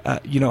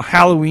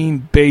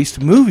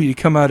 Halloween-based movie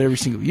to come out every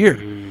single year.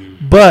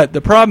 But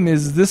the problem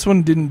is this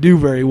one didn't do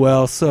very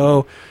well,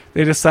 so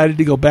they decided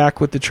to go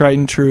back with the tried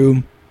and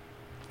true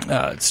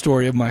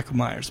story of Michael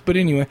Myers. But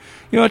anyway,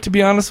 to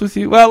be honest with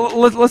you, well,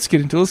 let's get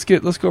into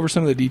it. Let's go over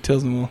some of the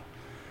details and we'll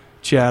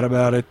chat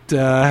about it.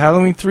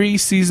 Halloween 3,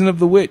 Season of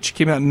the Witch,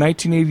 came out in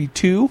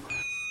 1982.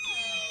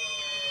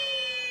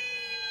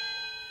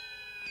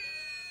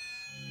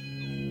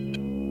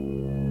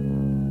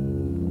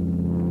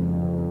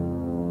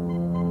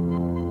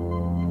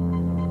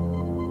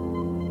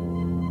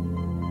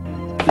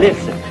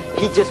 Listen,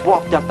 he just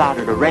walked up out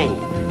of the rain.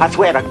 I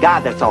swear to God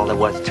that's all there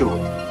was to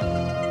it.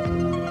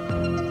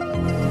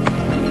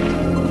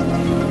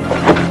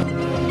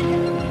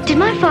 Did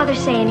my father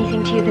say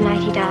anything to you the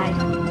night he died?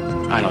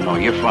 I don't know.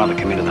 Your father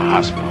came into the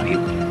hospital.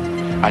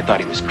 I thought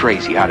he was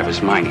crazy, out of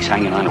his mind. He's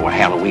hanging onto a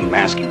Halloween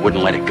mask. He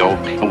wouldn't let it go.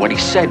 And what he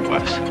said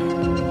was,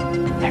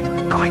 "They're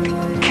going to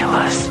kill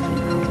us.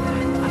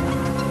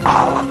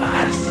 All of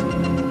us."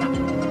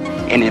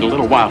 And in a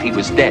little while, he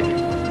was dead.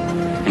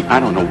 And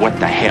I don't know what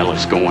the hell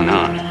is going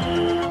on.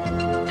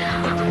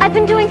 I've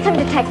been doing some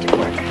detective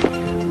work.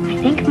 I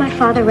think my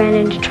father ran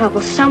into trouble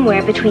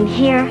somewhere between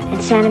here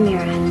and Santa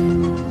Mira.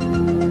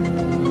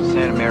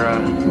 Santa Mira,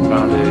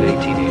 founded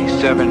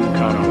 1887,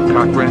 Colonel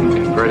Cochran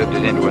converted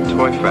it into a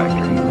toy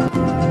factory.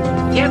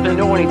 You happen to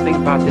know anything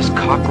about this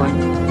Cochran?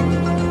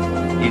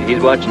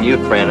 He's watching you,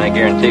 friend, I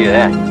guarantee you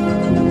that.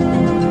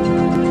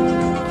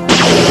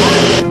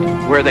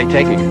 Where are they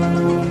taking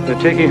her? They're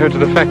taking her to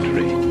the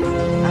factory.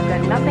 I've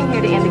got nothing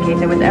here to indicate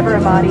there was ever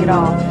a body at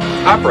all.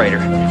 Operator,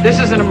 this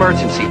is an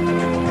emergency.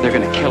 They're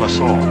going to kill us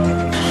all.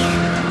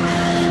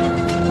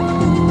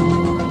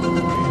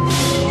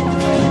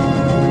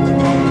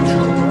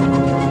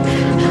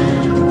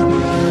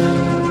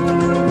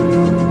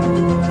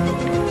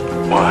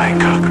 Why,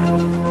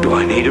 Cochran? Do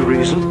I need a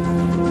reason?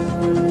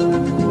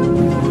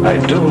 I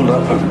do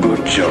love a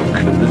good joke,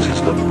 and this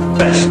is the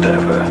best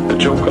ever. A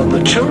joke on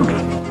the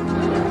children.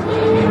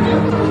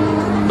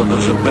 But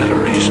there's a better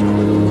reason.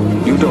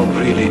 You don't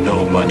really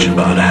know much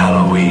about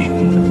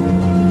Halloween.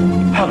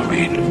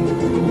 Halloween.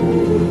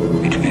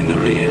 Between the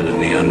real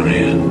and the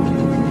unreal.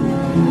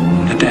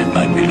 The dead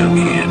might be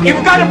looking in.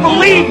 You've got to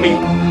believe me!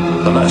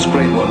 The last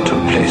great one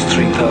took place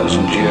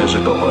 3,000 years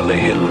ago when the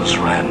hills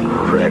ran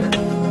red.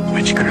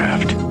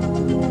 Witchcraft.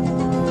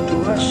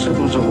 To us, it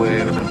was a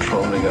way of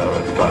controlling our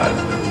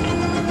environment.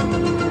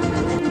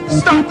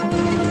 Stop!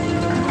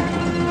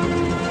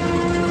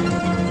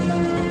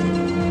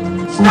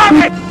 Stop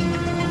it!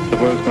 The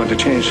world's going to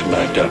change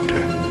tonight,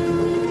 Doctor.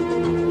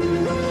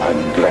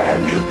 I'm glad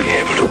you'll be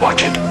able to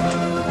watch it.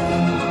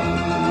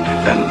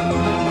 And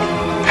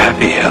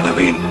happy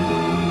Halloween.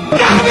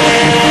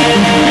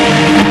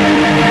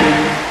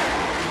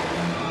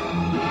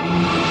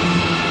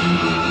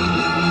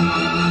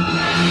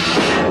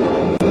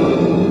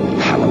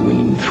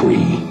 Halloween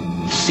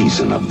 3,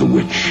 Season of the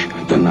Witch,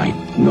 the night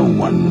no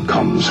one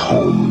comes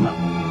home.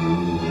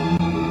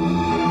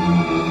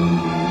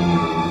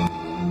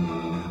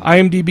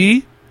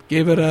 IMDb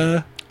gave it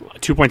a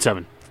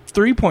 2.7.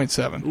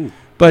 3.7.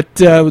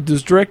 But it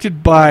was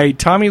directed by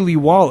Tommy Lee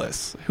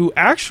Wallace, who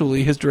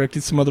actually has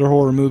directed some other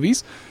horror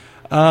movies.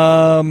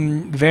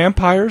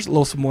 Vampires,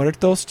 Los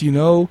Muertos. Do you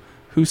know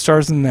who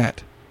stars in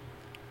that?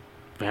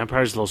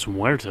 Vampires, Los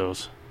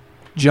Muertos.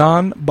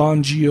 John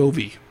Bon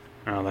Jovi.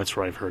 Oh, that's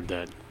right. I've heard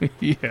that.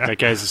 Yeah. That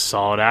guy's a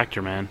solid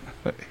actor, man.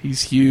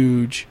 He's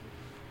huge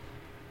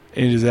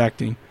in his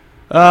acting.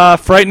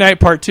 Fright Night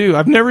Part 2.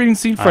 I've never even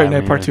seen Fright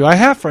Night Part 2. I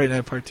have Fright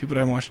Night Part 2, but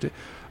I haven't watched it.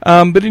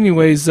 But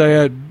anyways,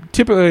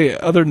 typically,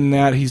 other than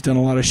that, he's done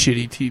a lot of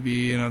shitty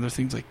TV and other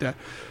things like that.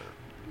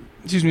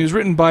 Excuse me. It was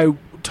written by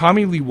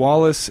Tommy Lee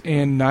Wallace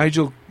and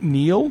Nigel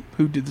Neal,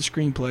 who did the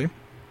screenplay.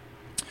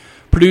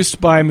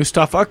 Produced by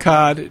Mustafa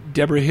Akkad,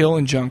 Deborah Hill,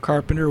 and John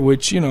Carpenter,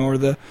 which, are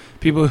the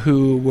people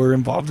who were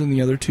involved in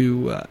the other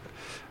two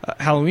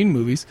Halloween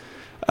movies.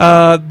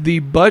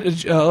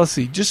 Let's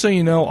see. Just so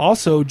you know,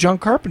 also John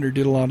Carpenter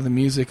did a lot of the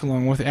music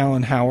along with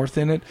Alan Howarth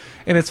in it,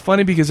 and it's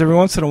funny because every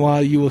once in a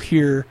while you will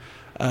hear,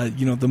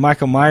 the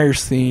Michael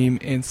Myers theme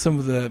and some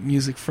of the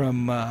music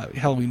from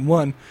Halloween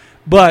 1,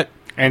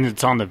 and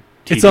it's on the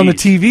TVs. It's on the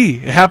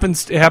TV. It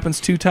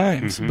happens 2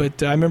 times. Mm-hmm.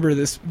 But I remember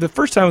this. The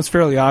first time was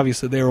fairly obvious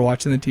that they were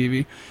watching the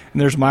TV,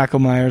 and there's Michael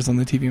Myers on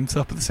the TV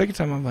himself. But the second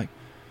time, I'm like,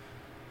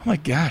 oh my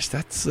gosh,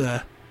 that's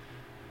the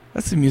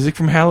music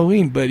from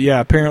Halloween. But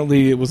yeah,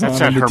 apparently it was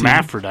that's on that the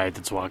hermaphrodite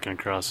that's walking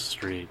across the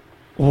street.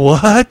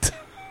 What?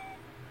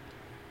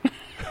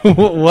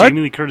 What?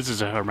 Jamie Lee Curtis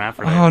is a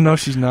hermaphrodite. Oh no,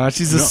 she's not.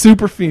 She's a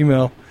super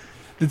female.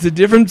 There's a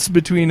difference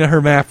between a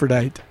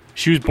hermaphrodite.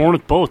 She was born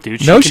with both,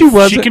 dude. She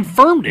wasn't. She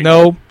confirmed it.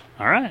 No.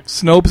 All right.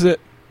 Snopes it.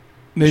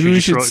 Maybe we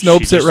should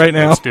Snopes it right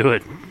now. Let's do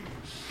it.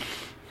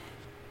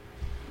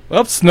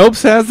 Well,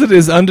 Snopes has it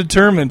as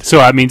undetermined. So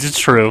that means it's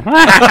true.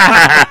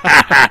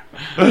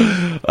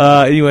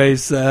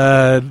 Anyways,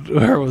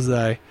 where was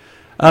I?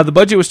 The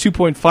budget was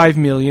 $2.5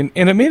 million,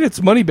 and it made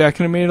its money back,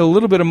 and it made a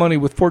little bit of money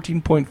with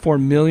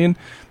 $14.4 million.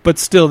 But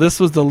still, this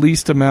was the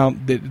least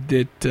amount that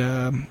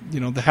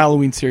the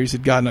Halloween series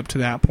had gotten up to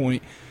that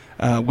point,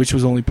 which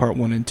was only part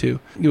 1 and 2.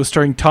 It was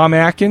starring Tom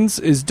Atkins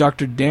as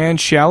Dr. Dan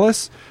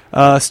Chalice,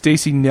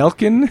 Stacey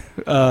Nelkin,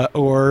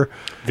 or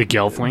the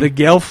Gelfling. The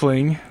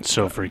Gelfling,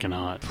 so freaking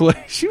hot.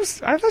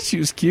 I thought she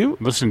was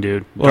cute. Listen,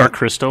 dude, Dark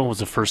Crystal was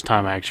the first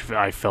time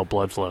I felt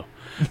blood flow.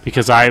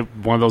 Because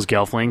one of those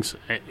Gelflings,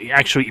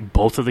 actually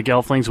both of the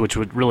Gelflings, which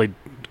would really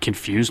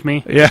confuse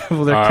me. Yeah,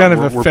 well, they're kind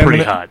of were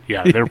pretty hot.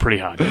 Yeah, they're pretty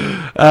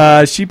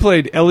hot. She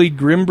played Ellie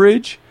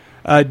Grimbridge.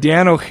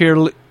 Dan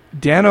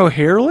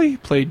O'Harley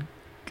played.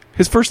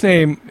 His first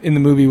name in the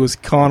movie was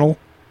Connell.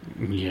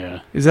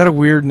 Yeah, is that a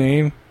weird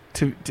name?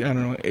 I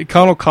don't know.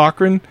 Connell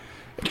Cochran,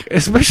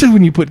 especially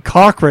when you put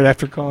Cock right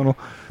after Connell,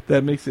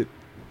 that makes it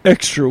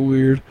extra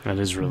weird. That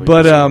is really.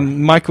 But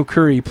Michael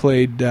Curry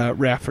played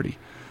Rafferty.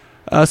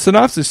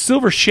 Synopsis: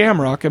 Silver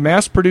Shamrock, a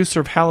mass producer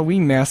of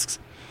Halloween masks,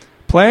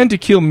 planned to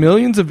kill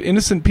millions of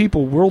innocent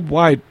people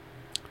worldwide.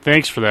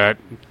 Thanks for that,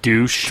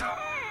 douche.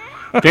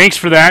 Thanks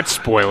for that,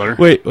 spoiler.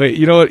 Wait.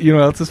 You know what? You know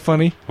what else is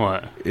funny?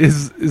 What?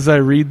 Is I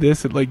read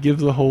this, it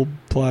gives the whole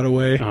plot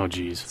away. Oh,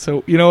 jeez.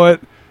 So you know what?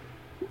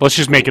 Let's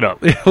just make it up.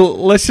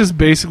 Let's just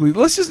go through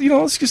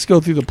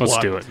the plot.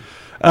 Let's do it.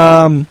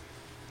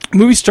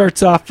 Movie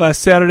starts off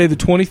Saturday the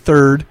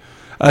 23rd.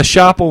 A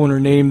shop owner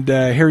named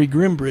Harry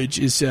Grimbridge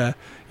is,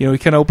 he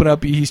kind of open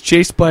up. He's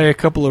chased by a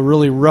couple of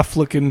really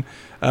rough-looking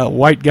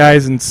white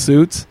guys in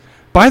suits.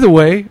 By the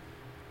way,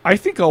 I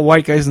think all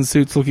white guys in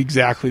suits look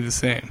exactly the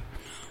same.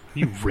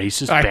 You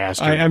racist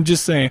bastard. I'm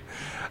just saying.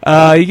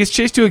 He gets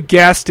chased to a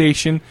gas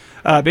station.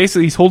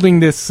 Basically, he's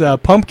holding this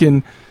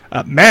pumpkin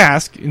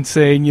mask and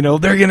saying,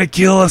 they're going to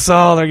kill us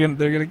all. They're going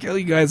to kill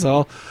you guys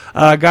all.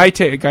 Guy at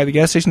the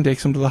gas station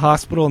takes him to the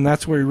hospital, and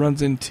that's where he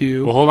runs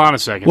into... Well, hold on a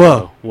second.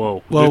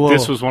 Whoa.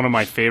 This was one of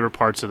my favorite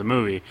parts of the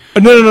movie.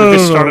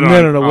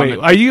 No, wait.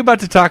 Are you about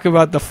to talk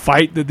about the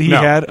fight that he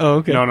had? Oh,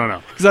 okay.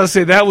 No. Because I would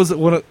say that was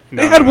one of...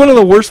 They had one of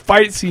the worst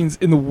fight scenes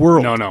in the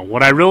world. No.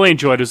 What I really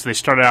enjoyed is they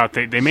started out...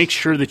 They make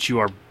sure that you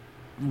are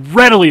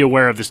readily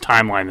aware of this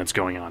timeline that's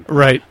going on.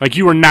 Right. Like,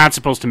 you are not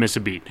supposed to miss a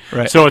beat.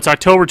 Right. So it's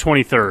October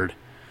 23rd,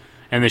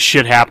 and this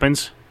shit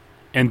happens,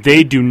 and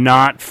they do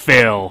not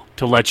fail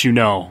to let you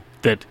know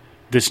that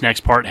this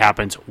next part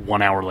happens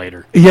 1 hour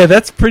later. Yeah,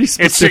 that's pretty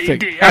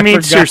specific.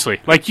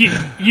 Seriously. Like, you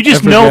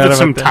just know that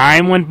some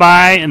time went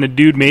by and the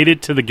dude made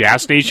it to the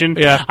gas station.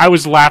 Yeah. I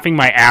was laughing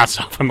my ass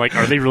off. I'm like,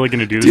 are they really going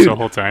to do this the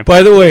whole time?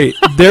 By the way,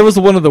 there was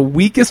one of the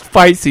weakest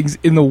fight scenes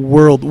in the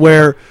world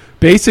where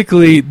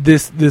basically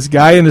this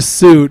guy in a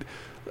suit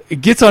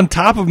gets on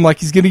top of him like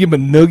he's going to give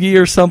him a noogie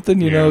or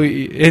something,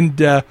 and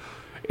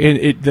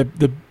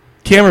the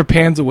camera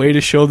pans away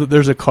to show that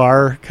there's a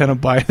car kind of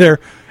by there,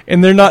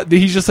 and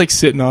he's just like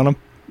sitting on him.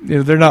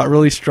 They're not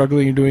really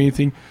struggling or doing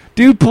anything.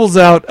 Dude pulls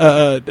out,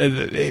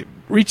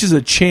 reaches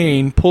a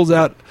chain, pulls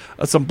out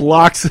some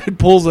blocks,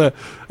 pulls a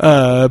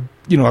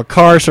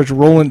car, starts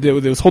rolling. It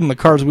was holding the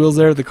car's wheels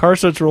there. The car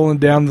starts rolling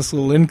down this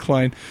little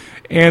incline,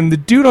 and the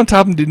dude on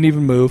top of him didn't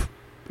even move.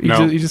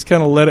 He just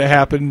kind of let it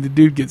happen. The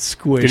dude gets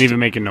squished. Didn't even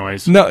make a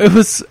noise. No, it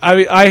was...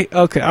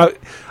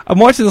 I'm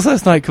watching this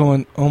last night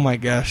going, oh my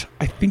gosh,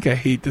 I think I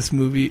hate this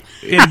movie.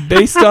 And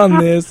based on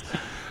this,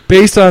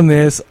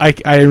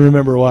 I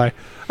remember why.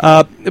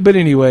 But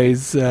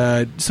anyways,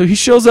 so he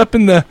shows up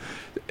in the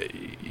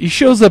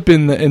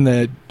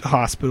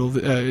hospital.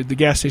 The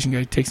gas station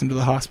guy takes him to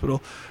the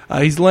hospital.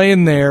 He's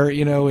laying there,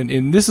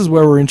 and this is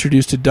where we're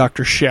introduced to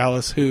Dr.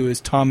 Chalice, who is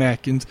Tom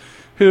Atkins.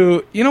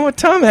 Who,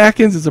 Tom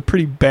Atkins is a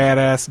pretty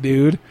badass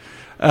dude.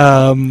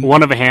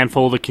 One of a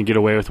handful that can get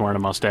away with wearing a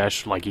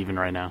mustache, like even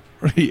right now.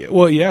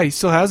 Well, yeah, he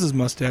still has his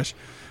mustache.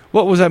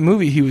 What was that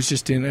movie he was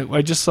just in?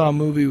 I just saw a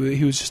movie that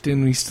he was just in,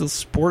 and he's still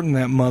sporting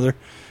that mother.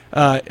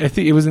 I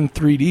think it was in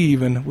 3D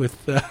even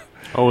with...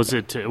 Oh,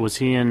 was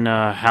he in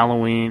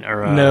Halloween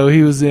or? No,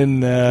 he was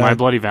in My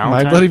Bloody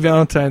Valentine. My Bloody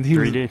Valentine. He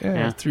 3D. was,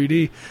 yeah,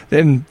 3D.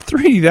 Then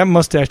 3D. That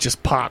mustache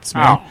just pops,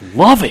 man. Oh,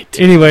 love it.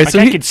 Anyway, like so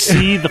I he could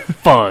see the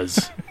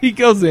fuzz. He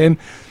goes in,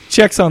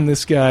 checks on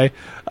this guy.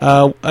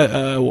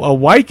 Another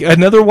white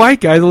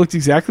guy that looks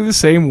exactly the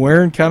same,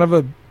 wearing kind of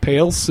a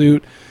pale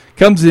suit,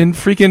 comes in,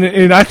 freaking,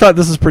 and I thought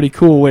this was a pretty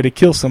cool way to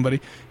kill somebody.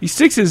 He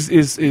sticks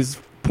his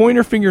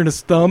pointer finger and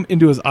his thumb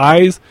into his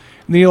eyes,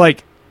 and then he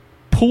like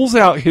pulls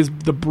out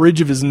the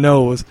bridge of his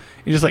nose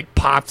and just like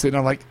pops it. And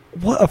I'm like,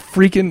 what a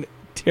freaking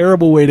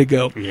terrible way to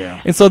go.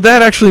 Yeah. And so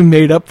that actually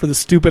made up for the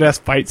stupid ass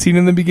fight scene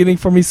in the beginning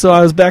for me. So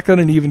I was back on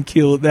an even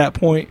keel at that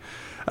point.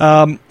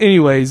 So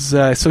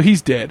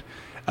he's dead.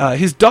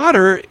 His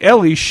daughter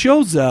Ellie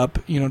shows up,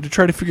 to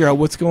try to figure out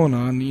what's going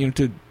on,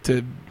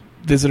 to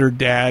visit her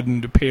dad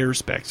and to pay her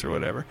respects or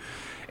whatever.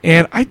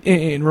 And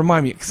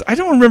remind me, because I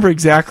don't remember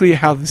exactly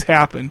how this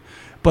happened,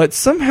 but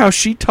somehow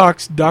she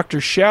talks Dr.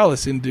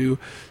 Chalice into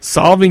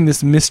solving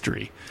this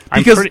mystery.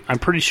 Because I'm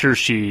pretty sure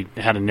she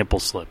had a nipple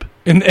slip.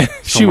 And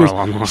she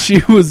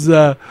was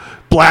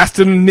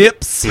blasting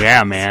nips.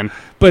 Yeah, man.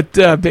 But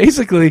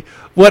basically,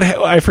 what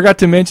I forgot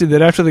to mention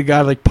that after the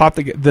guy like popped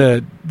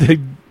that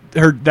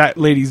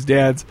lady's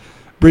dad's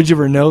bridge of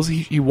her nose,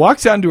 he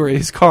walks out into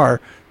his car,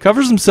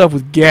 covers himself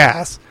with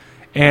gas,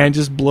 and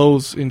just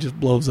blows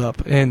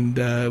up. And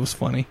it was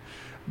funny.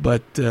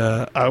 But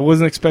I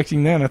wasn't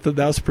expecting that. I thought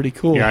that was pretty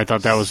cool. Yeah, I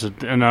thought that was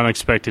an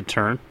unexpected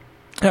turn.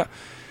 Yeah.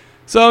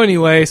 So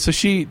anyway,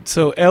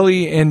 so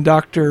Ellie and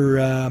Dr.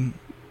 Oh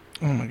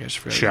my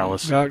gosh,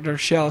 Chalice. Dr.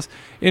 Chalice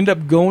end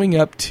up going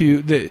up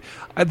to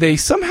they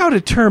somehow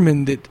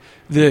determined that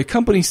the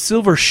company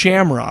Silver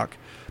Shamrock,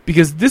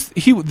 because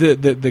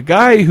the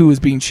guy who was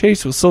being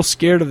chased was so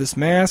scared of this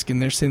mask,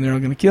 and they're saying they're all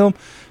going to kill him.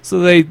 So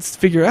they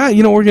figure, what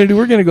we're going to do?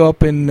 We're going to go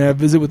up and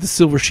visit with the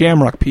Silver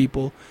Shamrock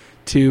people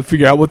to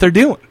figure out what they're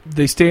doing.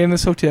 They stay in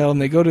this hotel, and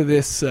they go to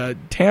this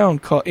town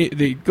called.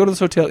 They go to this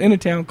hotel in a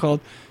town called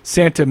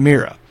Santa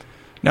Mira.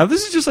 Now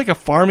this is just like a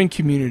farming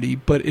community,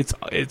 but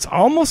it's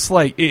almost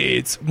like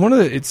it's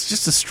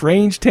just a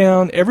strange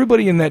town.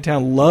 Everybody in that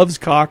town loves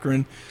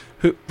Cochran.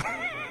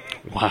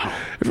 Wow.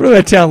 Everyone in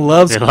that town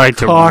loves Cochran. They like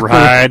Cochran. to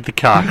ride the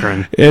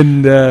Cochran.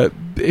 And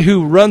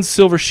who runs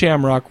Silver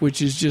Shamrock,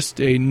 which is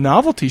just a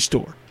novelty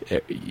store.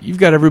 You've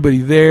got everybody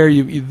there.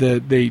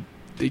 They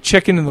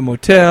check into the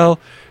motel.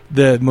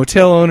 The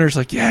motel owner's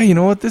like, yeah, you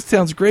know what? This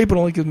sounds great, but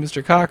only because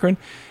Mr. Cochran.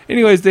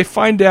 Anyways, they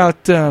find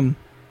out.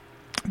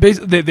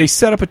 Basically, they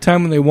set up a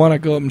time when they want to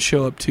go up and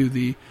show up to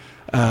the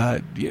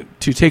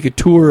to take a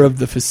tour of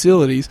the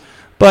facilities.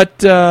 But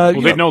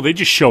they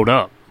just showed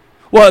up.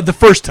 Well, the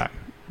first time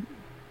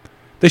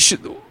they should.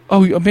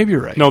 Oh, maybe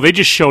you're right. No, they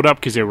just showed up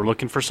because they were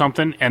looking for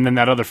something, and then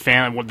that other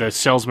fan, the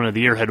salesman of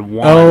the year, had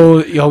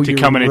won to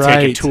come in and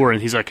take a tour,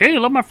 and he's like, "Hey,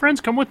 let my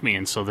friends come with me,"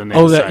 and so then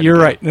they. You're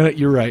right. No,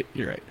 you're right.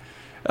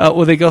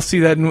 Well, they go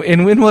see that,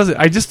 and when was it?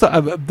 I just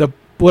thought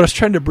what I was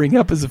trying to bring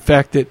up is the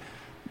fact that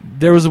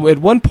there was at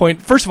one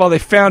point. First of all, they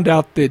found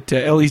out that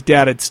Ellie's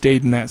dad had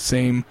stayed in that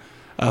same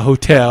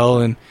hotel,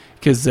 and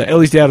because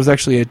Ellie's dad was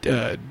actually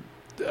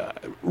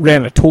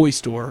ran a toy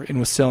store and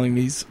was selling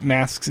these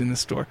masks in the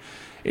store.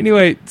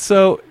 Anyway,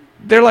 so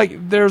they're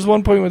like, there's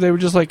one point where they were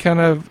just like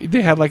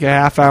they had like a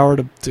half hour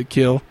to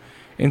kill.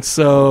 And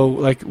so,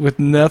 like, with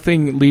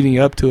nothing leading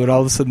up to it, all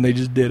of a sudden they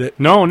just did it.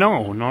 No.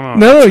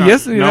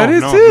 Yes, that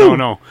is too.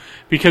 No.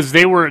 Because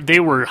they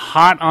were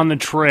hot on the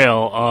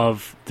trail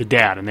of the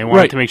dad, and they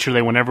wanted to make sure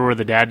they went everywhere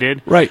the dad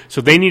did. Right.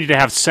 So they needed to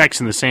have sex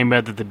in the same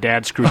bed that the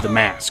dad screwed the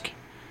mask.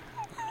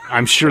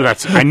 I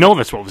know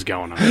that's what was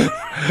going on.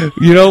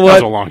 You know what?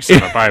 That was a long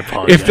setup. I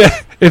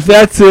apologize. If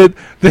that's it,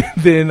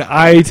 then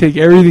I take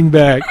everything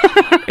back.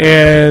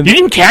 And you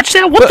didn't catch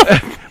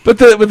that? But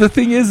the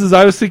thing is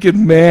I was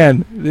thinking,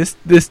 man,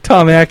 this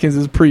Tom Atkins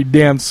is pretty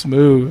damn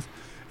smooth,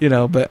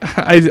 But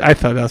I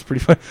thought that was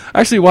pretty fun.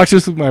 I actually watched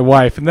this with my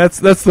wife, and that's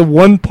the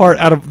one part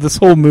out of this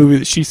whole movie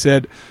that she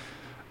said,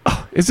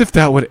 "Oh, as if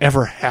that would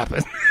ever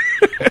happen."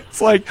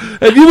 It's like,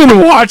 have you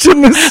been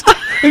watching this?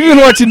 Have you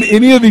been watching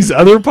any of these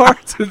other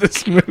parts of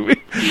this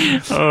movie?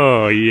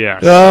 Oh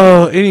yes.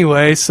 Oh,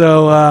 anyway,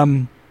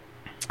 so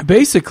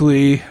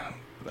basically.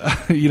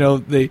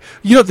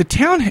 The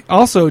town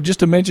also, just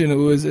to mention, it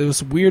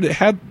was weird. It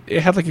had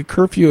like a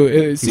curfew.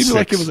 It seemed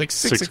like it was like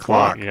 6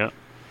 o'clock. Yeah.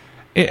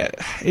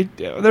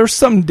 There was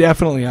something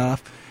definitely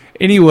off.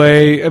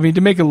 Anyway, I mean,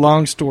 to make a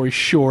long story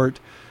short,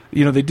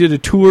 they did a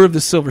tour of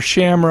the Silver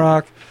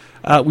Shamrock.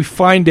 We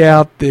find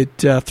out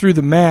that through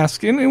the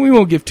mask, and we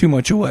won't give too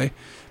much away,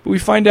 but we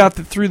find out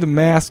that through the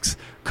masks,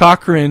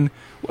 Cochran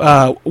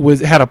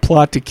had a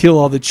plot to kill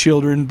all the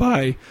children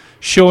by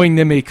showing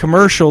them a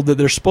commercial that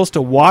they're supposed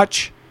to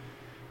watch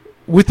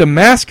with the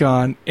mask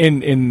on,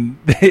 and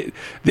the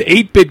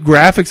 8-bit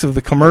graphics of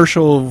the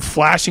commercial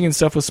flashing and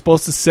stuff was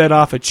supposed to set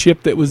off a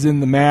chip that was in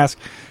the mask,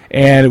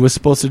 and it was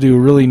supposed to do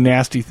really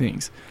nasty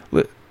things.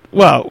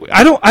 Well,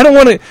 I don't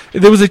want to.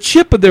 There was a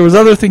chip, but there was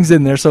other things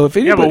in there. So if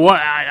anybody, yeah, but what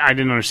I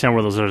didn't understand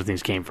where those other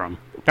things came from.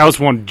 That was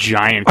one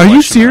giant. Are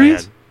you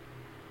serious?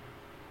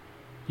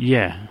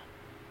 Yeah.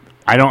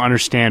 I don't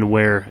understand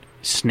where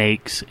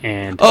snakes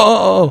and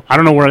I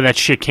don't know where that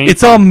shit came.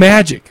 It's from. all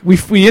magic.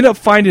 We end up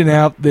finding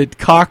out that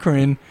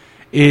Cochrane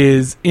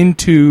is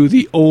into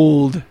the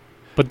old.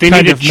 But they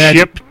need a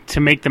chip to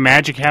make the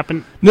magic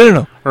happen.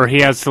 No. Or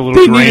he has the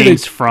little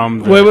grains from.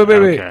 The, wait.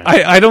 okay.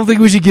 I don't think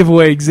we should give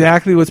away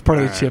exactly what's part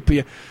of the chip. But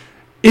yeah,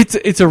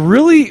 it's a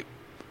really,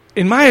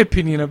 in my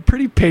opinion, a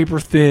pretty paper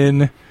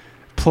thin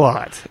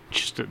plot.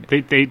 Just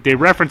they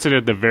reference it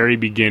at the very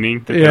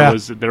beginning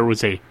that there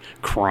was a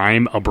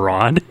crime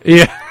abroad.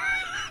 Yeah.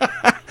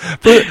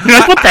 But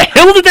what the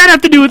hell did that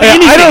have to do with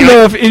anything? I don't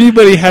know if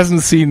anybody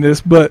hasn't seen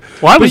this, but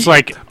I was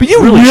like, but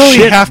you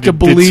really have to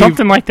believe did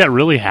something like that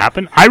really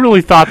happen? I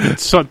really thought that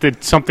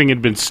something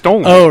had been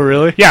stolen. Oh,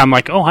 really? Yeah, I'm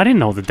like, I didn't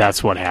know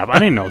that's what happened. I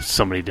didn't know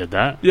somebody did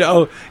that.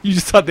 Yeah, you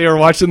just thought they were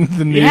watching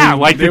the news. Yeah,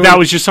 like that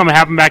was just something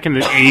happened back in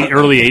the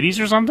early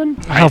 '80s or something.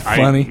 How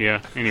funny.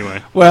 Yeah.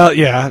 Anyway. Well,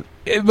 yeah,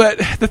 but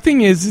the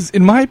thing is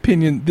in my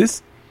opinion,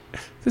 this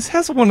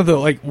has one of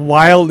the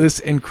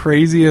wildest and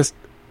craziest.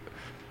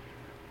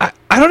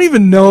 I don't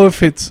even know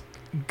if it's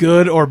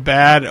good or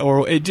bad,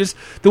 or it just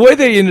the way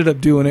they ended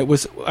up doing it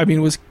was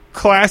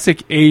classic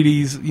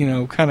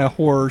 80s, kind of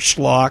horror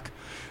schlock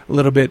a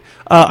little bit.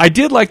 I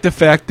did like the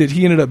fact that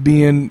he ended up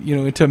being,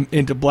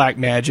 into black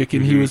magic,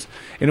 and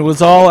it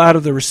was all out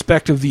of the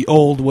respect of the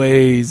old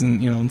ways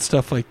and, and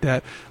stuff like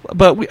that.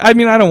 But I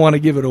don't want to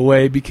give it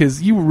away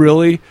because you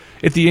really,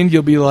 at the end,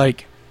 you'll be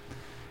like,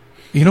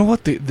 you know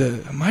what?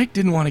 The Mike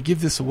didn't want to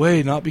give this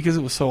away, not because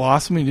it was so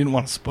awesome. He didn't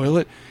want to spoil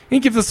it. He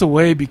didn't give this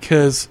away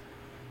because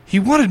he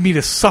wanted me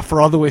to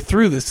suffer all the way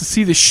through this to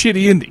see the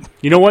shitty ending.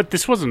 You know what?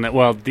 This wasn't that.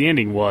 Well, the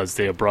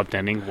abrupt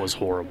ending was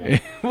horrible.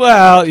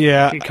 Well,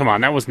 yeah. Come on,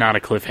 that was not a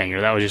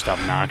cliffhanger. That was just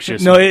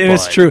obnoxious. No,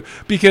 it's true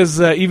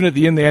because even at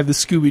the end they have the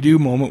Scooby-Doo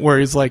moment where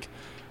he's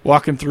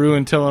walking through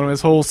and telling him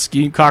his whole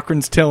scheme.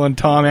 Cochrane's telling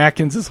Tom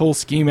Atkins his whole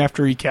scheme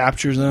after he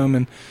captures him,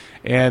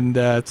 and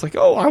it's like,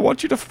 I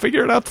want you to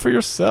figure it out for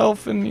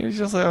yourself. And he's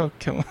just like, oh,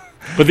 come on.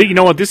 But you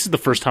know what? This is the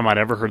first time I'd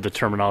ever heard the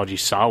terminology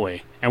Sawe,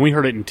 and we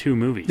heard it in 2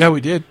 movies. Yeah, we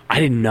did. I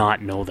did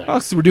not know that. Oh,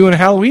 so we're doing a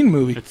Halloween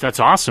movie.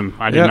 That's awesome.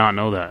 I did not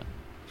know that.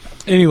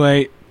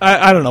 Anyway,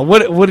 I don't know.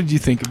 What did you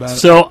think about it?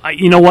 So,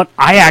 you know what?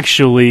 I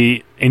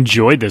actually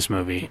enjoyed this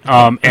movie,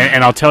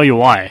 and I'll tell you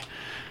why.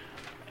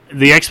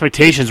 The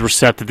expectations were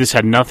set that this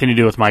had nothing to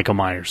do with Michael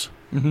Myers.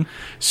 Mm-hmm.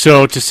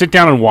 So to sit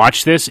down and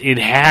watch this, it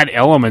had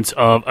elements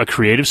of a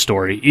creative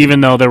story, even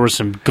though there were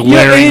some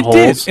glaring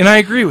holes. Did, and I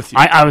agree with you.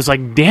 I was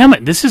like, damn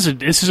it, this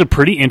is a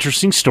pretty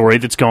interesting story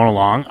that's going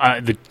along.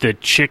 The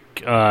chick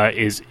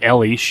is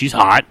Ellie. She's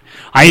hot.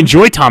 I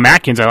enjoy Tom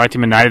Atkins. I liked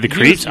him in Night of the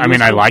Creeps.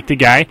 I liked the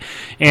guy.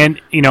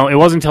 And, it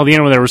wasn't until the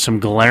end where there were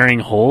some glaring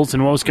holes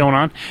in what was going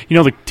on.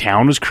 The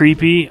town was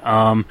creepy.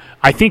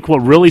 I think what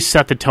really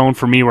set the tone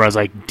for me where I was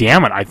like,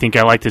 damn it, I think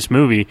I like this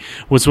movie,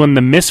 was when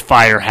the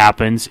misfire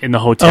happens in the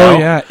hotel. Oh,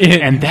 yeah.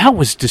 And that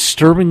was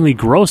disturbingly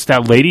gross.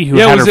 That lady who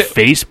had her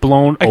face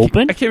blown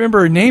open. I can't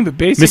remember her name, but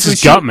basically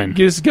Mrs. Gutman.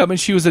 Mrs. Gutman,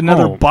 she was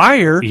another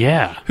buyer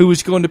who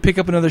was going to pick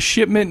up another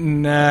shipment,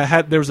 and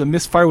there was a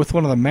misfire with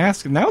one of the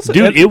masks. And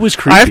it was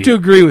creepy. I have to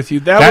agree with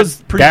you. That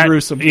was pretty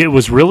gruesome. It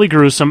was really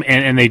gruesome,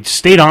 and they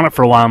stayed on it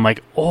for a while. I'm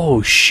like,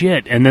 oh,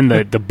 shit. And then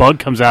the bug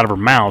comes out of her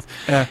mouth.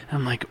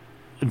 I'm like,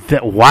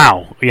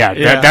 wow,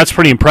 that's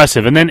pretty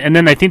impressive. And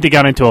then I think they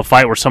got into a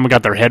fight where someone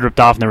got their head ripped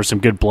off and there was some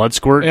good blood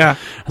squirt. Yeah,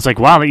 I was like,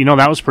 wow,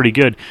 that was pretty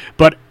good.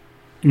 But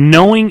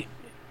knowing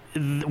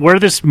where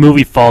this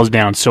movie falls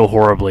down so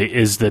horribly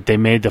is that they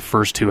made the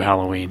first 2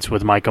 Halloweens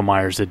with Michael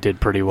Myers that did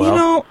pretty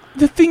well.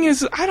 The thing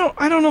is, I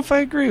don't know if I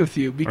agree with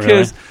you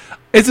because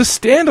as a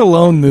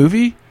standalone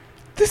movie,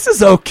 this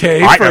is okay.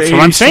 That's what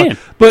I'm saying.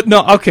 But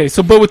no, okay.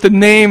 But with the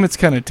name, it's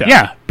kind of tough.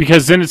 Yeah,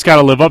 because then it's got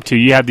to live up to.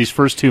 You had these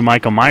first 2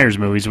 Michael Myers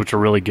movies, which are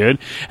really good,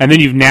 and then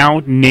you've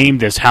now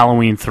named this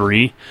Halloween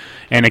 3,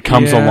 and it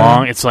comes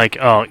along. It's like,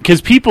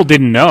 because people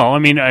didn't know. I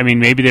mean,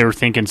 maybe they were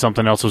thinking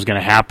something else was going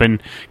to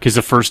happen because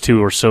the first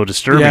 2 were so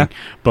disturbing. Yeah.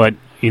 But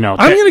I'm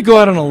going to go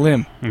out on a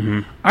limb.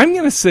 Mm-hmm. I'm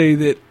going to say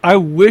that I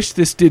wish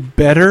this did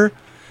better.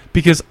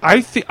 Because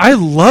I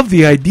love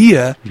the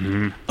idea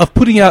of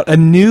putting out a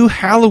new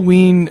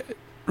Halloween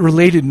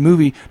related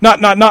movie, not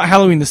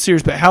Halloween the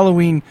series, but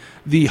Halloween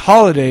the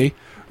holiday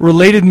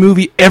related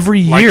movie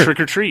every year. Like Trick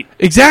or Treat.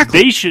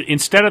 Exactly. They should,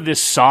 instead of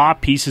this Saw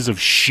pieces of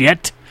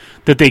shit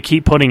that they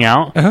keep putting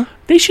out,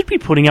 they should be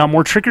putting out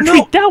more Trick or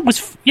Treat. That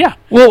was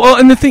Well,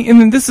 and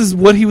then this is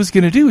what he was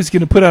going to do. He's going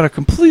to put out a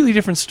completely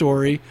different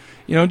story.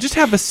 Just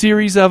have a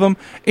series of them,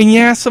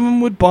 and some of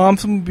them would bomb,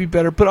 some would be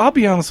better. But I'll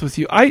be honest with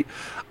you, I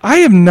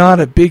am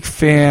not a big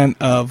fan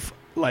of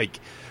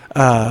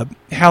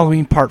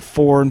Halloween Part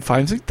 4 and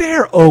 5. It's like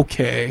they're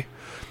okay,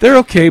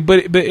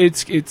 but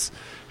it's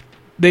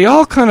they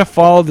all kind of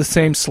follow the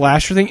same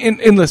slasher thing.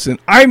 And listen,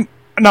 I'm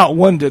not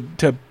one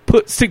to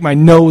stick my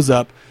nose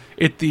up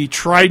at the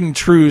tried and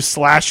true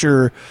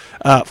slasher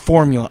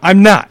formula.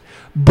 I'm not.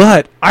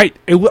 But I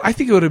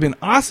think it would have been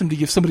awesome to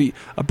give somebody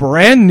a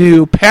brand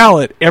new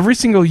palette every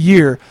single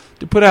year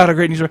to put out a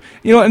great new story.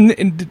 You know,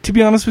 and to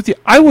be honest with you,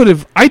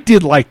 I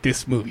did like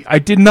this movie. I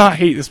did not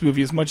hate this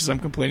movie as much as I'm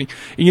complaining.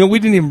 And, you know, we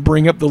didn't even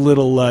bring up the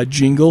little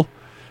jingle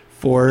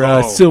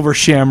for Silver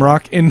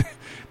Shamrock, and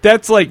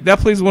that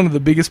plays one of the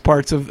biggest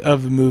parts of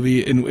the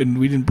movie, and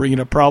we didn't bring it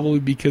up probably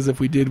because if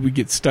we did, we'd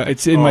get stuck.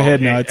 It's in my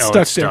head now. It's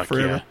stuck there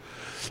forever. Yeah.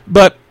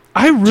 But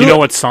I really... Do you know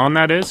what song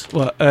that is?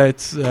 Well,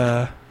 it's...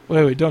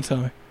 Wait, don't tell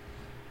me.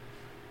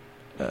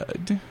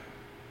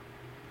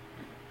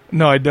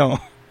 No, I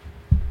don't.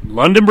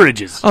 London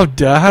Bridges. Oh,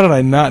 duh. How did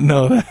I not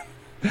know that?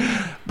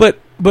 But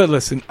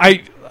listen,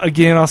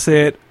 I'll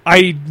say it.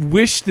 I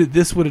wish that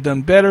this would have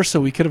done better, so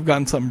we could have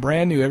gotten something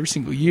brand new every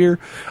single year.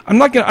 I'm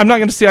not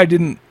gonna say I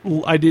didn't.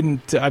 I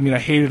mean, I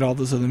hated all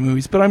those other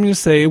movies, but I'm gonna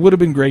say it would have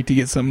been great to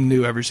get something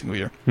new every single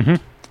year. Mm-hmm.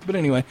 But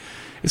anyway,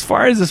 as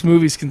far as this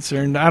movie's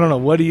concerned, I don't know.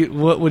 What do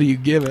you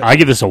give it? I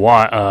give this a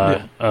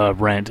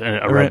rent,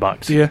 a red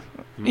box. Yeah,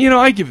 you know,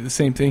 I give it the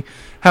same thing.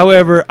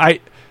 However,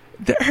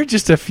 there are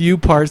just a few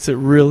parts that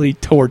really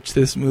torch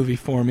this movie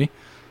for me.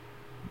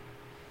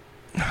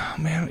 Oh,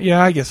 man,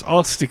 yeah, I guess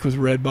I'll stick with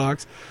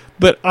Redbox,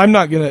 but I'm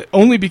not gonna,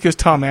 only because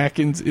Tom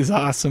Atkins is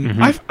awesome.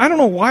 Mm-hmm. I don't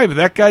know why, but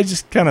that guy's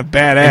just kind of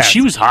badass. And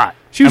she was hot.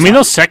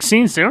 Those sex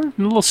scenes, they were a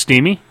little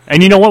steamy.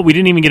 And you know what? We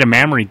didn't even get a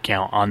mammary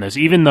count on this,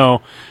 even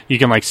though you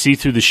can see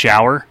through the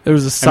shower. There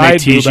was a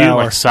side boob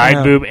hour.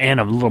 Side boob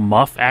and a little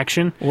muff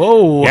action.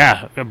 Whoa!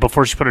 Yeah,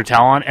 before she put her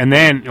towel on, and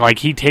then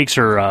he takes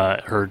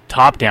her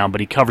top down,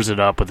 but he covers it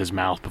up with his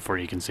mouth before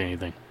you can see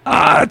anything.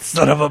 Ah,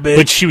 son of a bitch!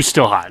 But she was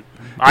still hot.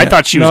 I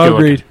thought she was good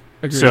looking.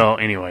 Agreed. So,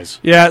 anyways,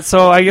 yeah.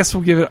 So I guess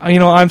we'll give it. You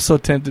know, I'm so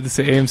tempted to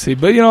say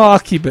AMC, but you know, I'll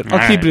keep it.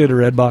 I'll keep it at a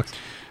Redbox.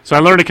 So I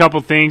learned a couple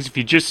things. If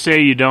you just say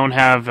you don't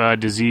have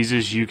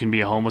diseases, you can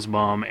be a homeless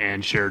bum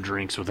and share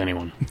drinks with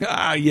anyone.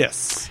 Ah,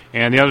 yes.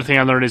 And the other thing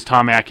I learned is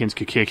Tom Atkins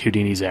could kick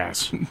Houdini's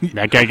ass.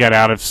 That guy got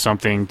out of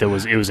something that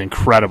was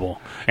incredible.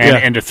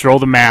 And to throw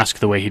the mask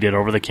the way he did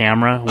over the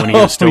camera when he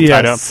was still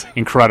tied up,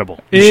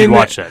 incredible. You should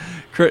watch that.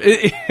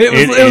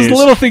 It was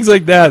little things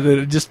like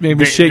that just made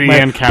me shake my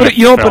head. But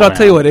you know, but I'll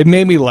tell you what, it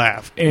made me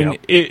laugh. And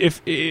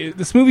if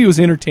this movie was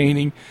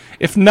entertaining,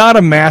 if not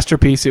a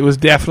masterpiece, it was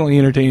definitely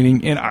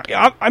entertaining. And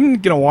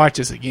I'm gonna watch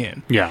this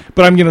again. Yeah.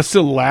 But I'm gonna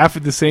still laugh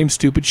at the same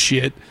stupid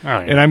shit,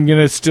 and I'm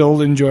gonna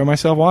still enjoy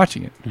myself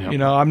watching it. Yep. You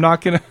know, I'm not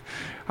gonna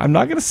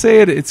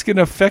say it's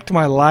gonna affect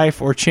my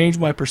life or change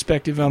my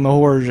perspective on the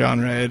horror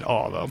genre at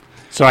all, though.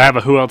 So I have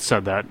a who else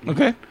said that?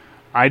 Okay.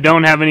 I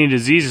don't have any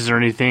diseases or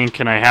anything.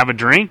 Can I have a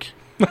drink?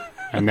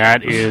 And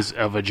that is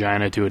a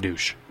vagina to a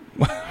douche.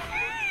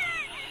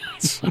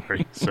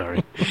 Sorry.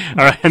 All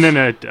right, and then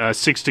at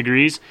 6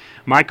 Degrees,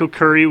 Michael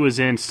Curry was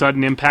in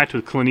Sudden Impact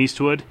with Clint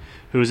Eastwood,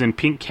 who was in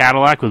Pink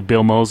Cadillac with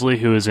Bill Moseley,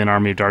 who was in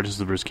Army of Darkness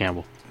with Bruce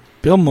Campbell.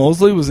 Bill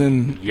Moseley was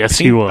in... Yes,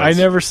 Pink, he was. I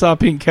never saw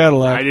Pink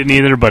Cadillac. I didn't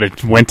either, but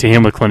it went to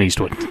him with Clint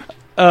Eastwood.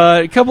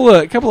 A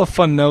couple of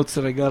fun notes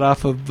that I got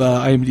off of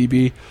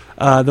IMDb.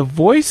 The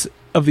voice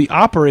of the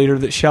operator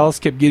that Chalice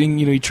kept getting,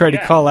 you know, he tried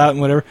to call out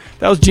and whatever,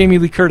 that was Jamie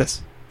Lee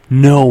Curtis.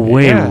 No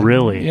way,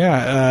 really?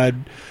 Yeah,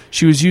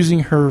 she was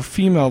using her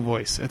female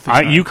voice at the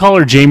time. You call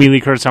her Jamie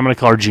Lee Curtis, I'm going to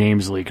call her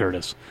James Lee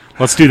Curtis.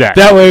 Let's do that.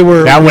 That way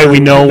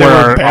we know where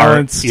our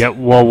balance. Yeah,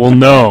 well, we'll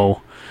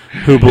know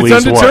who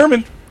believes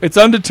what. It's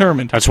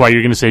undetermined. That's why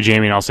you're going to say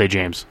Jamie and I'll say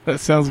James. That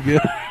sounds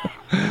good.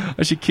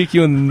 I should kick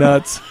you in the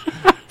nuts.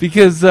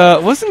 Because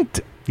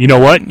wasn't... You know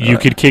what? You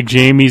could kick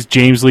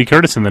James Lee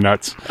Curtis in the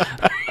nuts.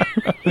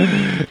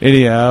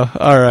 Anyhow,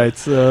 all right.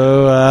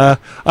 So, all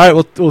right,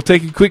 we'll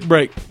take a quick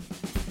break.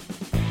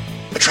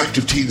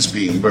 Attractive teens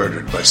being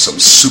murdered by some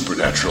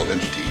supernatural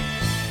entity.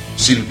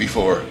 Seen it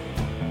before?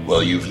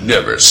 Well, you've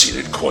never seen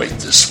it quite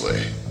this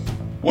way.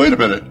 Wait a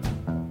minute.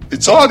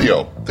 It's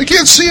audio. They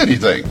can't see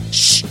anything.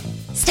 Shh.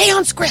 Stay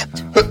on script.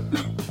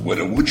 When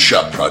a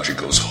woodshop project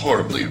goes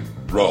horribly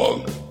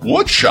wrong.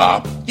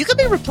 Woodshop? You could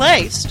be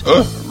replaced.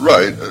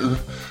 Right.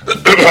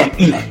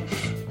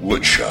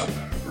 Woodshop.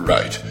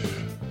 Right.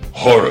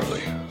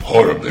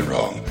 Horribly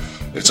wrong.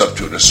 It's up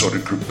to an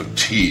assorted group of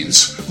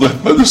teens,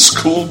 led by the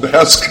school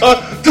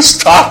mascot, to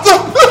stop them.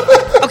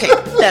 Okay,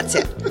 that's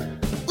it.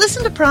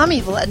 Listen to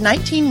Primeval at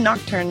 19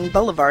 Nocturne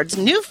Boulevard's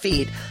new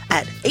feed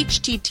at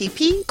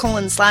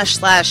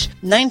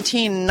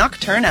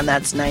http://19nocturne, and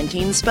that's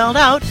 19 spelled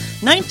out,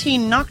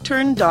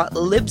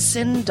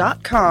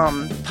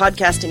 19nocturne.libsyn.com.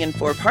 Podcasting in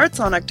 4 parts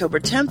on October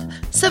 10th,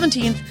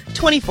 17th,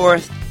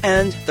 24th,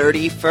 and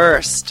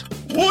 31st.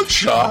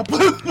 Woodshop!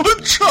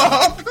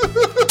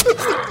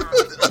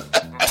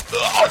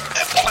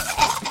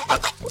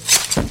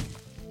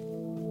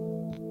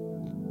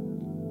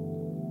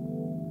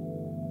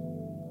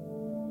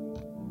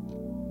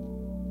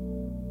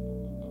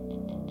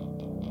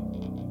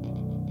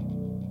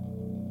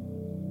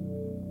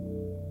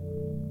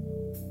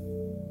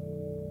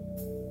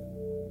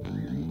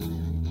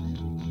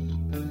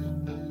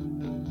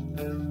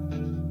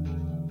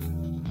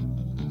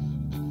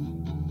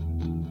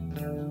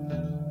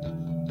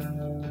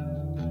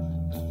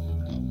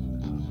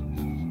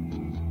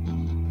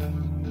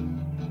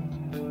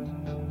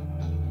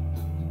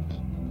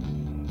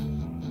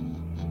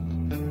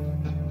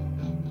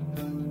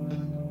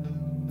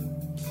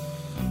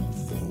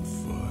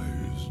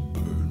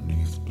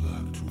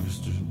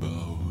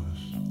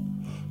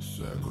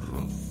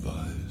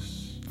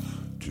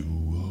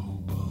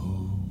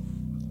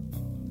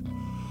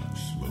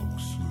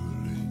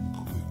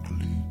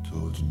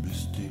 those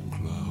misting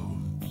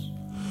clouds,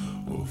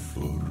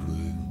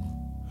 offering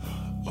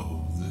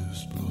of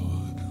this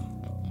blood.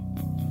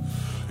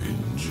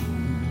 In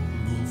June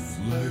of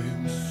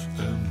flames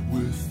and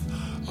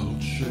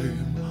without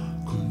shame,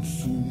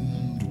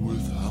 consumed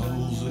with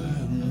howls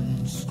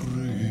and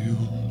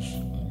screams.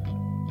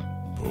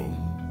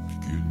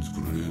 Pumpkins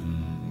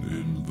grin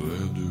in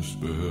their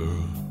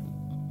despair.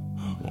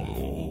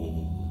 Oh.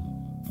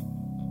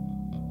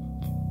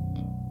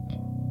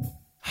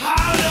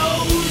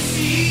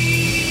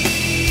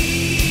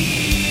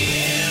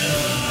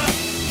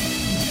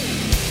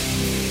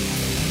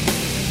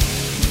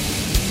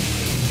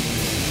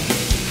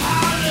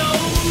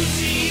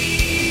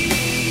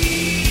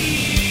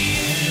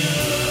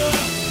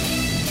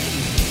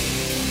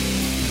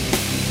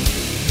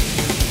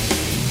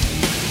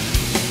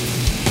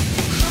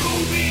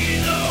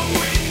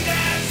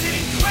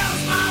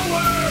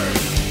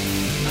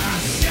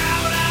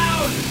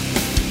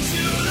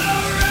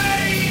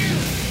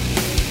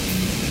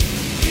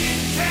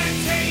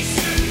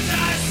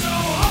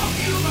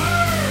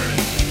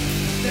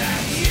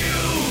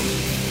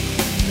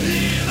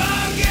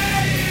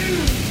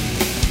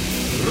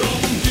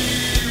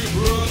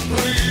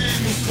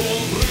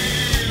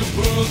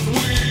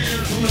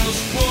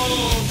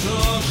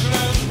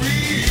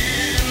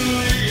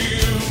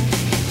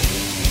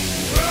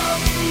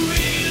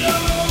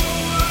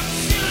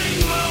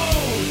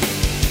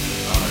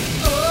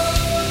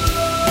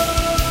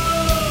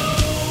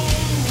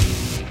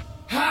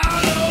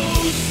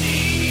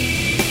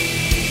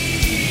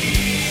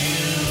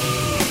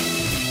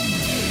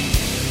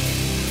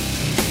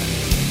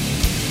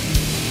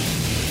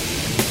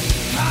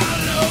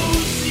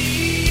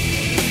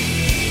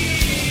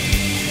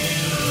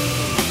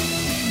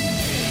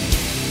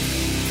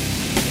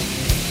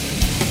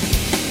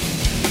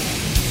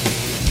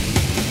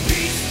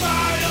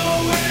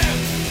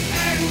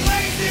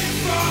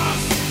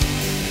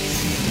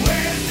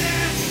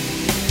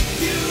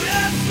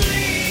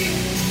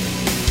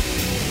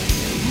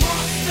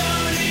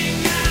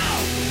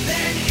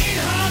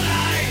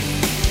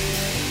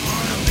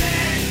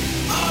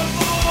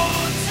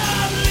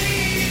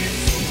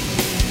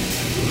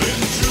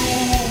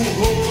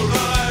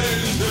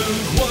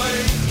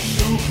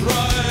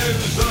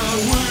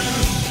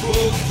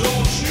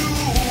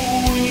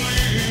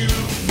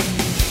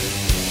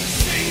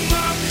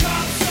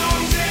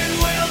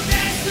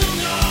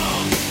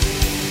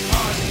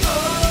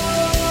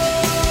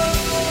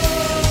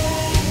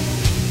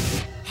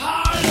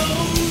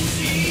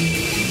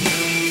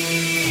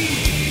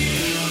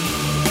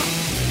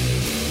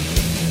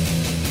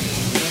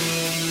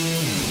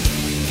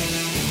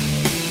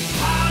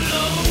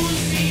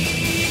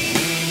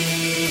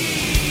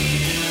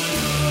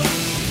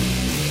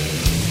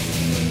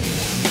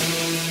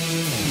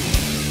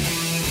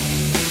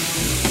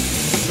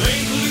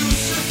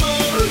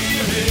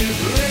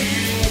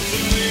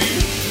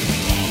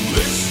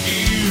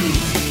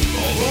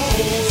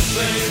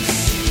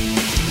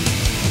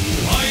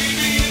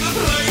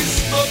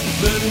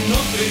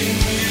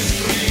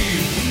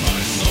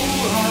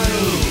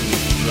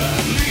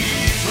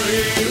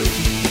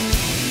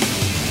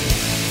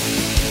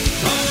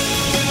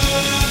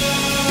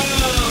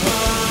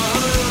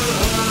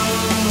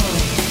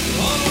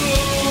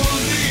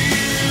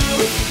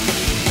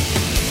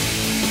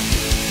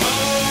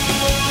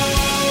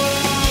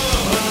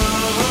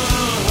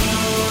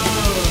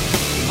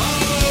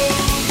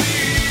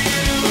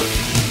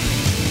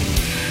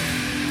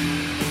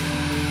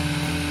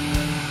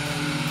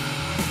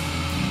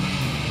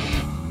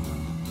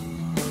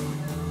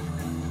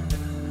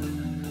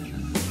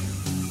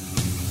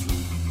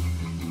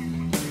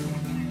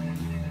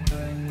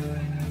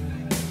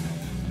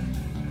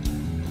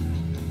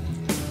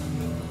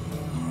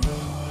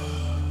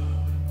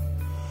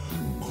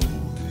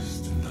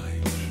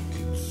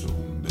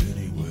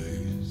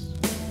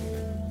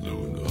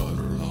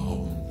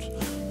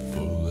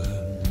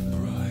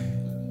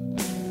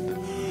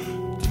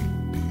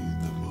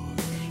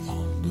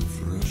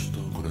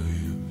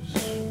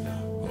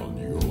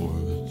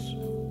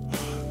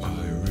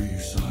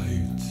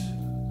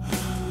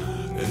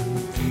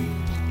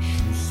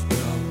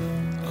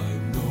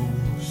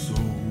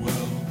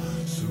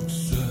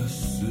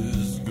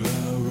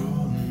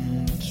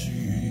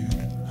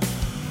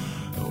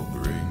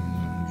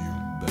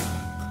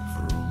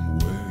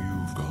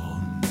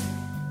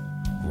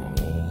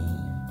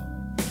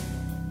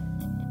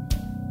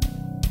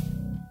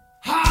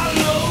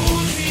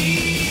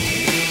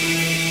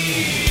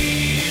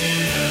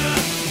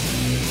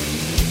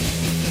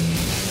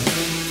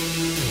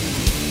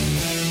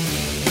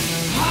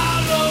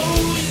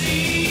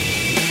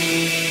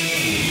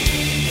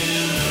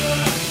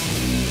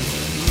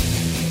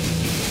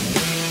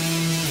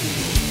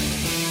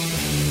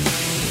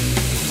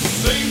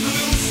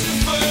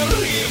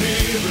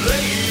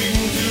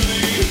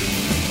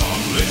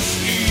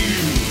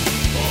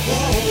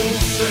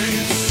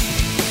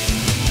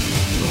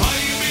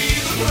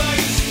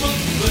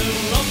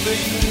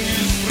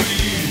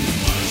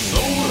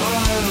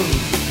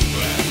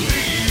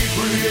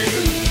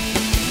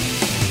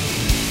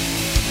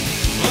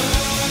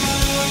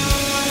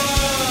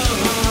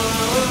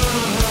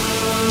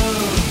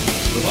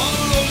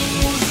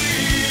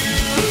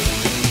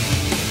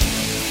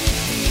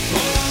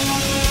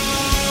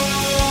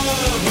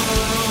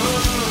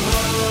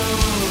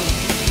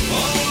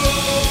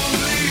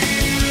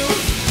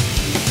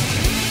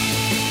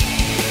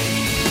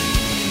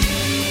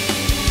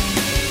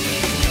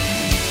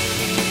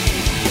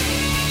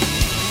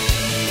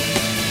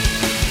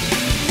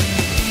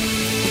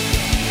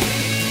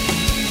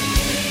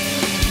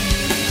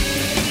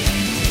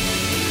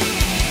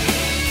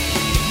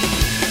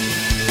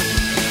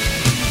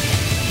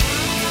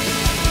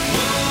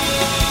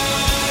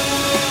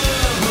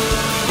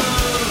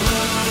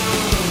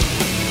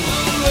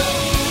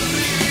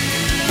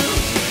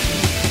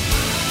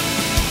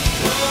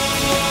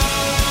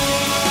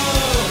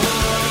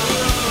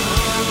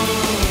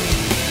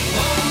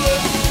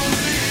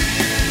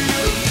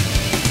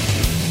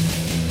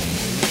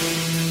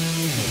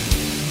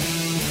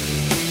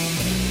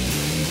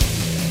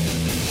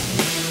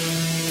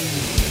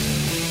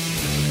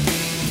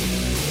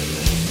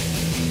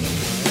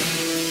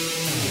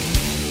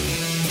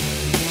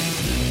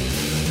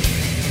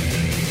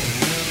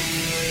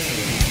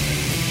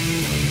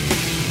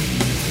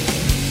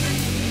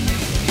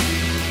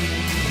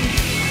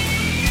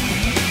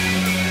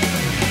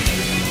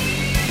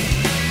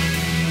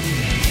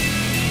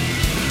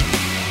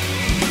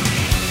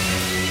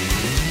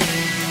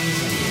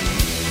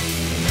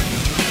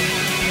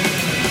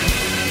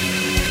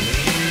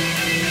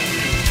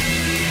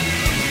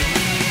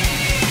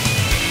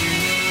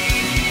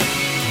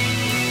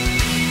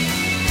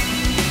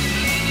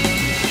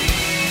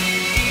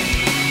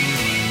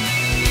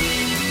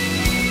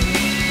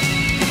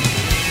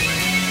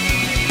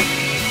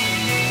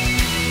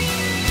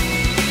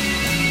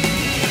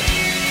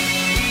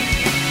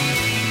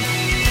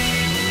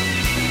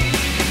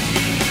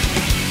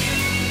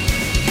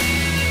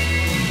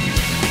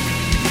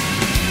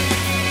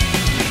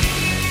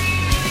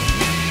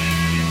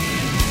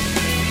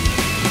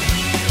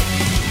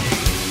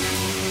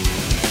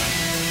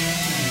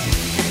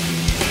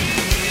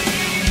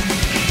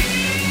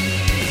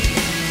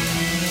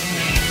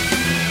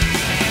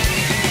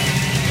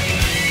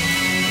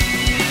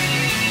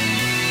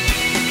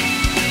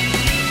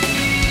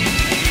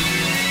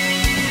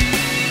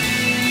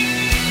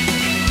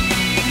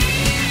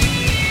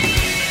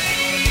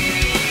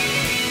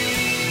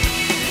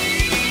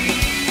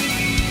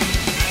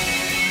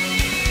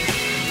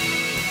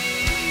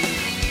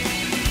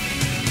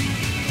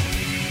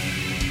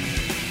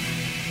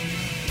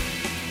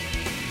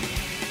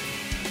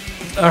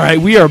 All right,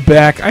 we are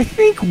back. I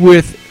think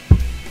with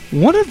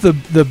one of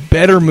the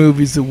better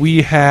movies that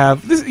we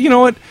have. This, you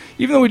know what?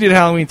 Even though we did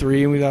Halloween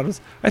 3 and we thought it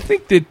was, I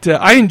think that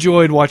I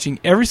enjoyed watching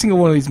every single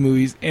one of these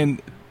movies,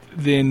 and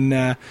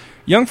then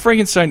Young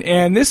Frankenstein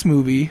and this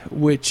movie,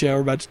 which we're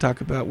about to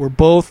talk about, were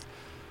both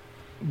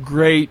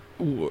great.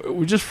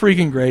 We're just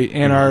freaking great.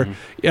 And our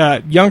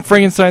Young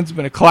Frankenstein's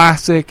been a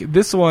classic.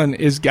 This one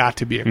has got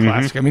to be a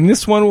classic. I mean,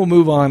 this one will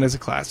move on as a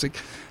classic.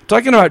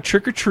 Talking about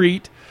Trick or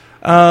Treat.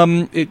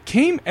 It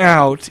came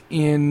out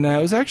in,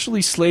 it was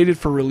actually slated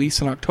for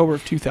release in October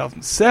of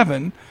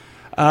 2007,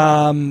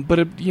 but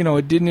it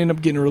didn't end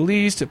up getting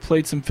released. It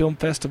played some film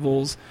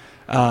festivals.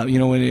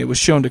 When it was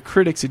shown to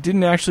critics, it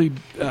didn't actually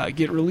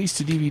get released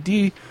to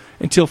DVD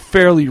until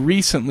fairly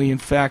recently. In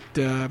fact,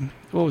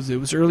 what was it? It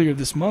was earlier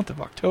this month of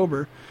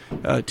October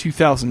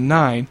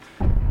 2009.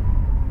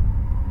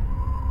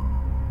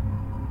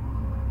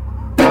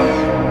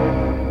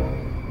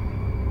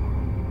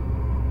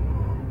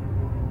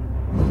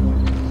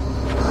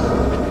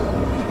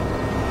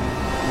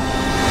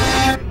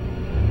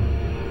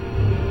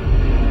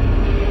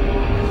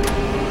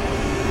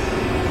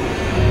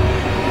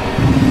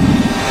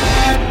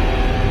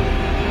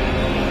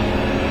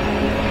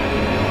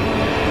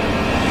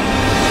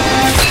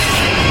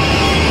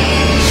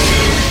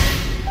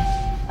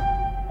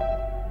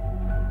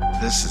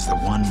 This is the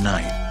one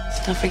night.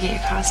 Don't forget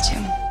your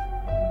costume.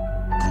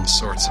 All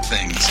sorts of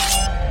things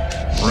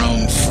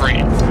roam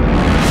free.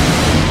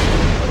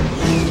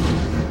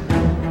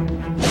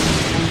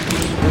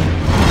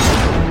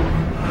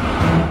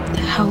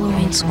 The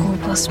Halloween School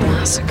Bus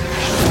Massacre.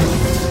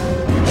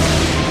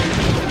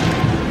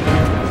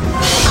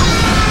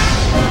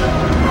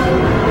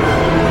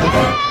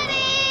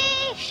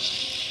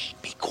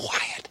 Be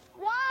quiet.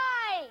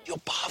 Why?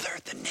 You'll bother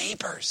the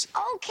neighbors.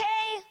 Okay.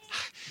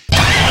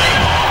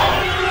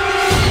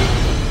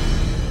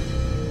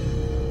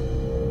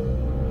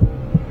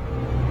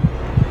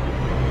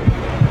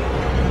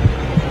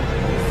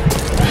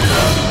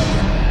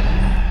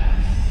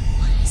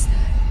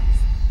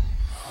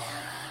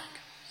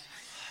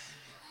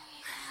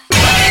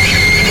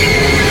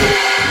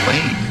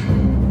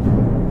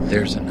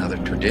 There's another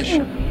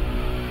tradition.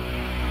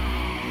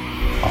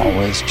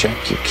 Always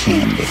check your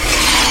candy.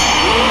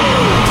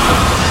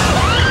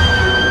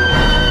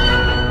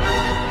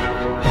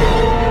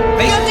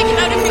 You have to get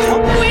out of here.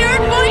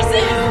 Weird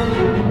voices.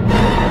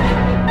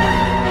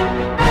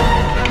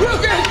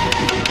 Lucas!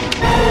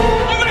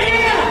 Over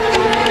here!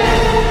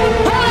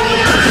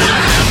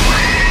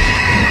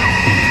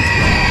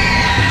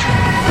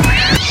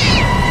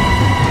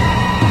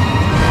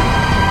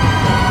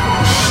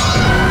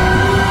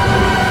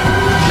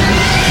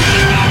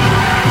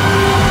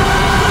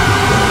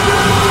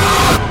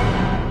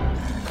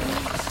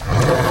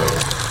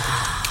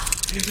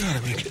 You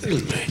gotta be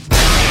kidding me.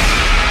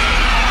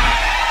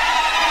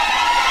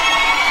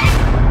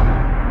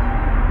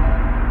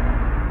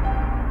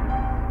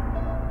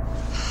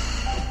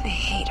 I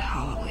hate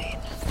Halloween.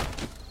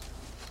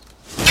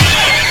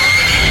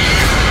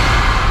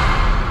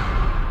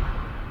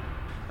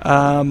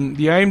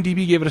 The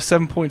IMDb gave it a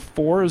 7.4.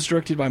 It was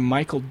directed by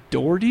Michael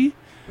Dougherty,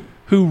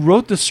 who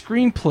wrote the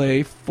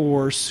screenplay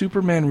for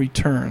Superman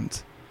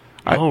Returns.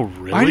 Oh,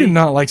 really? I did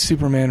not like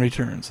Superman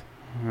Returns.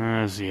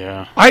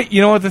 Yeah.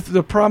 You know what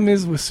the problem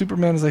is with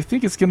Superman is I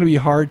think it's going to be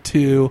hard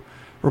to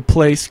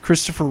replace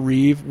Christopher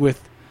Reeve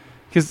with,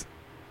 because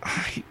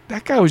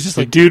that guy was just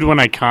The like dude went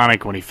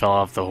iconic when he fell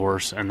off the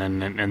horse and then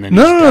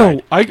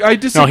no. I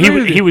disagree. No,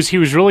 with he you.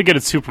 was really good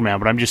at Superman,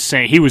 but I'm just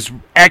saying he was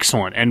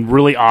excellent and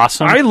really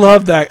awesome. I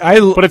love that.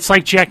 But it's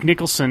like Jack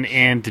Nicholson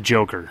and the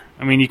Joker.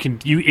 I mean,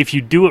 if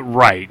you do it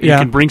right, you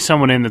can bring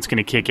someone in that's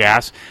going to kick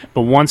ass.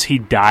 But once he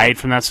died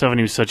from that stuff and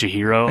he was such a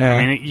hero,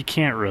 I mean, you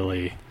can't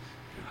really.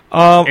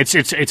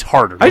 It's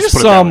harder. I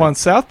just saw him on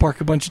South Park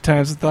a bunch of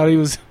times and thought he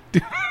was.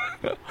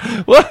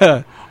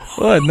 What?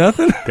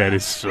 Nothing? That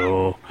is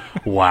so.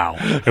 Wow.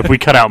 If we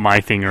cut out my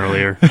thing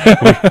earlier.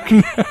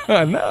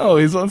 No,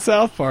 he's on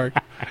South Park.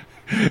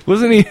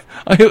 Wasn't he?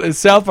 At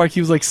South Park, he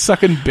was like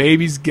sucking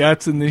babies'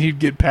 guts and then he'd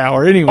get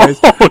power. Anyways.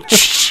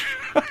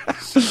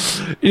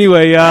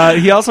 Anyway,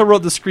 he also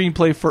wrote the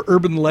screenplay for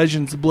Urban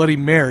Legends Bloody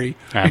Mary.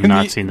 I have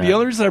not seen that. The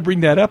only reason I bring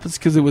that up is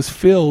because it was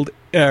filmed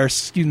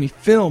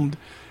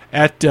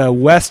at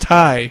West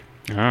High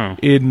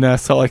in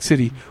Salt Lake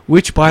City,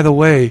 which, by the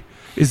way,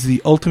 is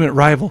the ultimate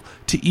rival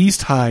to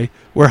East High,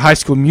 where High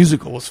School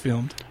Musical was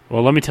filmed.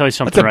 Well, let me tell you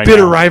something That's a right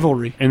bitter now.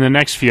 rivalry. In the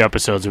next few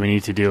episodes, we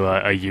need to do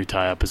a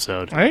Utah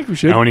episode. I think we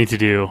should. And we need to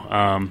do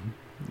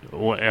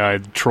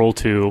Troll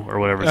 2 or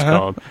whatever it's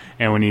called.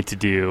 And we need to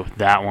do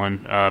that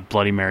one,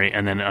 Bloody Mary,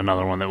 and then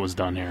another one that was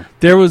done here.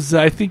 There was,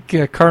 I think,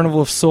 Carnival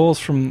of Souls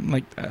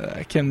from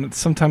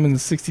sometime in the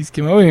 60s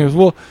came out. Anyways,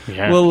 we'll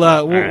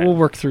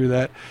work through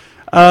that.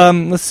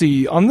 Let's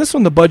see. On this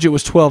one, the budget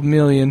was $12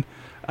 million.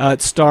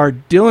 It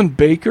starred Dylan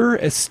Baker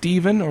as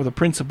Stephen, or the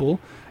principal,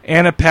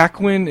 Anna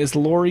Paquin as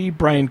Lori,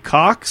 Brian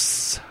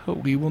Cox.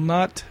 We will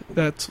not.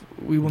 That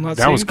was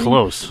anything,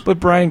 close. But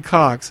Brian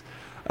Cox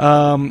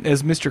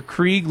as Mr.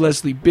 Krieg.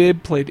 Leslie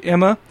Bibb played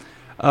Emma.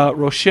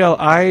 Rochelle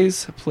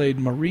Eyes played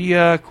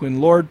Maria.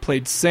 Quinn Lord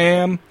played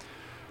Sam.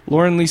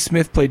 Lauren Lee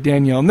Smith played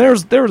Danielle. And there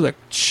was a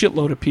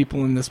shitload of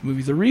people in this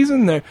movie. The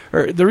reason there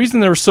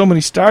were so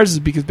many stars is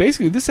because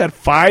basically this had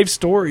 5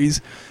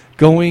 stories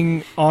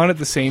going on at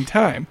the same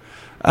time.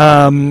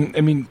 I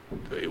mean,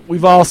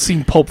 we've all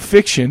seen Pulp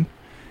Fiction,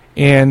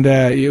 and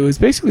it was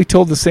basically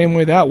told the same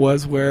way that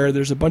was, where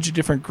there's a bunch of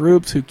different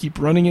groups who keep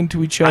running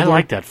into each other. I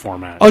like that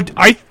format. Oh,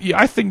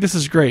 I think this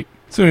is great.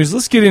 So anyways,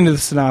 let's get into the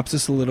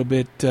synopsis a little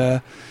bit.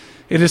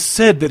 It is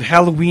said that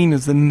Halloween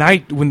is the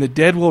night when the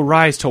dead will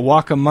rise to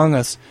walk among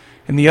us,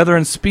 and the other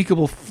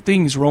unspeakable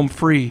things roam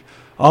free.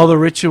 All the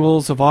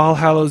rituals of All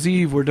Hallows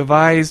Eve were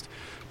devised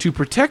to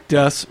protect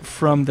us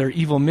from their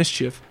evil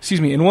mischief.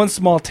 In one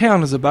small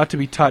town is about to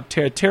be taught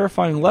a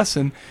terrifying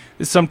lesson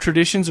that some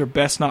traditions are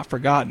best not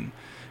forgotten.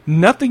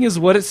 Nothing is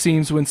what it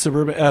seems when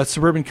a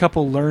suburban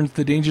couple learns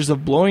the dangers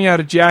of blowing out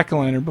a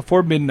jack-o'-lantern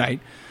before midnight.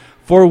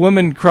 4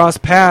 women cross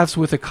paths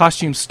with a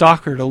costume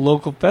stalker at a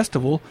local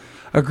festival.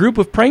 A group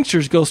of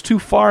pranksters goes too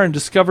far and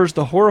discovers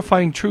the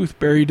horrifying truth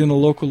buried in a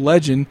local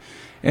legend,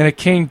 and a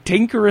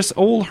cantankerous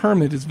old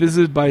hermit is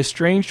visited by a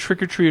strange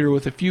trick-or-treater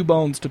with a few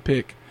bones to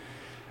pick.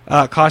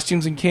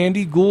 Costumes and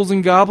candy, ghouls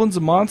and goblins,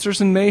 monsters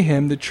and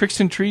mayhem, the tricks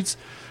and treats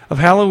of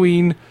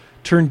Halloween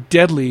turn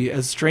deadly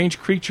as strange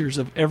creatures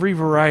of every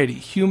variety,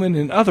 human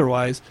and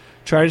otherwise,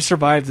 try to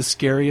survive the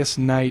scariest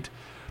night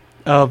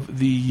of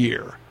the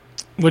year.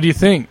 What do you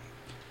think?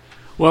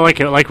 Well,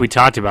 like we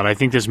talked about, I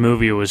think this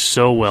movie was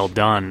so well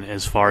done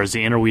as far as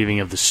the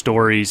interweaving of the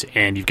stories,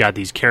 and you've got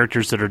these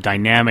characters that are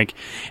dynamic,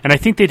 and I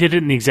think they did it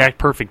in the exact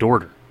perfect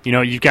order. You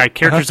know, you've got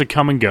characters that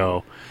come and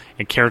go,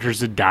 and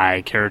characters that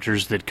die,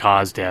 characters that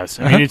cause deaths.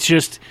 I mean, it's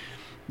just,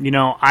 you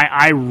know,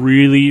 I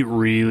really,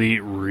 really,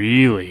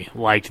 really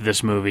liked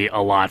this movie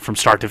a lot from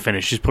start to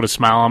finish. Just put a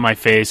smile on my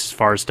face as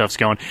far as stuff's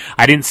going.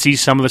 I didn't see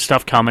some of the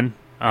stuff coming,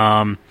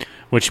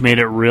 which made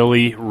it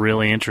really,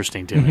 really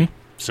interesting to me.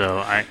 So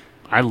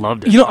I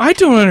loved it. You know, I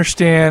don't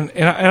understand,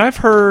 and I've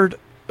heard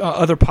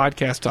other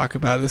podcasts talk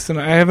about this, and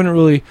I haven't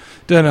really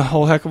done a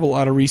whole heck of a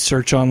lot of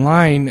research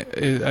online.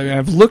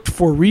 I've looked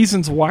for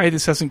reasons why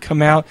this hasn't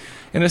come out,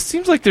 and it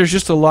seems like there's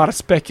just a lot of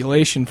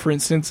speculation. For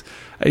instance,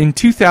 in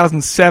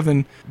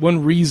 2007,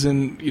 one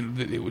reason, you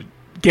know, they would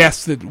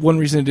guess that one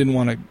reason it didn't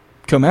want to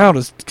come out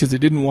is because they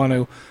didn't want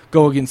to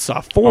go against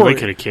Saw 4. Well, they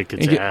could have kicked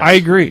its ass. I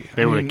agree.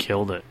 They would have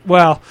killed it.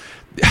 Well,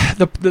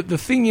 the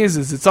thing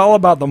is it's all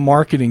about the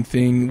marketing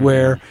thing,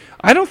 where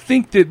I don't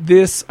think that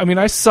this, I mean,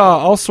 I saw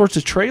all sorts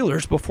of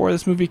trailers before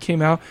this movie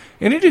came out,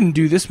 and it didn't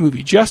do this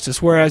movie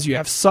justice, whereas you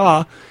have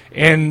Saw,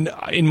 and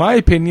in my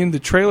opinion, the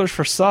trailers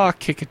for Saw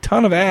kick a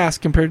ton of ass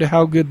compared to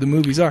how good the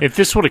movies are. If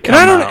this would have come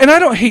out... And I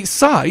don't hate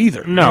Saw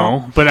either.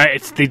 No,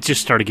 but they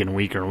just started getting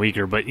weaker and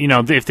weaker. But, you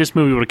know, if this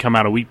movie would have come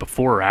out a week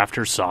before or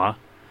after Saw,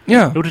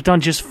 it would have done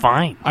just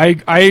fine.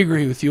 I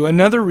agree with you.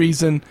 Another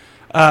reason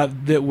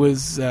that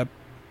was...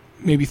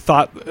 maybe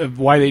thought of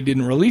why they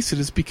didn't release it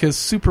is because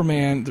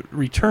Superman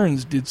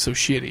Returns did so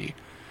shitty.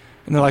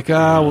 And they're like,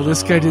 well,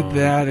 this guy did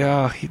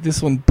that.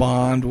 This one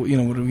bombed. You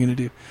know, what are we going to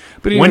do?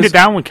 But when did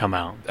that one come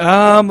out?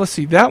 Let's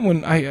see. That one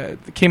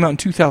came out in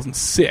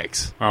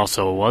 2006. Oh,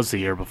 so it was the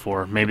year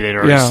before. Maybe they'd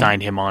already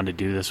signed him on to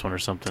do this one or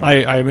something.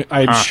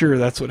 I'm sure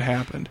that's what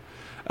happened.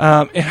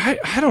 And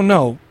I don't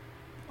know.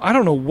 I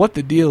don't know what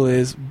the deal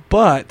is,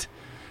 but...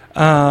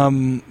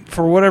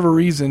 for whatever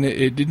reason,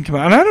 it didn't come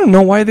out, and I don't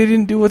know why they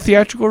didn't do a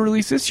theatrical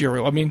release this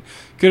year. I mean,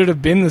 could it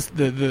have been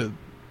the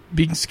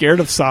being scared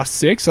of Saw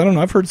 6? I don't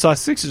know. I've heard Saw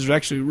 6 is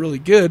actually really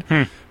good,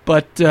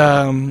 but you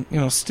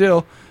know,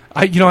 still,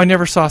 I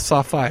never saw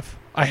Saw 5.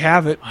 I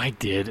have it. I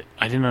did.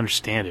 I didn't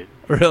understand it.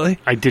 Really?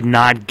 I did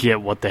not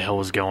get what the hell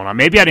was going on.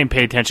 Maybe I didn't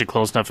pay attention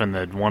close enough in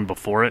the one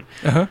before it.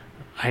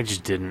 I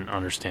just didn't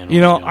understand what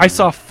was going on. I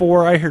saw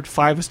 4. I heard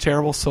 5 was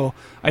terrible, so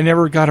I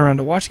never got around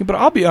to watching it. But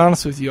I'll be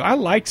honest with you, I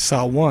liked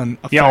Saw 1.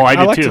 I did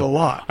I liked too. it a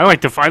lot. I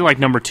liked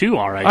number 2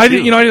 all right, I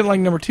didn't like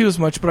number 2 as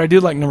much, but I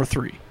did like number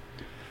 3.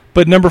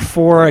 But number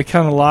 4, I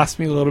kind of lost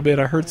me a little bit.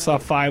 I heard Saw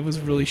 5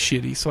 was really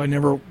shitty, so I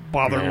never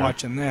bothered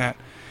watching that.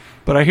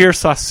 But I hear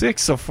Saw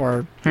 6 so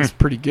far is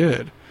pretty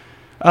good.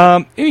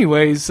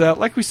 Anyways,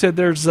 like we said,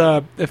 there's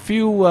a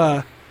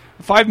few...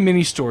 5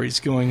 mini stories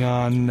going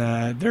on.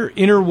 They're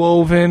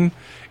interwoven.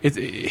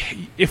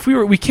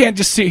 We can't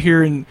just sit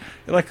here and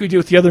like we do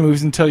with the other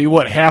movies and tell you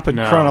what happened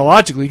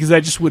chronologically, because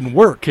that just wouldn't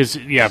work. Because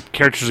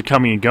characters are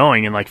coming and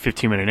going in like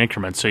 15-minute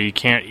increments, so you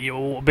can't.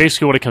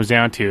 Basically, what it comes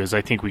down to is,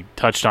 I think we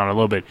touched on it a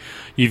little bit.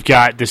 You've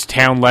got this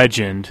town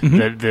legend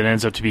that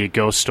ends up to be a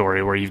ghost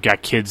story, where you've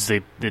got kids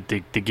that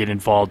get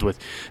involved with.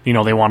 You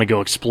know, they want to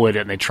go exploit it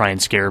and they try and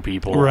scare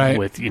people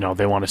with. You know,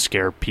 they want to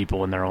scare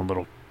people in their own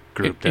little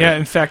group. Yeah,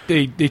 in fact,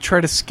 they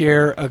try to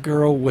scare a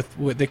girl with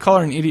they call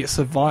her an idiot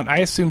savant. I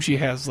assume she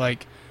has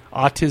like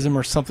autism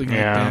or something like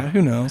Yeah. that.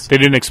 Who knows? They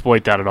didn't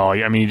exploit that at all.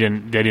 I mean,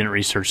 they didn't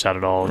research that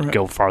at all and Right.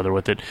 go farther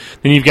with it.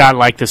 Then you've got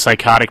like the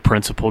psychotic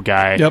principal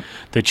guy Yep.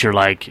 that you're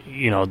like,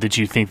 that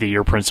you think that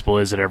your principal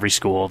is at every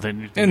school.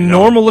 And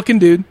normal looking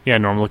dude. Yeah,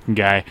 normal looking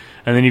guy.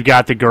 And then you've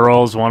got the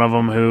girls, one of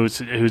them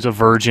who's a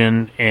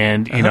virgin,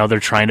 and they're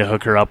trying to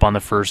hook her up on the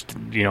first,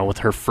 with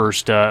her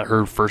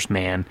first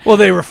man. Well,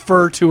 they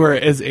refer to her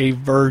as a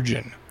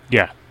virgin.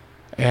 Yeah.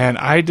 And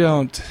I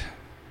don't.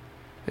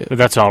 But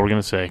that's all we're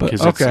gonna say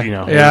because okay.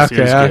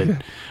 it's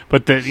good.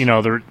 But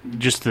they're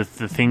just the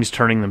things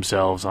turning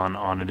themselves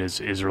on it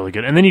is really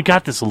good. And then you've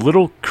got this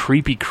little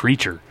creepy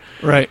creature,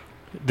 right?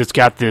 That's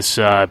got this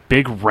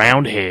big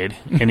round head,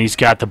 and he's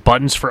got the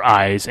buttons for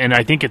eyes, and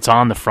I think it's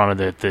on the front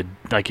of the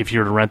like if you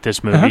were to rent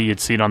this movie, you'd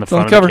see it on the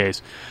front of the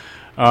case.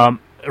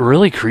 A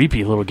really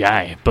creepy little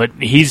guy, but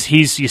he's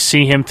you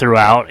see him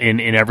throughout in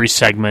every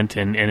segment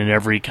and in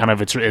every kind of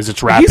as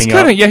it's wrapping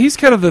up. He's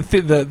kind of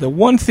the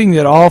one thing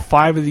that all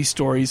 5 of these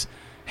stories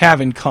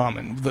have in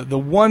common. The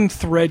one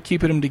thread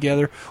keeping them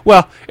together.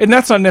 Well, and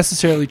that's not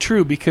necessarily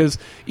true because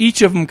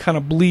each of them kind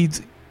of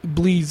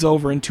bleeds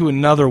over into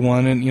another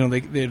one, and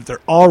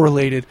they're all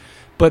related.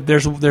 But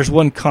there's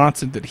one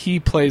constant that he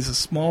plays a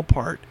small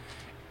part,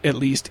 at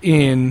least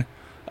in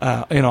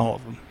all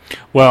of them.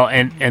 Well,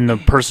 and the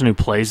person who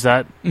plays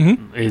that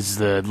is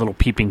the little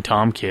peeping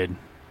Tom kid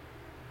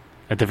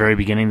at the very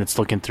beginning that's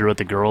looking through at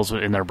the girls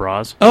in their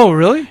bras. Oh,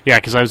 really? Yeah,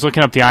 because I was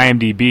looking up the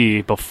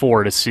IMDb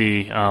before to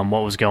see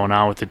what was going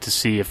on with it, to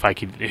see if I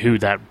could who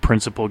that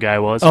principal guy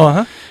was. Oh,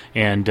 uh-huh.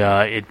 And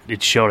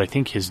it showed, I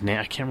think his name,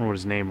 I can't remember what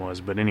his name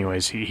was, but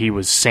anyways, he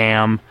was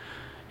Sam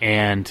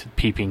and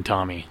Peeping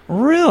Tommy.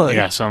 Really?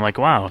 Yeah, so I'm like,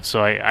 wow.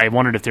 So I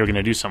wondered if they were going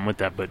to do something with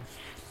that,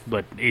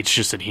 but it's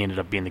just that he ended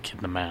up being the kid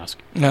in the mask.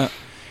 No.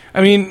 I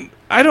mean,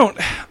 I don't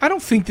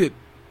think that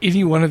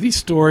any one of these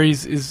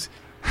stories is.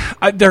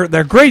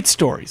 They're great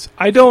stories.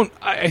 I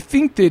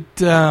think that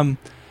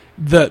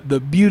the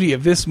beauty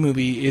of this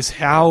movie is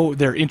how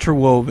they're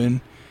interwoven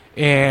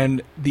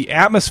and the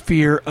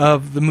atmosphere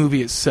of the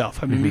movie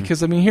itself. I mean, because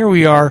here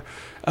we are,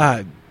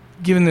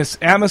 given this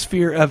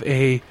atmosphere of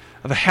a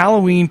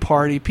Halloween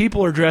party.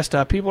 People are dressed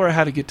up. People are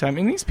having a good time,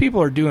 and these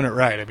people are doing it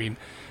right.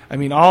 I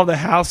mean, all the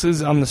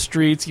houses on the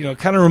streets.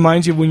 Kind of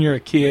reminds you of when you're a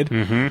kid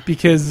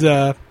because.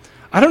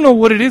 I don't know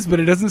what it is, but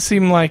it doesn't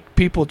seem like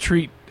people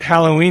treat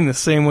Halloween the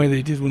same way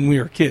they did when we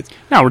were kids.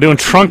 No, we're doing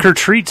trunk or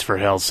treats, for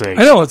hell's sake.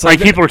 I know. It's like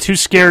people are too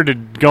scared to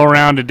go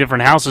around to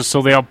different houses,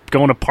 so they all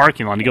go in a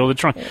parking lot to go to the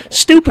trunk.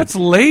 Stupid. That's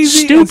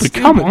lazy. Stupid.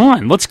 Come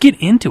on. Let's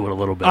get into it a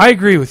little bit. I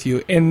agree with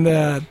you. And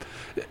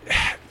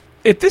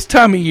at this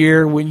time of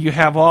year, when you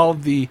have all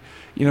of the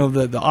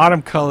the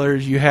autumn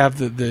colors, you have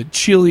the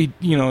chilly,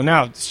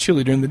 now it's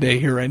chilly during the day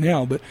here right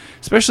now, but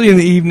especially in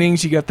the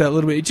evenings, you got that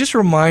little bit. It just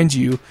reminds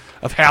you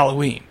of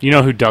Halloween. You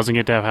know who doesn't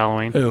get to have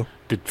Halloween? Who?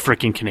 The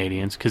freaking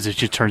Canadians, because it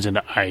just turns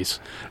into ice.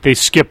 They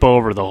skip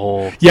over the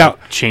whole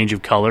change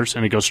of colors,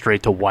 and it goes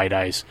straight to white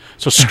ice.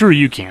 So screw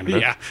you, Canada.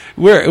 Yeah,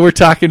 we're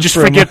talking. Just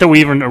forget that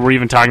we're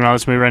even talking about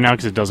this movie right now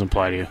because it doesn't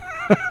apply to you.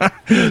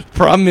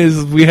 Problem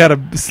is, we had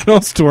a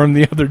snowstorm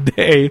the other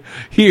day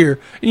here.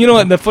 And you know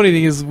what? And the funny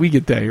thing is, we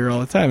get that here all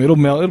the time. It'll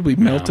melt. It'll be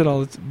melted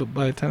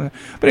by the time.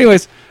 But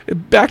anyways,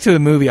 back to the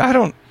movie. I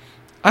don't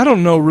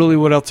know really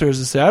what else there is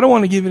to say. I don't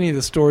want to give any of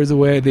the stories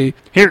away.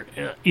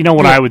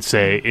 I would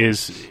say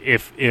is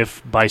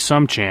if by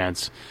some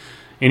chance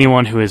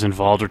anyone who is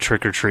involved with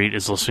Trick or Treat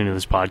is listening to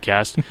this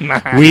podcast,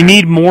 we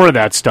need more of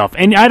that stuff.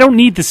 And I don't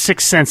need the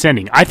Sixth Sense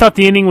ending. I thought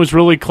the ending was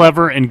really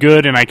clever and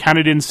good, and I kind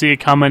of didn't see it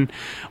coming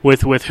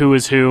with who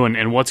is who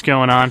and what's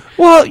going on.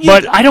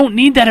 But I don't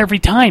need that every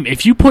time.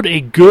 If you put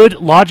a good,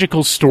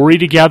 logical story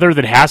together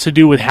that has to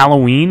do with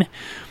Halloween,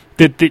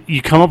 that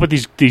you come up with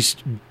these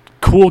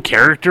cool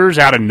characters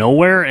out of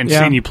nowhere and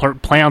saying you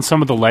play on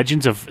some of the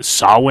legends of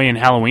Sawway and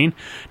Halloween,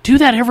 do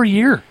that every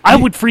year. I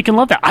would freaking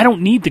love that. I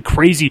don't need the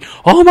crazy,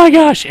 oh my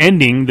gosh,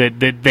 ending that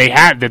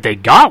they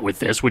got with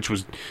this, which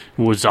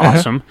was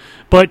awesome.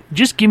 But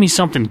just give me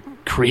something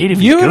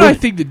creative. You know what I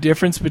think the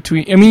difference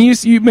between,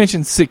 you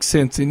mentioned Sixth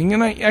Sense ending,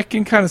 and I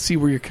can kind of see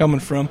where you're coming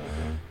from.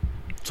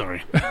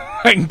 Sorry.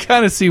 I can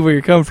kind of see where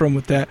you're coming from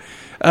with that.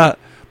 But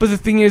the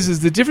thing is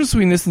the difference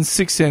between this and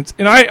Sixth Sense,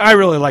 and I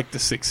really like the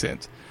Sixth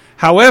Sense.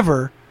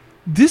 However,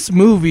 this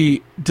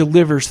movie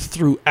delivers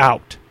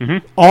throughout,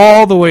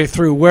 all the way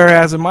through.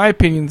 Whereas, in my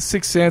opinion, The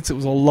Sixth Sense, it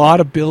was a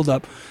lot of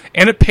build-up,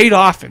 and it paid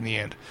off in the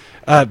end.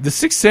 The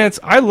Sixth Sense,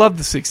 I loved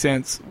The Sixth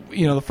Sense,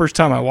 the first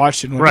time I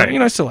watched it.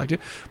 I still liked it.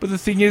 But the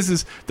thing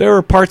is there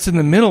were parts in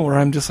the middle where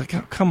I'm just like,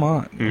 oh, come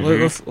on.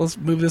 Let's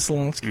move this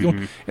along. Let's keep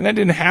going. And that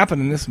didn't happen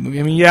in this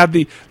movie. You had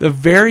the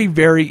very,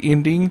 very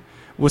ending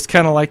was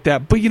kind of like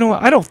that, but you know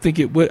what? I don't think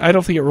it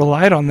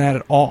relied on that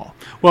at all.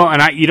 Well,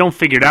 and you don't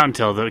figure it out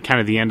until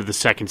the end of the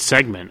second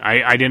segment.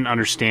 I didn't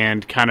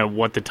understand kind of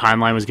what the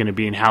timeline was going to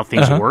be and how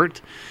things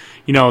worked.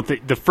 you know,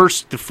 the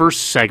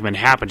first segment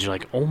happens, you're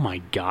like, oh my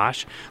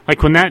gosh.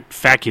 Like when that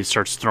fat kid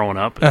starts throwing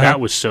up, that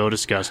was so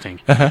disgusting.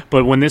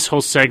 But when this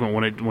whole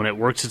segment, when it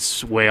works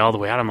its way all the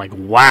way out, I'm like,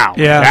 wow,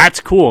 that's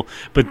cool.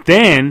 But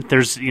then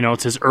there's, you know,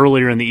 it says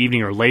earlier in the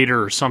evening or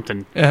later or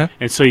something.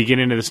 And so you get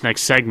into this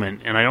next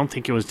segment, and I don't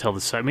think it was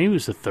until maybe it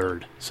was the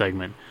third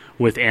segment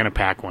with Anna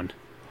Paquin.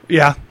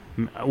 Yeah.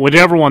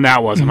 Whatever one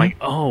that was, I'm like,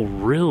 oh,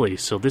 really?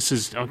 So this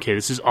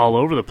is all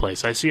over the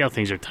place. I see how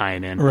things are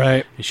tying in.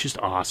 Right. It's just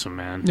awesome,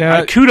 man.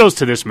 Yeah. Kudos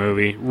to this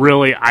movie.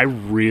 Really, I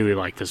really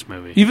like this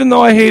movie. Even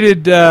though I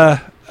hated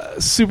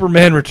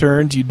Superman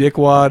Returns, you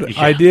dickwad,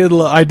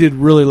 I did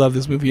really love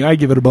this movie, and I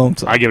give it a bone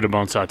saw. I give it a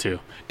bone saw, too.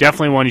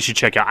 Definitely one you should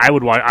check out. I'm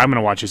going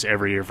to watch this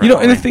every year. For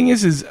and the thing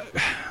is,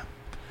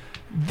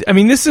 I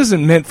mean, this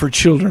isn't meant for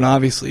children,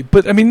 obviously,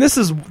 but I mean, this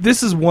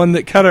is one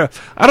that kind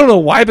of, I don't know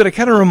why, but it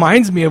kind of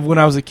reminds me of when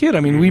I was a kid. I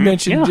mean, we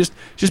mentioned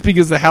just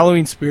because the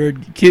Halloween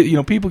spirit,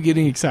 people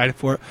getting excited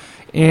for it,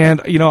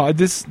 and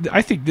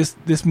I think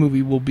this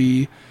movie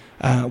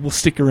will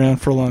stick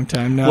around for a long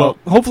time. Now,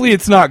 hopefully,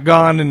 it's not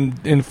gone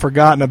and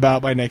forgotten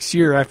about by next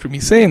year. After me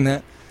saying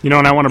that, and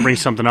I want to bring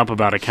something up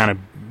about it, kind of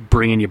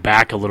bringing you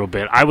back a little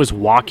bit. I was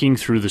walking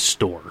through the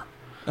store.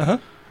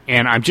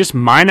 And I'm just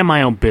minding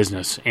my own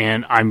business,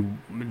 and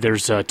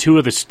there's two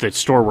of the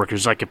store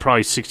workers, like a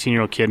probably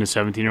 16-year-old kid and a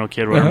 17-year-old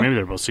kid, or whatever. Maybe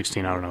they're both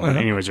 16, I don't know. But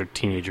anyways, they're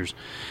teenagers.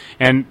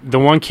 And the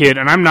one kid,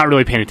 and I'm not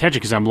really paying attention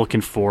because I'm looking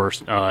for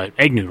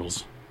egg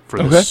noodles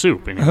for the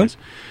soup. Anyways.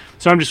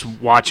 So I'm just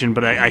watching,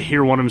 but I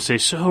hear one of them say,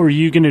 so are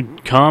you going to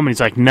come? And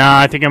he's like, nah,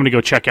 I think I'm going to go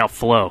check out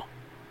Flo.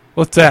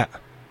 What's that?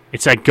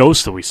 It's that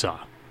ghost that we saw.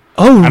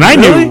 Oh, and really?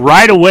 I knew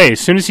right away as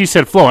soon as he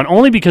said Flo, and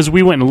only because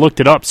we went and looked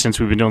it up since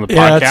we've been doing the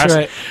podcast. That's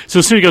right. So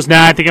as soon as he goes,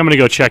 nah, I think I'm going to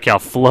go check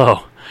out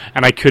Flo.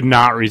 And I could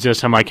not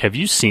resist. I'm like, have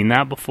you seen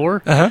that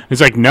before?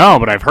 He's like, no,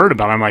 but I've heard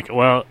about it. I'm like,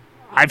 well,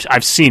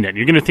 I've seen it.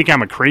 You're going to think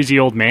I'm a crazy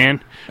old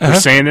man for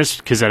saying this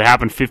because it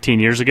happened 15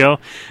 years ago.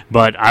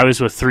 But I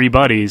was with three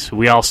buddies.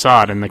 We all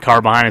saw it, and the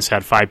car behind us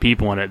had 5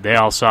 people in it. They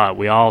all saw it.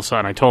 We all saw it.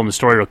 And I told him the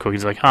story real quick.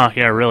 He's like, huh,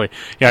 yeah, really?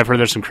 Yeah, I've heard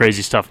there's some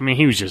crazy stuff. I mean,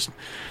 he was just,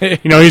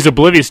 he's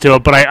oblivious to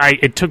it. But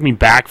it took me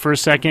back for a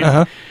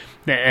second.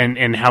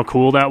 And how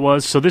cool that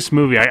was. So this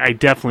movie, I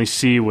definitely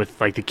see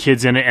with like the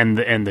kids in it, and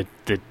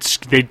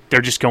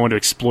they're just going to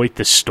exploit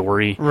this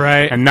story,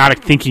 right? And not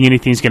thinking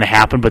anything's going to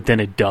happen, but then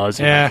it does.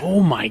 Yeah. Like,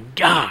 oh my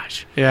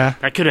gosh. Yeah.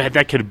 That could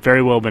have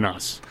very well been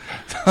us.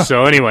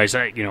 So, anyways,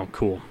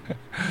 cool.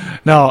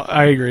 No,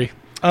 I agree.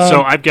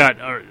 So I've got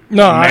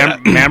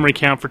memory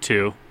count for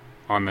 2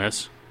 on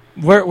this.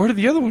 Where did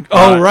the other one?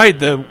 Oh, right.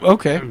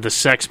 The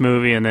sex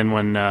movie, and then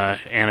when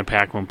Anna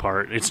Paquin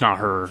part. It's not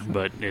her,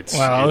 but it's.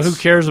 Well, who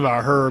cares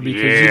about her?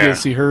 Because you get to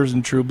see hers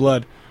in True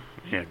Blood.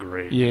 Yeah,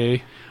 great.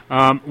 Yay.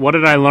 What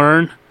did I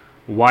learn?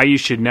 Why you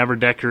should never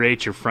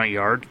decorate your front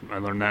yard. I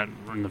learned that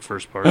in the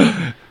first part.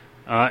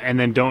 And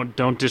then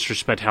don't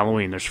disrespect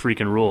Halloween. There's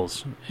freaking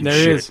rules.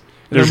 There is.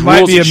 There's there might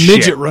rules be a and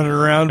midget shit. running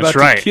around That's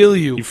about right. to kill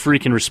you. You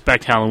freaking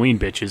respect Halloween,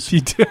 bitches.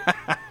 You do.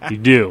 You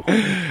do.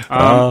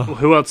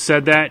 Who else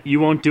said that?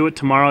 You won't do it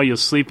tomorrow. You'll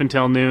sleep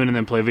until noon and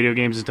then play video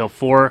games until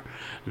 4.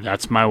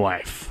 That's my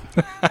wife.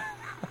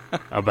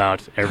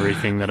 About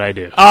everything that I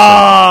do.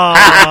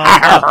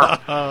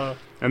 Oh.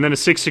 And then at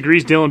 6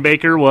 Degrees, Dylan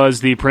Baker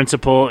was the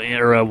principal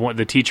or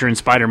the teacher in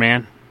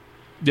Spider-Man.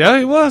 Yeah,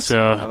 he was.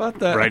 So, how about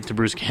that? Right to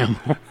Bruce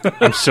Campbell.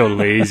 I'm so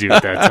lazy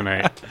with that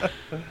tonight.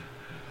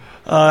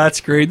 That's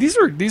great. These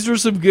were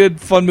some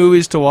good, fun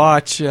movies to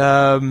watch.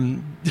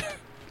 I'm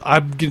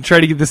gonna try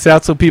to get this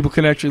out so people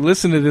can actually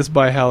listen to this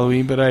by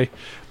Halloween. But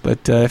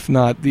if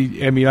not,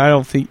 I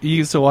don't think you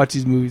can still watch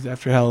these movies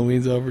after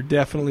Halloween's over.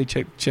 Definitely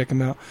check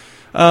them out.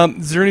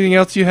 Is there anything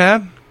else you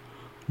have?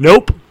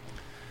 Nope.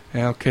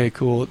 Okay,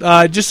 cool.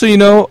 Just so you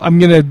know, I'm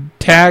gonna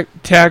tag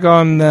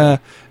on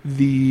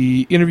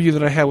the interview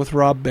that I had with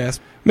Rob Best.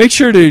 Make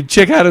sure to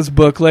check out his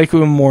book,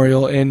 Lakewood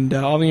Memorial, and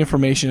all the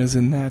information is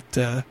in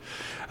that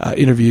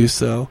interview.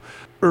 So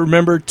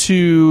remember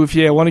to, if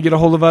you want to get a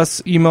hold of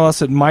us, email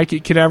us at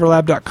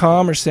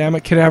mike@cadaverlab.com or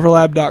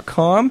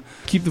sam@cadaverlab.com.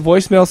 Keep the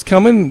voicemails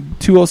coming,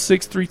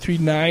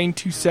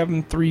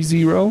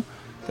 206-339-2730.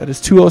 That is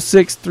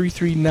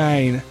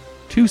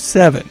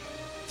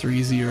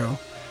 206-339-2730.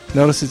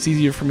 Notice it's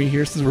easier for me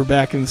here since we're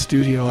back in the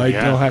studio. I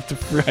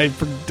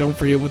don't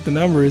forget what the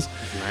number is.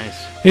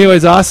 Nice.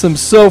 Anyways, awesome.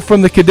 So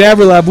from the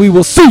Cadaver Lab, we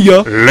will see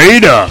you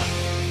later.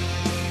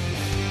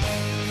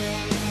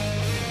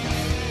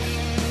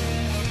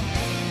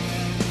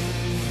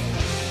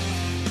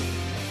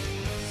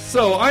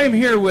 So I am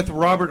here with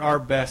Robert R.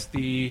 Best,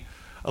 the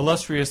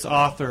illustrious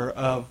author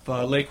of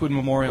Lakewood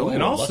Memorial,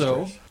 and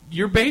also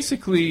you're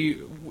basically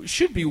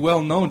should be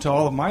well known to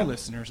all of my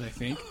listeners, I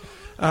think.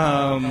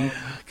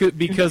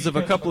 Because of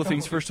a couple of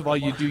things. First of all,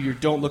 you do your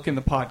 "Don't Look in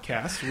the"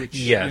 podcast, which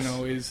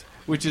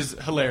is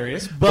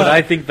hilarious. But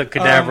I think the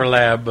Cadaver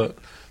Lab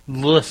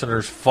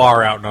listeners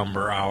far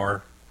outnumber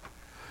our.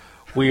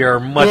 We are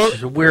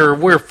much.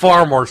 We're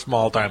far more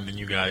small time than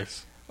you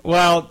guys.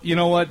 Well, you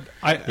know what?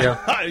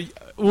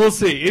 We'll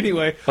see.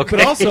 Anyway, Okay.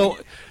 But also,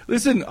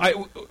 listen,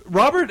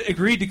 Robert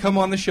agreed to come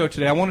on the show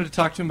today. I wanted to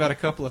talk to him about a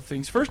couple of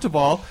things. First of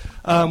all,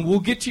 we'll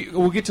get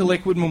to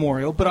Lakewood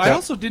Memorial, but I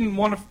also didn't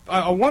want to.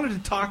 I wanted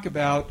to talk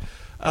about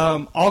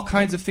all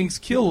kinds of things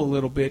kill a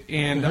little bit,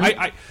 and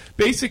I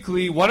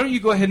basically, why don't you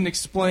go ahead and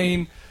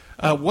explain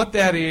what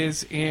that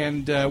is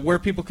and where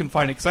people can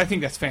find it, because I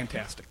think that's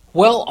fantastic.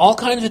 Well, All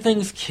Kinds of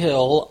Things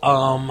Kill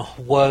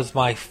was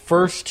my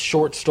first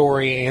short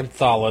story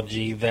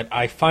anthology that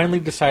I finally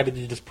decided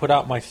to just put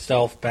out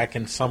myself back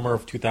in summer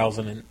of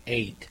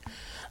 2008.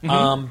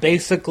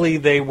 Basically,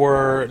 they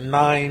were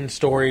 9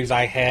 stories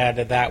I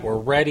had that were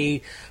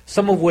ready,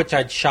 some of which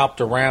I'd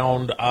shopped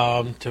around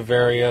to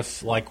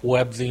various like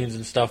webzines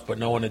and stuff, but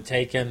no one had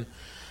taken.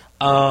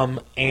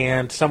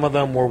 And some of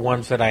them were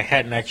ones that I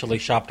hadn't actually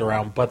shopped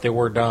around, but they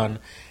were done.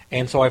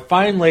 And so I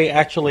finally,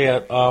 actually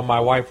at my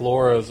wife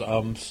Laura's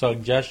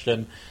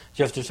suggestion,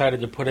 just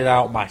decided to put it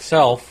out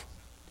myself.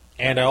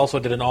 And I also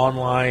did an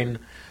online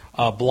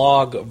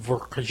blog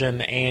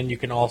version, and you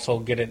can also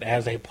get it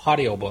as a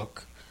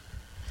audiobook.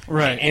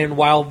 Right. And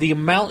while the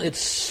amount it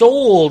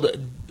sold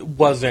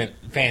wasn't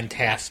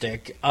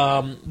fantastic,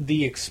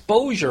 the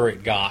exposure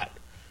it got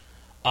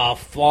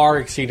far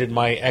exceeded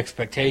my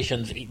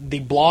expectations. The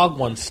blog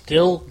one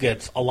still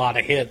gets a lot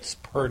of hits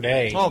per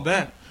day. Oh,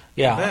 bet.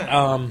 Yeah.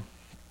 Bet.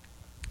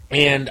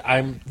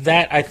 And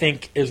that, I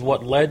think, is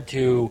what led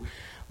to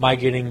my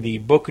getting the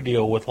book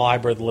deal with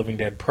Library of the Living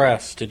Dead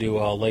Press to do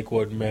a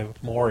Lakewood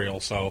Memorial.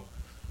 So,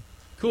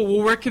 cool.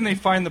 Well, where can they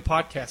find the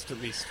podcast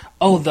at least?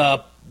 Oh,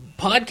 the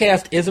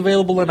podcast is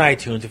available in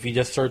iTunes if you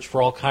just search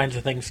for All Kinds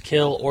of Things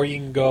Kill, or you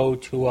can go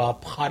to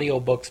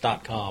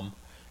podiobooks.com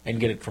and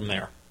get it from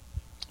there.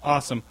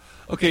 Awesome.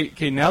 Okay.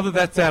 Now that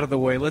that's out of the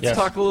way, let's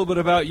talk a little bit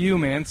about you,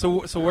 man.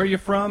 So where are you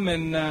from,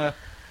 and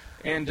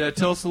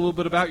tell us a little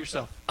bit about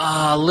yourself.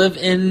 I live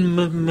in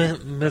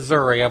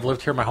Missouri. I've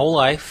lived here my whole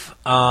life.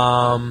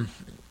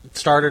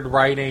 Started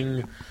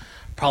writing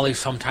probably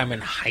sometime in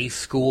high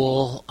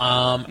school.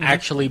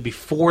 Actually,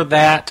 before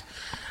that,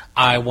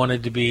 I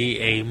wanted to be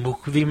a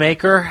movie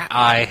maker.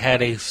 I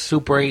had a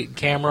Super 8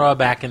 camera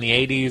back in the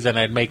 80s, and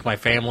I'd make my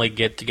family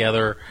get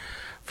together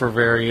for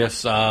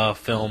various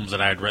films that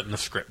I'd written the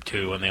script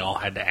to, and they all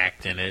had to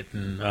act in it.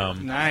 And,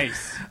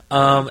 nice.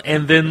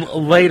 And then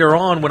later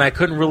on, when I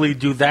couldn't really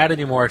do that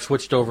anymore, I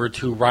switched over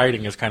to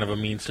writing as kind of a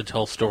means to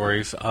tell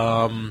stories.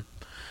 And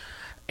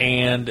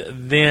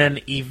then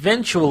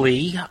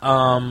eventually,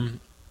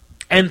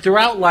 and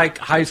throughout like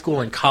high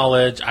school and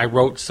college, I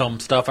wrote some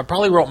stuff. I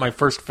probably wrote my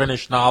first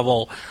finished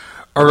novel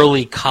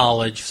early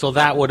college, so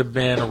that would have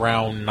been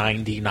around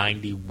 90,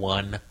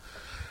 91.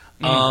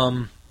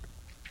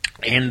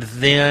 And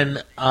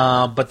then,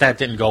 but that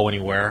didn't go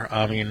anywhere.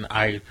 I mean,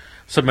 I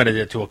submitted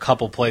it to a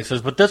couple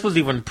places, but this was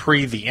even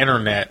pre the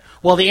internet.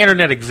 Well, the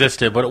internet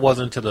existed, but it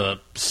wasn't to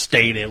the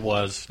state it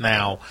was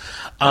now.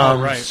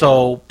 Right.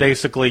 So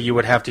basically, you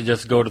would have to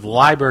just go to the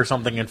library or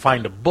something and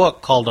find a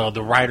book called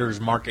The Writer's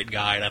Market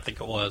Guide, I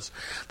think it was,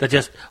 that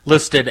just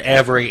listed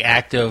every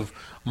active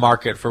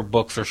market for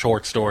books or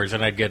short stories,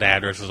 and I'd get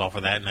addresses off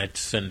of that, and I'd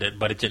send it,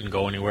 but it didn't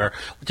go anywhere,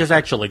 which is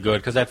actually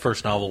good, because that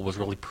first novel was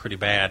really pretty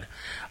bad.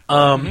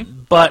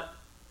 But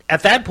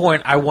at that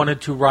point, I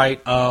wanted to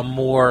write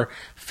more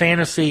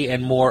fantasy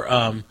and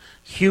more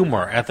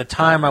humor. At the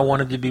time, I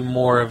wanted to be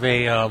more of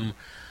a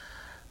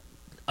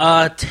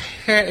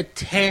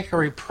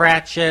Terry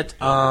Pratchett.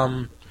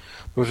 There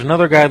was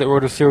another guy that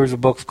wrote a series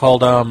of books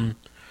called,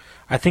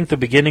 I think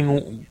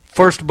the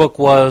first book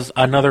was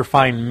Another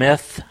Fine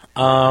Myth.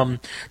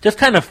 Just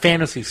kind of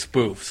fantasy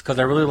spoofs, because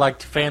I really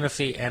liked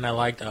fantasy and I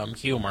liked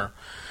humor.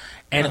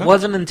 And it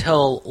wasn't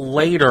until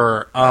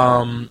later,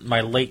 my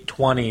late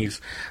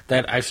 20s,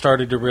 that I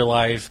started to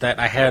realize that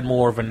I had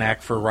more of a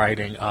knack for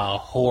writing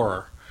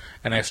horror.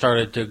 And I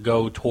started to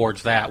go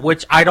towards that,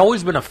 which I'd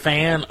always been a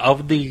fan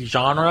of the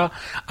genre.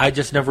 I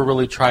just never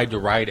really tried to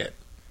write it.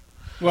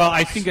 Well,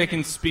 I think I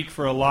can speak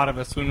for a lot of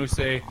us when we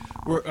say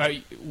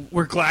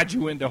we're glad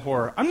you went into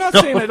horror. I'm not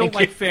saying I don't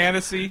like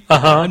fantasy.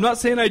 I'm not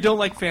saying I don't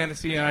like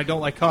fantasy and I don't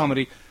like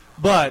comedy.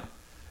 But,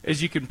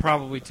 as you can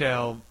probably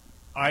tell,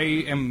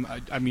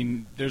 I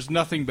mean, there's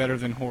nothing better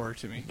than horror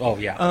to me. Oh,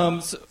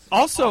 yeah.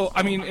 Also,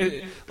 I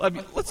mean,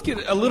 let's get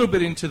a little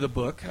bit into the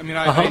book. I mean,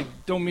 I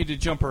don't mean to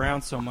jump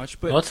around so much,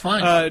 but that's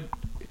fine.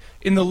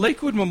 In the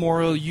Lakewood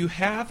Memorial, you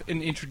have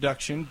an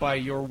introduction by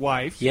your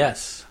wife.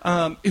 Yes.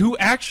 Who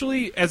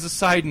actually, as a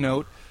side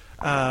note,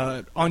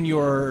 on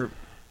your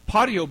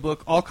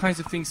audiobook, All Kinds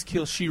of Things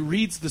Kill, she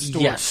reads the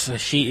story. Yes,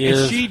 she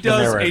is. And she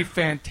does a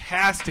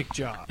fantastic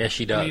job. Yes,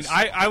 she does.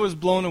 I mean, I was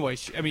blown away.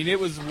 I mean, it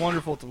was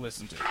wonderful to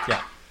listen to.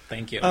 Yeah,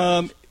 thank you.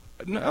 No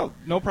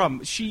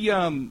problem. She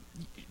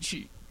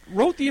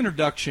wrote the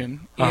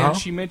introduction, and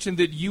she mentioned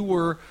that you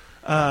were,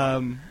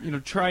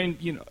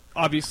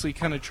 obviously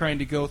kind of trying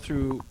to go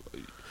through.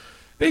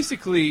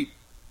 Basically,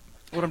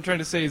 what I'm trying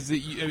to say is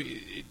that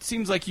it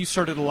seems like you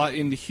started a lot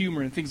into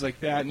humor and things like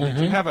that, and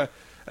you have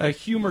a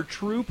humor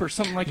troupe or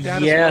something like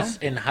that Yes,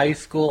 as well? in high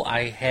school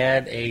I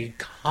had a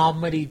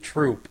comedy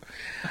troupe.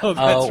 Oh,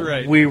 that's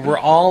right. We were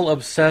all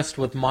obsessed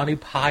with Monty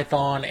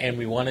Python, and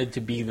we wanted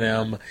to be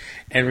them,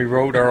 and we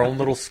wrote our own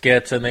little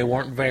skits, and they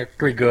weren't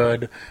very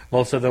good.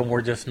 Most of them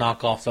were just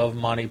knockoffs of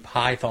Monty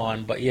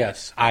Python, but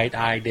yes,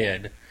 I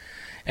did.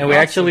 And we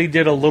actually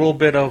did a little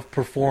bit of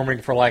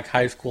performing for like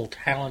high school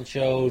talent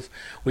shows.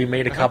 We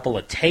made a couple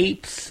of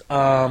tapes,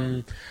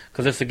 because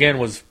this again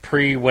was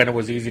pre when it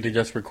was easy to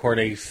just record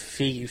a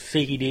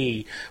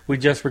CD. We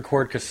just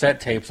record cassette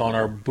tapes on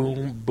our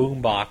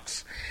boom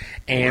box,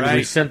 and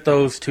we sent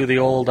those to the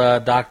old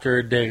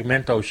Dr.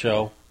 Demento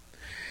show.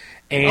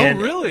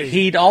 And really?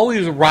 He'd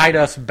always write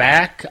us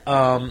back,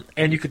 and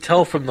you could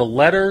tell from the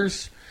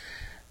letters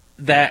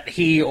that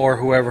he or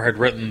whoever had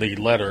written the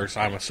letters,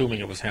 I'm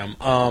assuming it was him,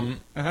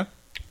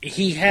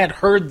 he had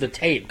heard the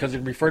tape because it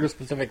referred to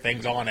specific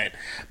things on it,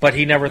 but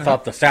he never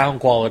thought the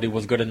sound quality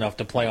was good enough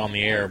to play on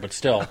the air, but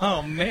still.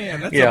 Oh, man,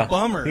 that's a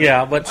bummer.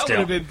 Yeah, but that still.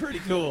 That would have been pretty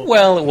cool.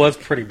 Well, it was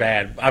pretty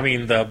bad. I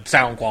mean, the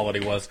sound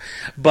quality was.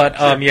 But,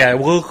 yeah, it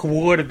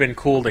would have been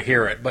cool to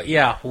hear it. But,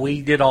 yeah,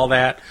 we did all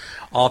that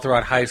all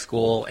throughout high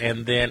school,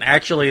 and then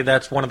actually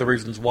that's one of the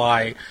reasons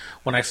why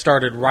when I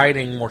started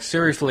writing more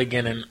seriously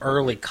again in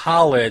early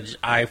college,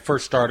 I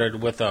first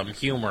started with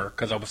humor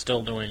because I was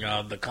still doing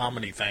the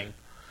comedy thing.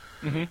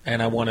 Mm-hmm.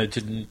 And I wanted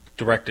to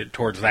direct it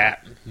towards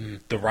that,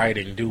 the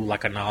writing, do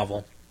like a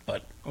novel.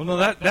 But well, no,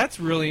 that's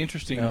really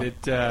interesting. Yeah.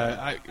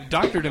 That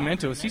Dr.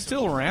 Demento, is he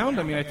still around?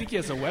 I mean, I think he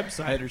has a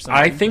website or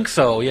something. I think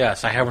so.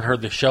 Yes, I haven't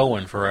heard the show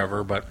in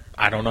forever, but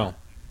I don't know.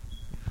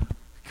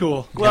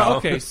 Cool. Well,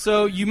 okay.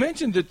 So you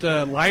mentioned that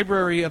the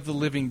Library of the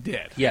Living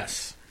Dead.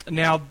 Yes.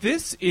 Now,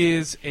 this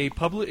is a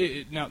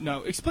public...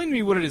 Now, explain to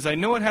me what it is. I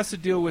know it has to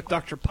deal with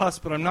Dr. Puss,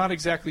 but I'm not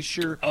exactly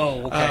sure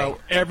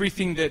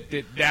everything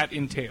that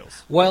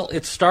entails. Well,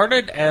 it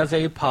started as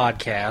a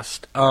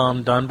podcast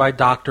done by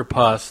Dr.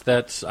 Puss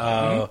that's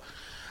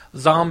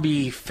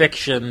zombie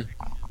fiction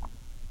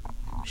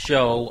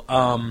show,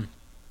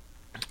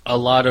 a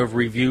lot of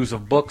reviews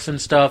of books and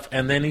stuff,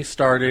 and then he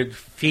started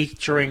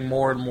featuring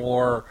more and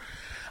more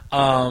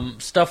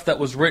stuff that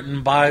was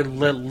written by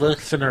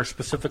listeners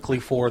specifically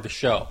for the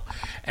show.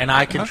 And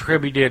I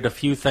contributed a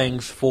few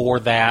things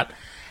for that,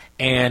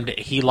 and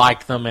he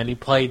liked them and he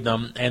played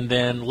them. And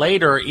then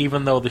later,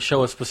 even though the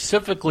show is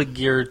specifically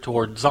geared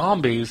toward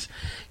zombies,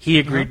 he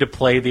agreed to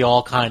play the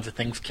All Kinds of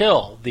Things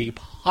Kill, the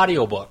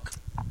audiobook.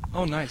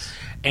 Oh, nice.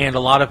 And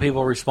a lot of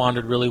people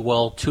responded really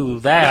well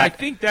to that. Yeah, I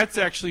think that's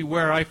actually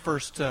where I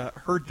first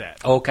heard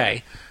that.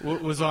 Okay.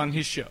 Was on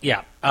his show.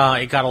 Yeah.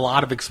 It got a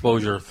lot of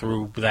exposure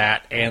through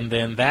that, and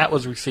then that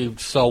was received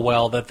so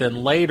well that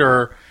then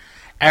later,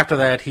 after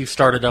that, he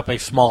started up a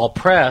small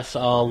press,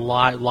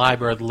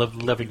 Library of the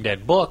Living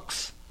Dead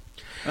books.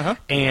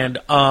 And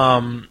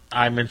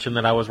I mentioned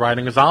that I was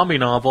writing a zombie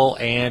novel,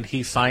 and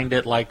he signed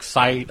it like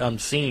sight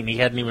unseen. He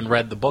hadn't even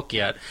read the book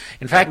yet.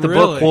 In fact, the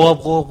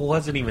book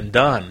wasn't even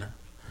done.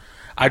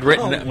 I'd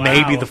written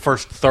maybe the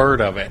first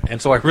third of it,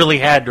 and so I really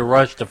had to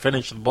rush to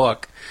finish the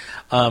book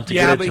to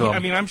get it to him. I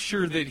mean, I'm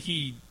sure that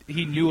he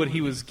knew what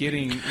he was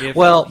getting if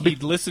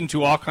he'd listened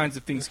to All Kinds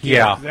of Things.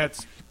 Yeah.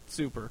 That's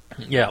super.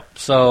 Yeah,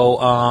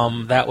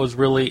 so that was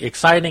really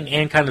exciting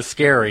and kind of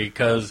scary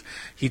because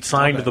he'd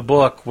signed the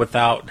book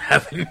without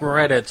having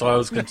read it, so I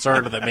was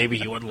concerned that maybe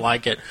he wouldn't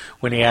like it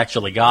when he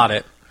actually got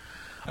it.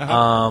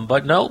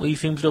 But no, he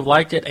seems to have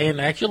liked it, and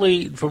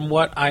actually, from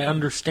what I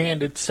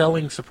understand, it's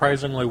selling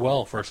surprisingly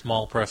well for a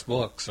small press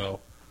book. So,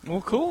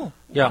 well, cool.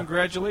 Yeah,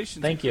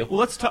 congratulations. Thank you. Well,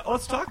 let's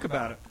talk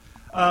about it.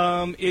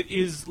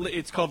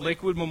 It's called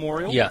Lakewood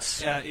Memorial.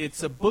 Yes.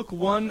 It's a book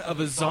one of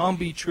a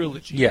zombie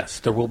trilogy. Yes,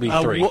 there will be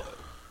 3.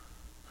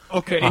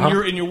 Okay,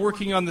 and you're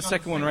working on the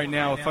second one right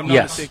now. If I'm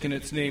not mistaken,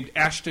 it's named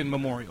Ashton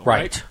Memorial.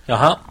 Right.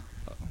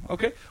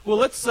 Okay. Well,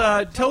 let's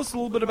tell us a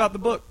little bit about the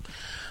book.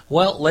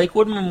 Well,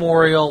 Lakewood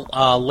Memorial.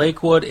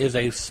 Lakewood is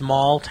a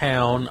small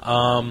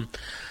town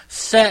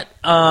set.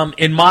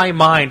 In my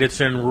mind,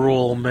 it's in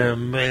rural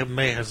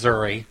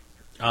Missouri.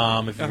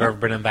 If you've ever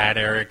been in that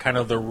area, kind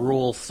of the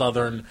rural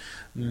southern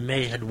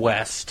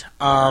Midwest.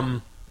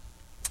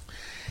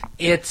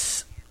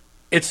 It's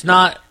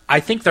not. I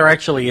think there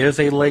actually is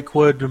a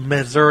Lakewood,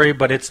 Missouri,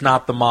 but it's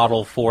not the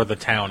model for the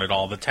town at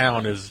all. The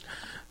town is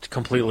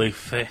completely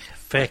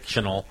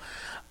fictional.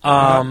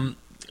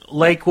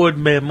 Lakewood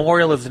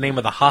Memorial is the name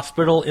of the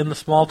hospital in the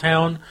small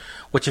town,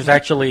 which is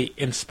actually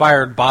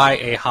inspired by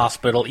a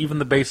hospital. Even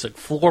the basic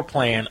floor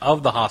plan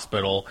of the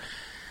hospital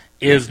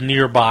is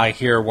nearby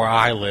here where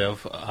I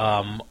live.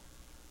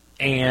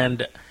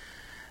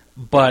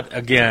 But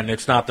again,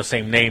 it's not the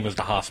same name as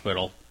the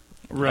hospital.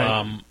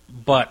 Right.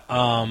 But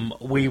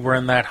we were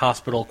in that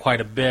hospital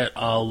quite a bit.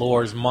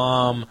 Laura's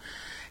mom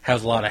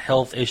has a lot of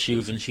health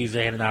issues, and she's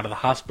in and out of the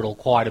hospital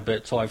quite a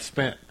bit. So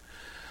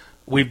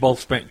we've both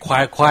spent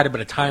quite a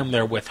bit of time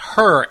there with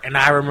her. And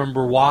I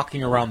remember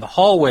walking around the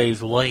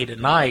hallways late at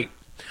night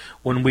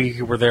when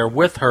we were there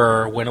with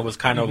her, when it was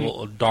kind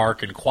of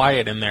dark and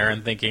quiet in there,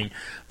 and thinking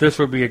this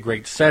would be a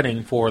great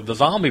setting for the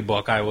zombie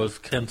book I was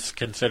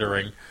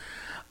considering.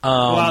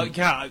 Well,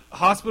 yeah,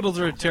 hospitals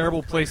are a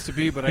terrible place to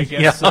be, but I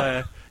guess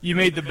you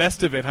made the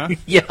best of it, huh?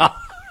 Yeah.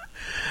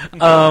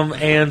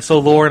 And so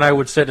Laura and I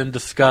would sit and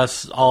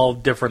discuss all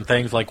different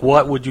things, like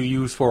what would you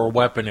use for a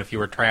weapon if you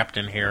were trapped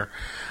in here?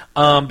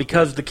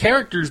 Because the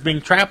characters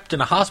being trapped in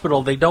a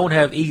hospital, they don't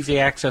have easy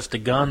access to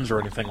guns or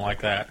anything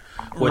like that,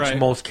 which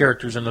most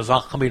characters in a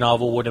zombie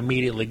novel would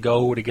immediately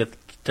go to get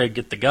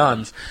the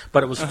guns.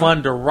 But it was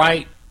fun to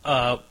write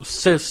a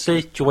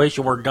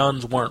situation where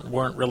guns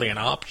weren't really an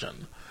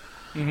option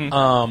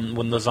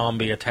when the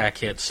zombie attack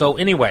hits. So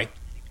anyway,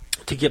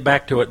 to get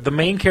back to it, the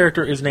main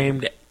character is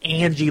named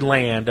Angie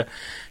Land.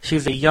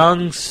 She's a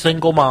young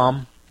single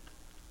mom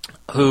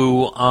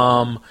who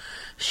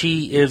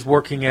she is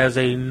working as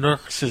a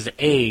nurse's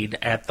aide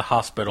at the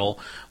hospital,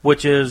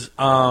 which is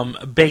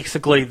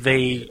basically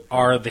they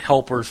are the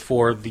helpers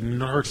for the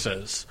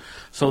nurses.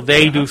 So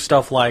they do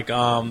stuff like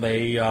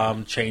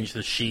they change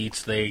the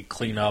sheets, they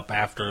clean up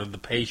after the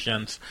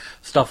patients,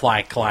 stuff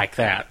like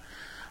that.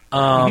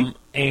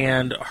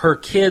 And her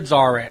kids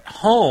are at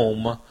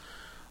home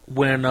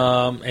when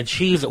and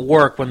she's at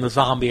work when the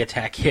zombie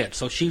attack hits.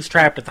 So she's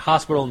trapped at the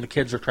hospital and the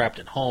kids are trapped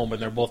at home,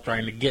 and they're both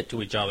trying to get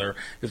to each other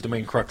is the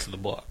main crux of the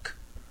book.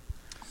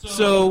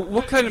 So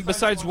what kind of,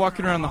 besides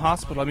walking around the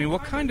hospital, I mean,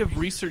 what kind of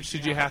research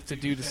did you have to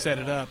do to set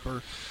it up?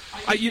 Or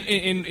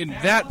in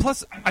that,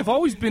 plus I've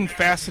always been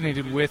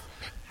fascinated with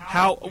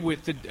how,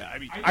 with the, I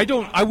mean,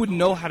 I wouldn't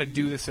know how to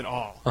do this at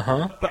all.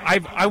 But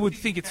I would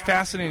think it's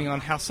fascinating on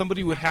how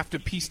somebody would have to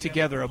piece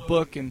together a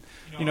book and,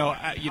 you know,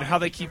 how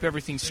they keep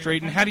everything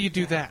straight, and how do you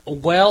do that?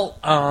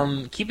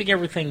 Well, keeping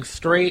everything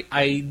straight,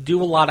 I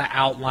do a lot of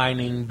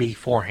outlining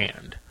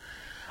beforehand.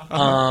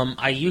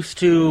 I used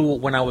to,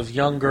 when I was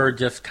younger,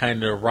 just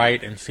kind of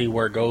write and see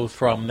where it goes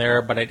from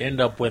there, but I'd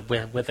end up with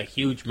a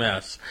huge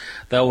mess.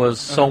 That was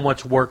so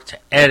much work to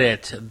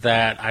edit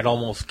that I'd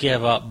almost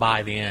give up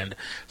by the end.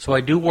 So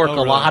I do work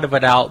a lot of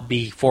it out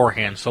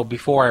beforehand. So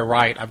before I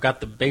write, I've got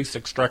the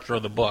basic structure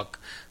of the book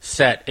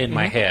set in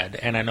my head,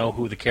 and I know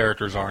who the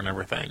characters are and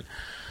everything.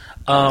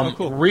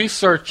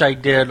 Research I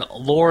did,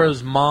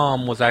 Laura's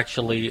mom was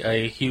actually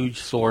a huge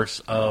source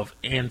of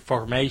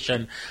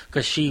information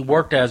because she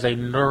worked as a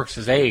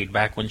nurse's aide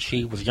back when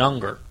she was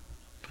younger.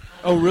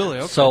 Oh, really?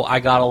 Okay. So I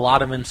got a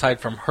lot of insight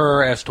from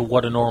her as to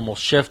what a normal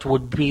shift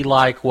would be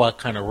like, what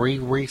kind of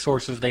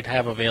resources they'd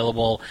have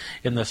available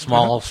in the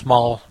small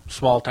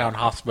town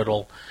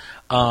hospital.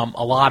 A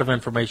lot of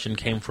information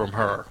came from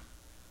her.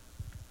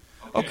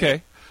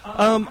 Okay.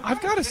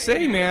 I've got to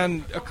say,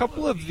 man, a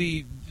couple of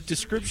the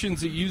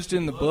descriptions that you used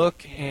in the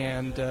book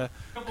and a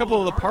couple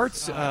of the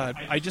parts,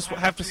 I just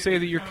have to say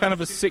that you're kind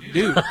of a sick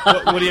dude.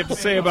 What do you have to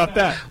say about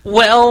that?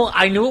 Well,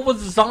 I knew it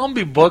was a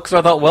zombie book, so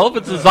I thought, well, if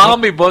it's a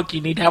zombie book,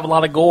 you need to have a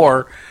lot of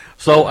gore.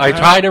 So I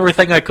tried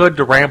everything I could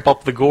to ramp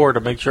up the gore to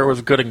make sure it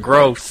was good and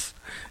gross.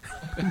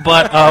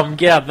 But,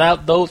 yeah,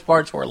 those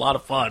parts were a lot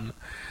of fun.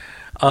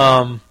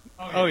 Oh,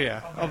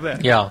 yeah, I'll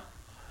bet. Yeah.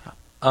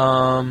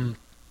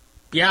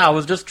 Yeah, I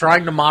was just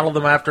trying to model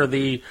them after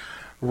the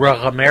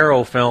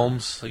Romero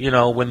films. You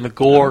know, when the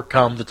gore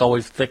comes, it's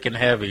always thick and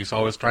heavy, so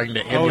I was trying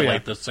to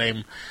emulate the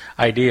same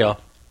idea.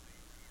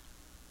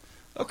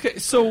 Okay,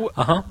 so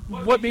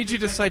what made you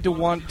decide to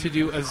want to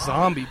do a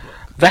zombie book?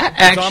 That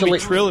actually, zombie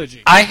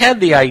trilogy. I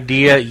had the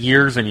idea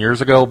years and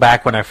years ago,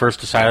 back when I first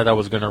decided I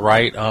was going to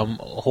write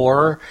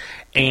horror,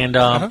 and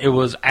it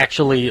was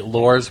actually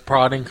Laura's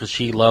prodding because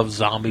she loves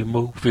zombie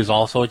movies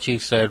also, and she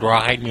said,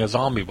 write me a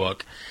zombie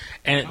book.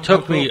 And it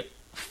took me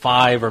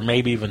 5 or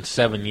maybe even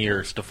 7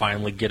 years to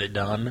finally get it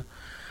done.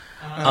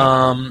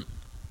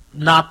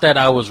 Not that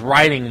I was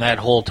writing that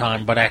whole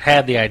time, but I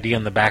had the idea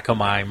in the back of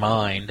my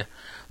mind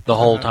the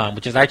whole time,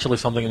 which is actually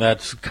something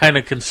that's kind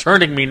of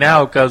concerning me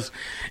now because,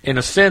 in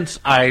a sense,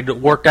 I'd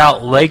worked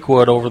out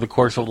Lakewood over the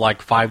course of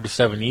like 5 to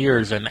 7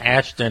 years, and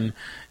Ashton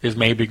is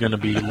maybe going to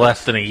be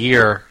less than a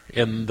year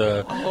in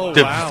the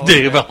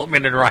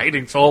development and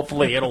writing, so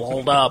hopefully it'll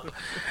hold up.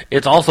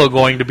 It's also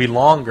going to be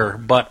longer,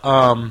 but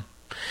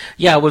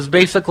yeah, it was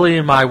basically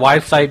my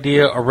wife's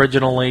idea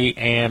originally,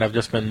 and I've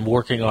just been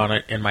working on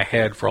it in my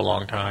head for a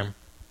long time.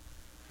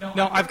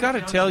 Now, I've got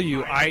to tell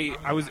you,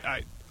 I was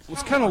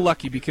kind of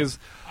lucky because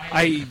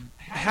I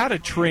had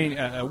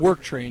a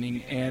work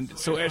training, and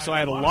so I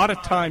had a lot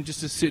of time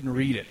just to sit and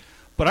read it.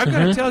 But I've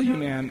got to tell you,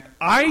 man,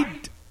 I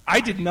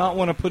did not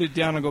want to put it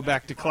down and go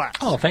back to class.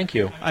 Oh, thank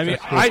you. I mean,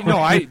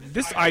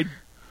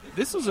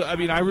 this was. I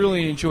mean, I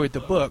really enjoyed the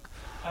book.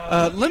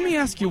 Let me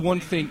ask you one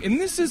thing, and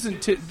this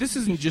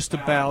isn't just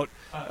about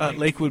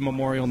Lakewood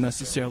Memorial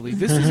necessarily.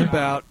 This is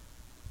about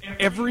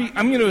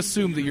I'm going to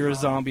assume that you're a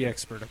zombie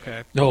expert,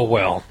 okay? Oh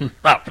well,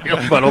 not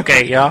really, but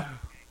okay, yeah.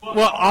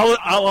 Well,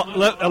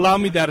 allow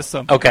me that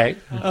assumption. Okay.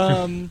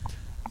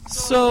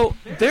 So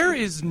there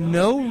is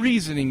no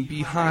reasoning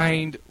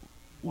behind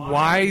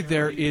why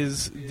there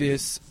is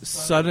this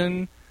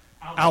sudden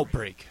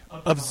outbreak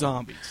of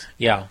zombies.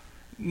 Yeah.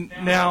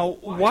 Now,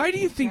 why do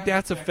you think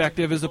that's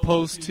effective as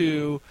opposed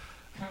to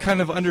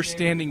kind of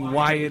understanding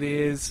why it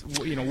is,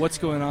 you know, what's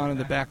going on in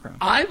the background?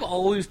 I've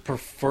always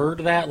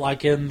preferred that,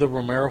 like in the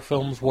Romero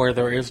films where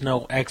there is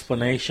no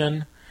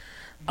explanation.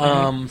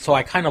 So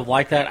I kind of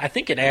like that. I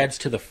think it adds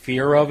to the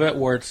fear of it,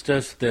 where it's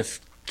just this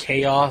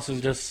chaos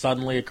is just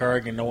suddenly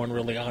occurring and no one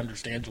really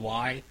understands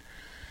why.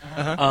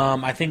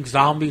 I think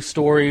zombie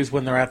stories,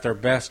 when they're at their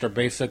best, are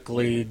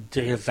basically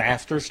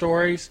disaster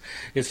stories.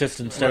 It's just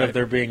instead of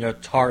there being a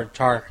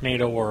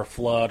tornado or a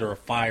flood or a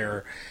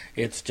fire,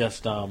 it's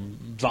just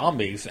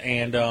zombies,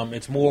 and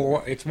it's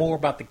more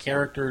about the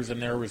characters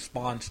and their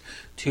response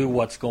to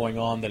what's going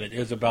on than it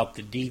is about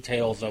the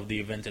details of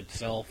the event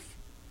itself.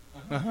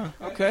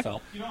 Okay.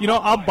 So,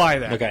 I'll buy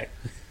that. Okay.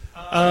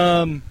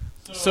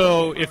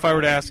 So if I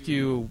were to ask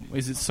you,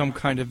 is it some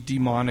kind of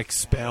demonic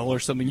spell or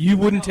something, you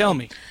wouldn't tell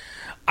me.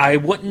 I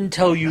wouldn't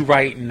tell you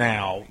right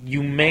now.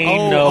 You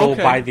may know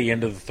by the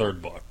end of the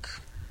third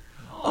book.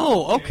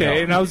 Oh,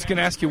 okay. And I was going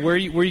to ask you where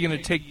you going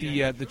to take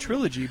the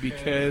trilogy,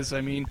 because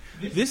I mean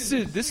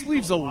this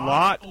leaves a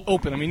lot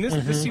open. I mean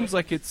this seems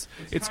like it's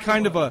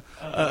kind of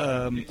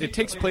it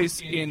takes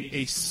place in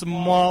a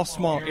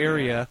small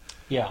area.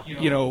 Yeah.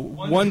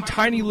 One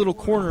tiny little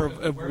corner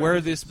of where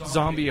this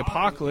zombie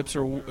apocalypse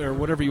or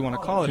whatever you want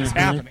to call it is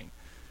happening.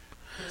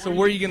 So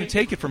where are you going to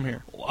take it from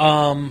here?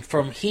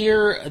 From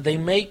here, they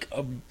make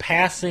a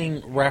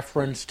passing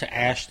reference to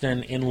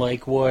Ashton in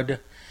Lakewood.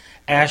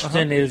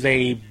 Ashton is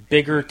a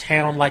bigger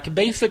town. Like,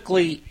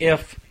 basically,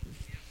 if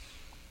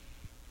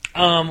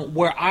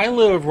where I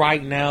live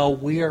right now,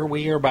 we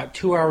are about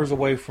 2 hours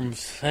away from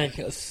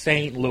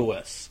St.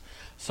 Louis.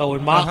 So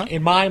in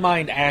my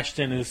mind,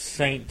 Ashton is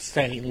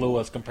St.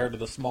 Louis compared to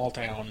the small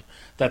town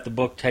that the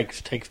book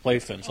takes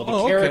place in. So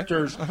the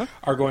characters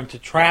are going to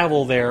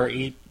travel there.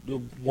 I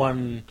don't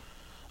want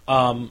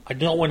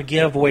to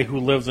give away who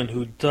lives and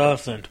who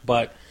doesn't,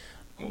 but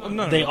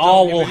they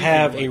all will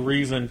have a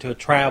reason to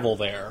travel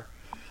there.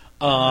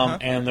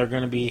 And they're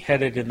going to be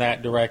headed in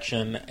that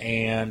direction.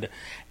 And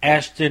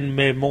Ashton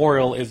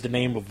Memorial is the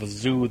name of a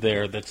zoo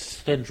there that's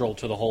central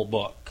to the whole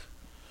book.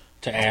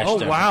 To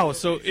Ashton. Oh wow!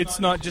 So it's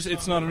not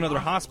another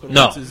hospital.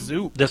 No, it's a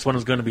zoo. This one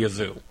is going to be a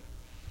zoo.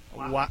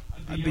 Wow.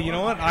 You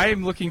know what? I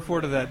am looking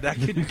forward to that. That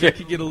could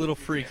get a little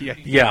freaky.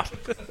 Yeah.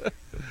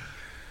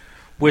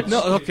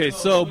 Okay.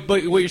 So,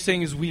 but what you're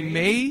saying is we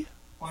may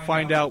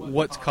find out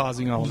what's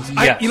causing all this.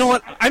 Yes. You know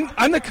what?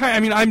 I'm the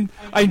kind. I mean,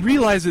 I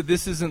realize that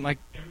this isn't like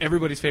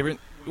everybody's favorite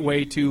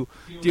way to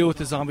deal with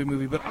a zombie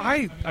movie, but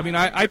I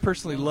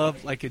personally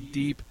love like a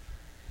deep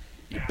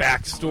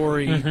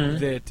backstory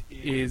that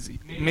is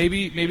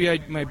maybe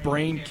my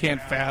brain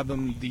can't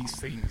fathom these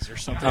things or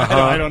something.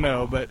 I don't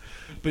know, but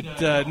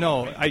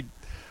no, I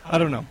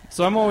don't know.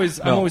 So I'm always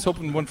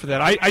hoping one for that.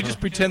 I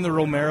just pretend the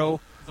Romero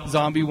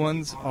zombie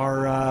ones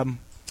are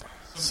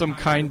some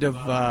kind of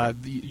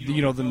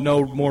the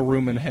no more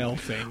room in hell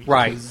thing,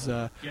 right?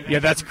 Yeah,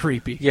 that's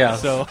creepy. Yeah,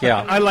 so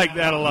yeah. I like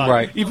that a lot.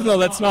 Right, even though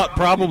that's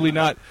probably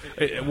not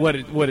what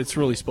it's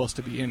really supposed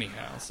to be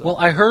anyhow. So. Well,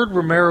 I heard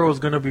Romero is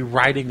going to be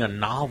writing a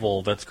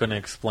novel that's going to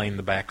explain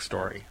the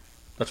backstory.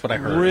 That's what I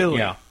heard. Really?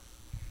 Yeah.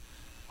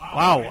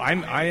 Wow,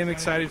 I am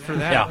excited for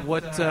that. Yeah.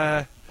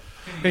 What?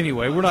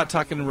 Anyway, we're not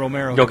talking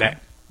Romero. Okay.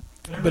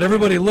 But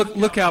everybody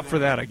look out for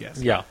that, I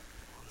guess. Yeah.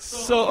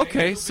 So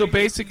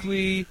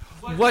basically,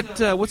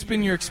 what's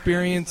been your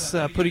experience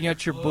putting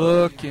out your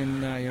book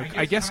and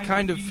I guess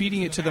kind of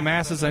feeding it to the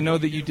masses? I know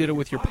that you did it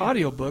with your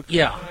audio book.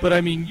 Yeah. But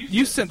I mean,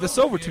 you sent this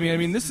over to me. I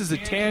mean, this is a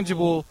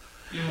tangible,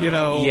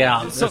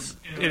 Yeah.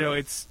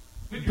 It's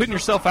putting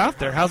yourself out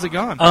there. How's it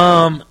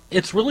gone?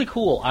 It's really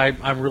cool.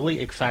 I'm really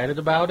excited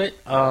about it.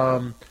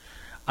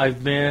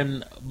 I've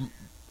been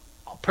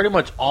pretty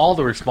much all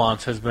the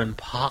response has been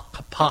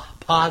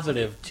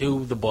positive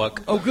to the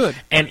book. Oh, good.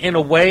 And in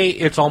a way,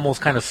 it's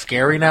almost kind of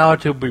scary now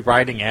to be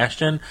writing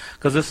Ashton,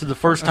 because this is the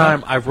first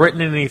time I've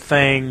written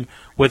anything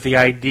with the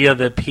idea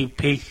that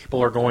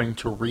people are going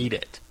to read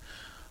it.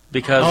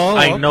 Because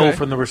I know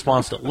from the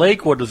response that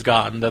Lakewood has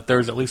gotten that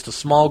there's at least a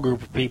small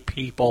group of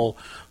people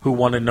who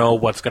want to know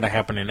what's going to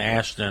happen in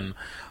Ashton.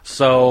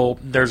 So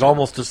there's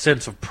almost a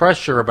sense of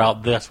pressure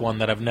about this one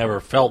that I've never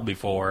felt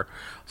before.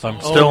 So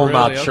I'm still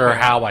not sure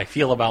how I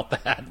feel about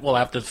that. We'll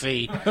have to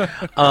see.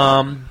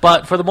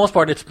 But for the most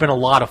part, it's been a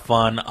lot of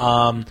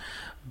fun.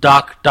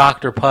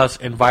 Dr. Puss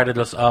invited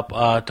us up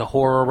to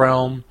Horror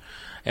Realm.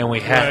 And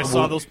we had I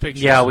saw those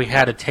pictures. Yeah, we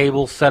had a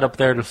table set up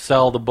there to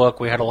sell the book.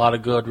 We had a lot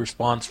of good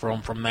response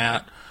from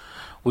that.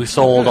 We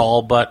sold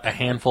all but a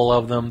handful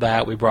of them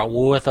that we brought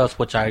with us,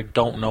 which I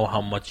don't know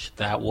how much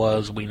that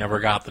was. We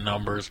never got the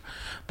numbers.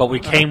 But we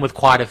came with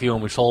quite a few,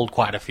 and we sold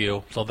quite a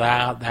few. So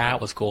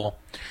that was cool.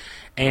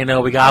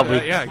 And we got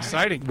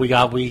exciting. We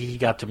got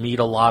to meet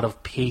a lot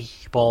of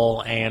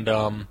people and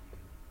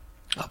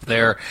up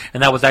there,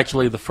 and that was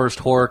actually the first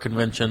horror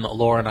convention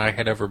Laura and I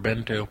had ever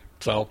been to.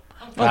 So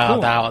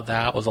cool.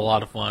 that was a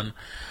lot of fun.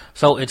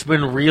 So it's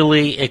been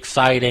really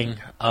exciting.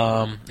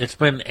 It's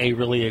been a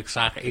really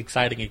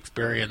exciting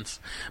experience.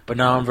 But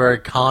now I'm very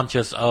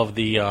conscious of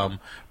the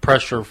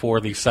pressure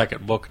for the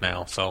second book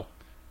now. So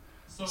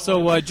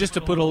So just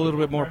to put a little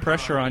bit more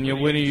pressure on you,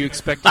 when are you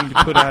expecting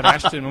to put out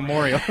Ashton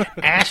Memorial?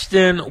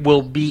 Ashton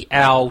will be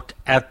out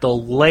at the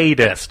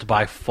latest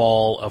by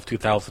fall of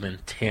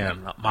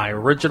 2010. My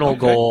original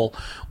goal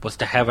was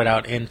to have it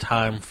out in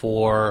time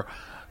for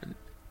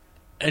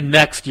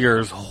next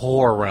year's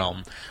Horror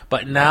Realm.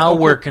 But now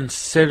we're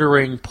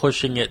considering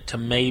pushing it to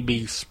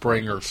maybe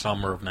spring or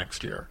summer of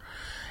next year.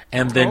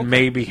 And then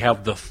maybe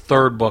have the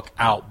third book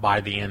out by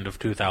the end of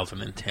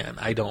 2010.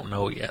 I don't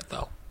know yet,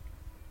 though.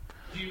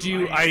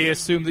 I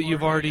assume that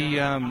you've already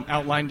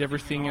outlined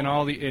everything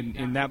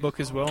in that book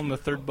as well, in the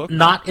third book?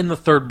 Not in the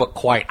third book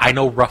quite. I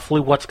know roughly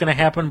what's going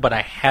to happen, but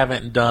I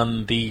haven't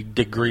done the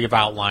degree of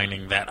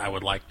outlining that I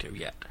would like to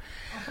yet.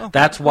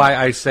 That's why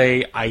I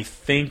say I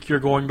think you're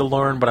going to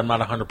learn, but I'm not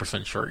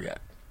 100% sure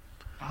yet.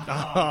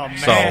 Oh,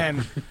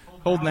 man.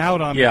 Holding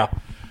out on me. Yeah.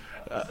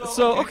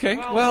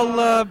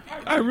 Well,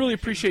 I really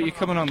appreciate you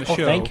coming on the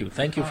show. Thank you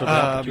for the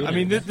opportunity. I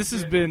mean, this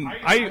has been,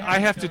 I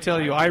have to tell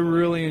you, I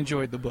really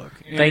enjoyed the book.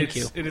 And Thank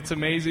you. And it's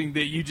amazing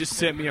that you just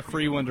sent me a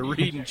free one to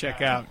read and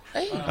check out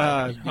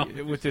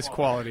with this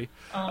quality.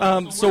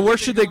 So where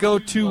should they go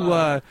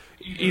to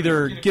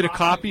either get a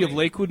copy of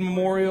Lakewood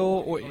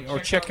Memorial or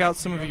check out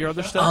some of your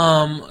other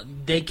stuff?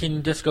 They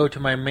can just go to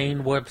my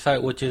main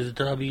website, which is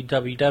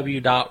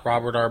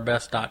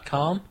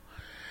www.robertrbest.com.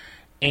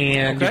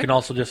 And you can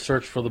also just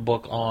search for the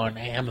book on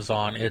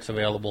Amazon. It's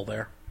available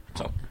there.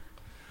 So,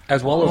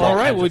 as well as all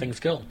kinds of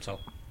things killed. So,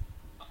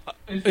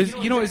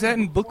 is that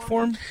in book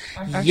form?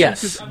 Actually?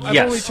 Yes. I've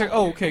only checked.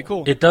 Oh, okay,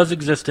 cool. It does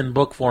exist in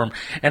book form,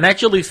 and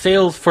actually,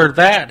 sales for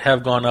that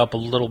have gone up a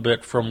little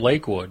bit from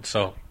Lakewood.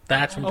 So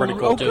that's been pretty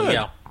cool too. Good.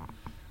 Yeah.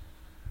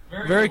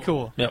 Very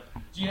cool. Yep.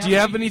 Do you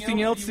have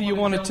anything else that you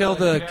want to tell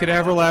the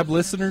Cadaver Lab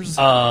listeners?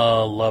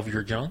 Love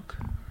your junk.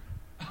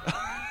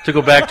 To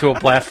go back to a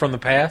blast from the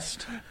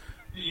past.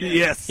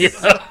 Yes. Yeah.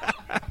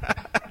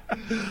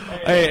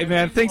 Hey,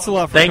 man, thanks a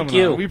lot for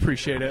coming on. We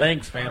appreciate it.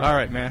 Thanks, man. All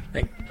right, man.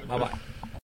 Bye-bye.